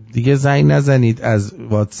که دیگه زنگ نزنید از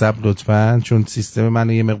واتساپ لطفاً، چون سیستم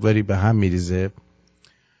منو یه مقداری به هم میریزه.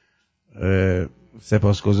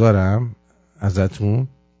 سپاسگزارم ازتون.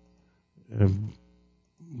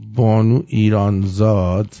 بانو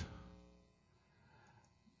ایرانزاد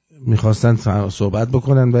میخواستن صحبت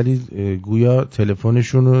بکنن ولی گویا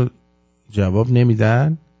تلفنشون رو جواب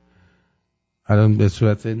نمیدن. الان به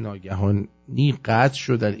صورت ناگهانی قطع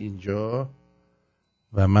شد در اینجا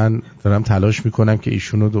و من دارم تلاش میکنم که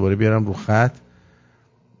ایشونو دوباره بیارم رو خط.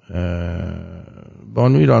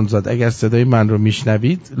 بانو ایرانزاد اگر صدای من رو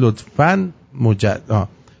میشنوید لطفاً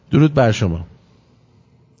درود بر شما.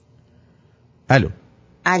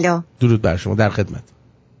 الو. درود بر شما، در خدمت.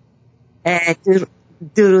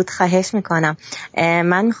 درود، خواهش میکنم.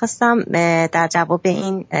 من میخواستم در جواب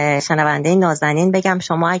این شنونده نازنین بگم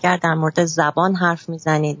شما اگر در مورد زبان حرف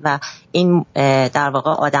میزنید و این در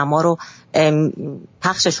واقع آدما رو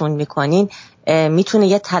پخششون میکنین، میتونه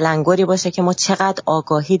یه تلنگری باشه که ما چقدر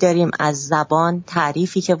آگاهی داریم از زبان،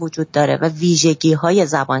 تعریفی که وجود داره و ویژگی های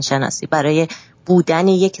زبان شناسی برای بودن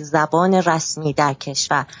یک زبان رسمی در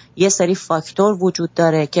کشور. یه سری فاکتور وجود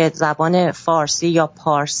داره که زبان فارسی یا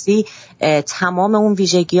پارسی تمام اون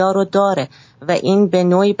ویژگی ها رو داره و این به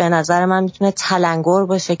نوعی به نظر من میتونه تلنگر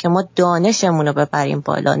باشه که ما دانشمون رو ببریم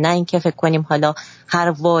بالا، نه اینکه فکر کنیم حالا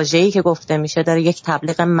هر واژه‌ای که گفته میشه داره یک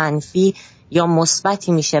تبلیغ منفی یا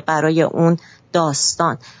مثبتی میشه برای اون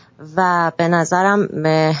داستان. و به نظرم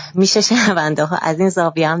میشه شنونده ها از این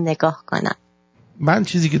زاویه هم نگاه کنن. من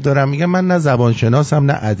چیزی که دارم میگم، من نه زبان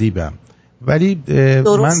شناسم نه ادیبم، ولی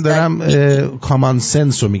من دارم کامان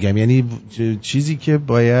سنس رو میگم، یعنی چیزی که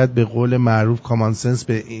باید به قول معروف کامان سنس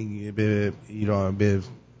به ایران به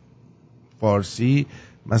فارسی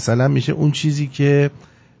مثلا میشه اون چیزی که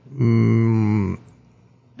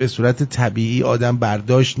به صورت طبیعی آدم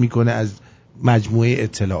برداشت میکنه از مجموعه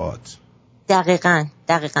اطلاعات. دقیقاً.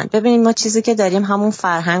 ببینید ما چیزی که داریم همون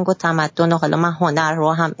فرهنگ و تمدن و حالا من هنر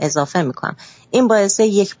رو هم اضافه میکنم. این باعث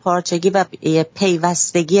یک پارچگی و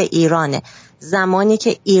پیوستگی ایرانه. زمانی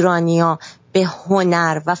که ایرانی‌ها به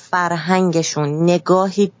هنر و فرهنگشون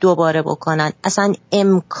نگاهی دوباره بکنن، اصلا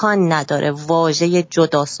امکان نداره واژه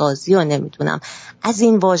جداسازی و نمیدونم از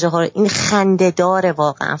این واژه ها، این خنده‌دار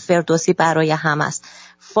واقعا فردوسی برای هم است.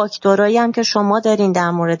 فاکتورایی هم که شما دارین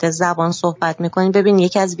در مورد زبان صحبت میکنین، ببین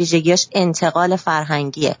یکی از ویژگیاش انتقال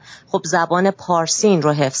فرهنگیه. خب زبان پارسی این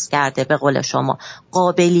رو حفظ کرده، به قول شما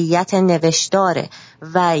قابلیت نوشتاره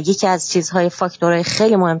و یکی از چیزهای فاکتورهای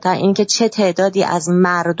خیلی مهمتر این که چه تعدادی از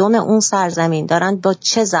مردم اون سرزمین دارن با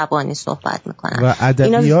چه زبانی صحبت میکنن و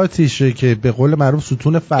ادبیاتیشه که به قول معروف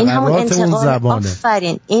ستون فقرات اون زبانه.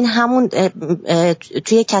 آفرین، این همون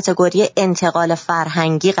توی کاتگوری انتقال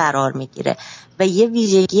فرهنگی قرار میگیره و یه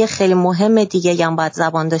ویژگی خیلی مهم دیگه هم باید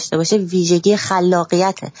زبان داشته باشه، ویژگی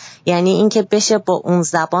خلاقیته. یعنی اینکه بشه با اون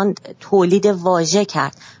زبان تولید واژه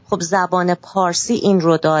کرد. خب زبان پارسی این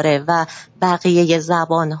رو داره و بقیه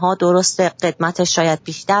زبان‌ها درسته قدمتش شاید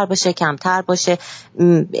بیشتر باشه کمتر باشه،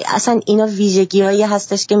 اصلا اینا ویژگی‌هایی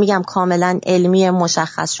هستش که میگم کاملا علمی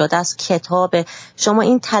مشخص شده از کتاب. شما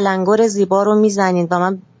این تلنگر زیبا رو میزنید و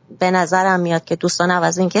من به نظرم میاد که دوستان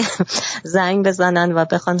عوض این که زنگ بزنن و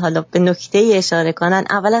بخوان حالا به نکته اشاره کنن،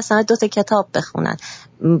 اول اصلا 2 کتاب بخونن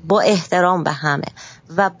با احترام به همه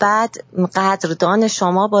و بعد قدردان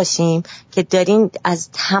شما باشیم که دارین از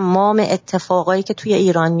تمام اتفاقایی که توی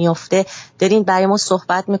ایران میفته دارین برای ما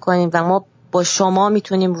صحبت میکنین و ما با شما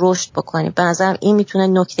میتونیم رشد بکنیم. به نظرم این میتونه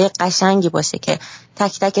نکته قشنگی باشه که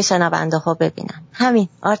تک تک شنونده ها ببینن. همین.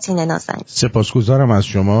 آرتین نازنین، سپاسگزارم از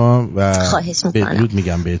شما و خواهش میکنم. بدرود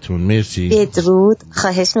میگم بهتون. مرسی. بدرود.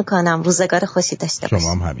 خواهش میکنم. روزگار خوشی داشته باشید.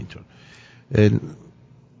 شما هم همینطور.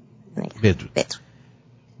 بدرود.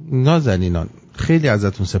 نازنینان، خیلی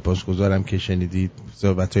ازتون سپاسگزارم که شنیدید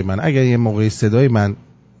صحبت‌های من. اگر یه موقعی صدای من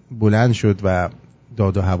بلند شد و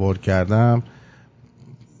داد و هوار کردم،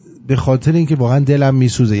 به خاطر اینکه واقعا دلم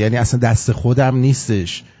میسوزه. یعنی اصلا دست خودم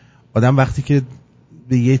نیستش. آدم وقتی که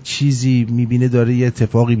به یه چیزی میبینه داره یه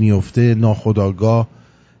اتفاقی میفته، ناخودآگاه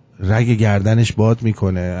رگ گردنش باد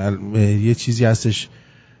میکنه. یه چیزی هستش،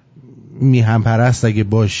 میهم پرست اگه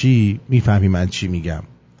باشی میفهمی من چی میگم.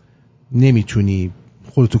 نمیتونی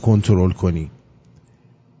خودتو کنترل کنی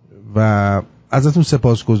و ازتون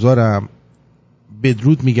سپاسگزارم.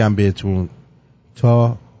 بدرود میگم بهتون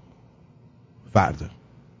تا فردا.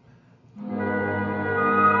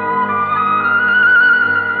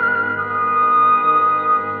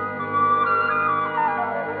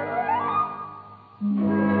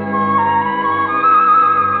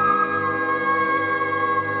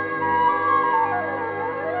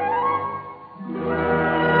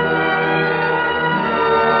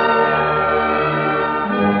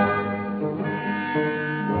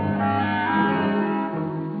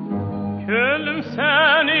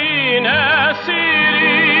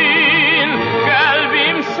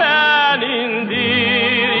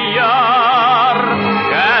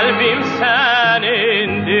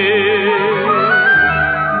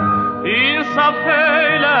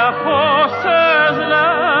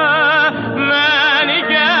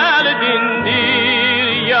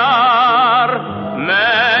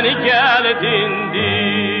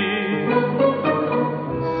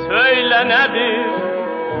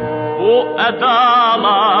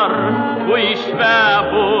 Adalar bu iş ve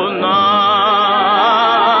bu naz,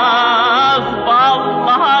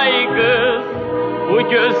 vallahi kız bu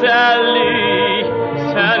güzellik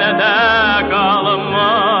senede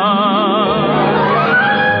kalmaz.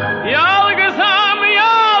 Yalgızam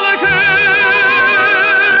yalgız,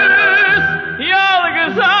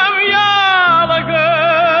 yalgızam yalgız,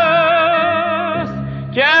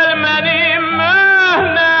 gelmenim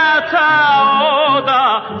mühnete o da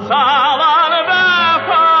sağlam.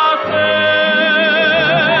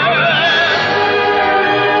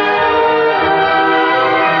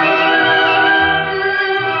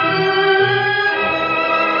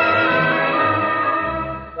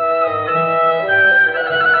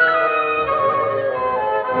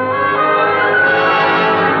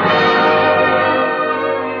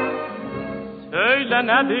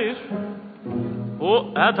 Nedir bu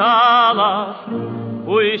edalar,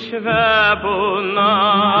 bu iş ve bu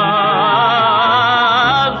naz,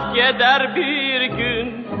 gider bir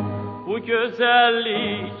gün bu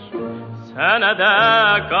güzellik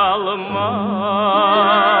senede kalmaz.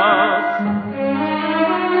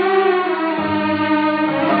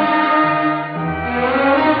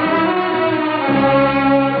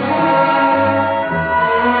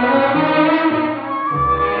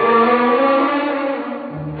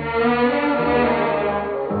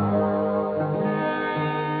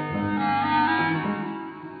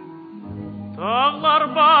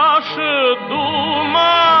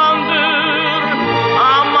 Dumandır,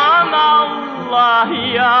 aman Allah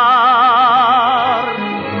yar,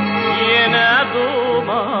 yine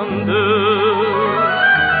dumandır.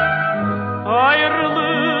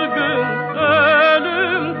 Ayrılığın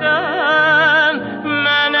ölümden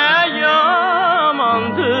mene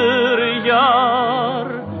yamandır yar,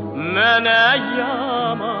 mene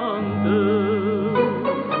yamandır.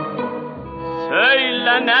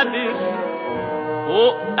 Söyle nedir bu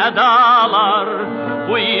edalar,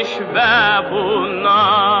 bu iş ve bu naz,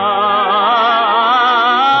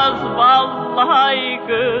 vallahi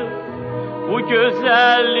kız bu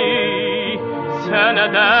güzellik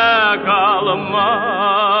senede kalmaz.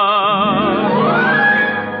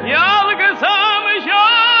 Yalgızam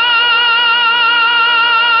yalgız,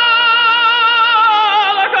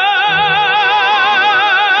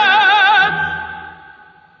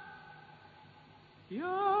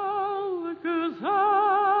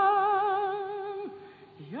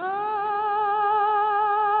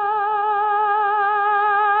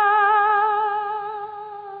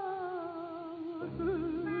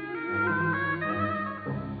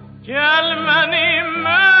 Gelmenim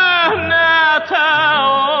mühnete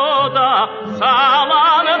o da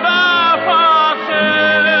sağlan vefası.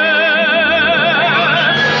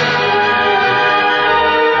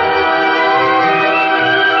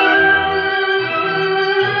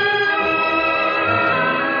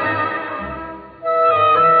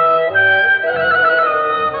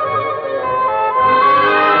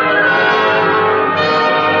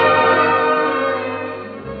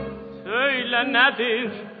 Söyle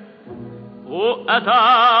nedir bu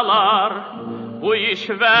edalar, bu iş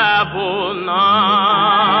ve bu naz,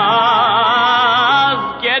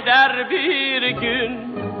 gider bir gün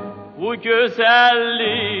bu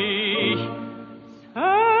güzellik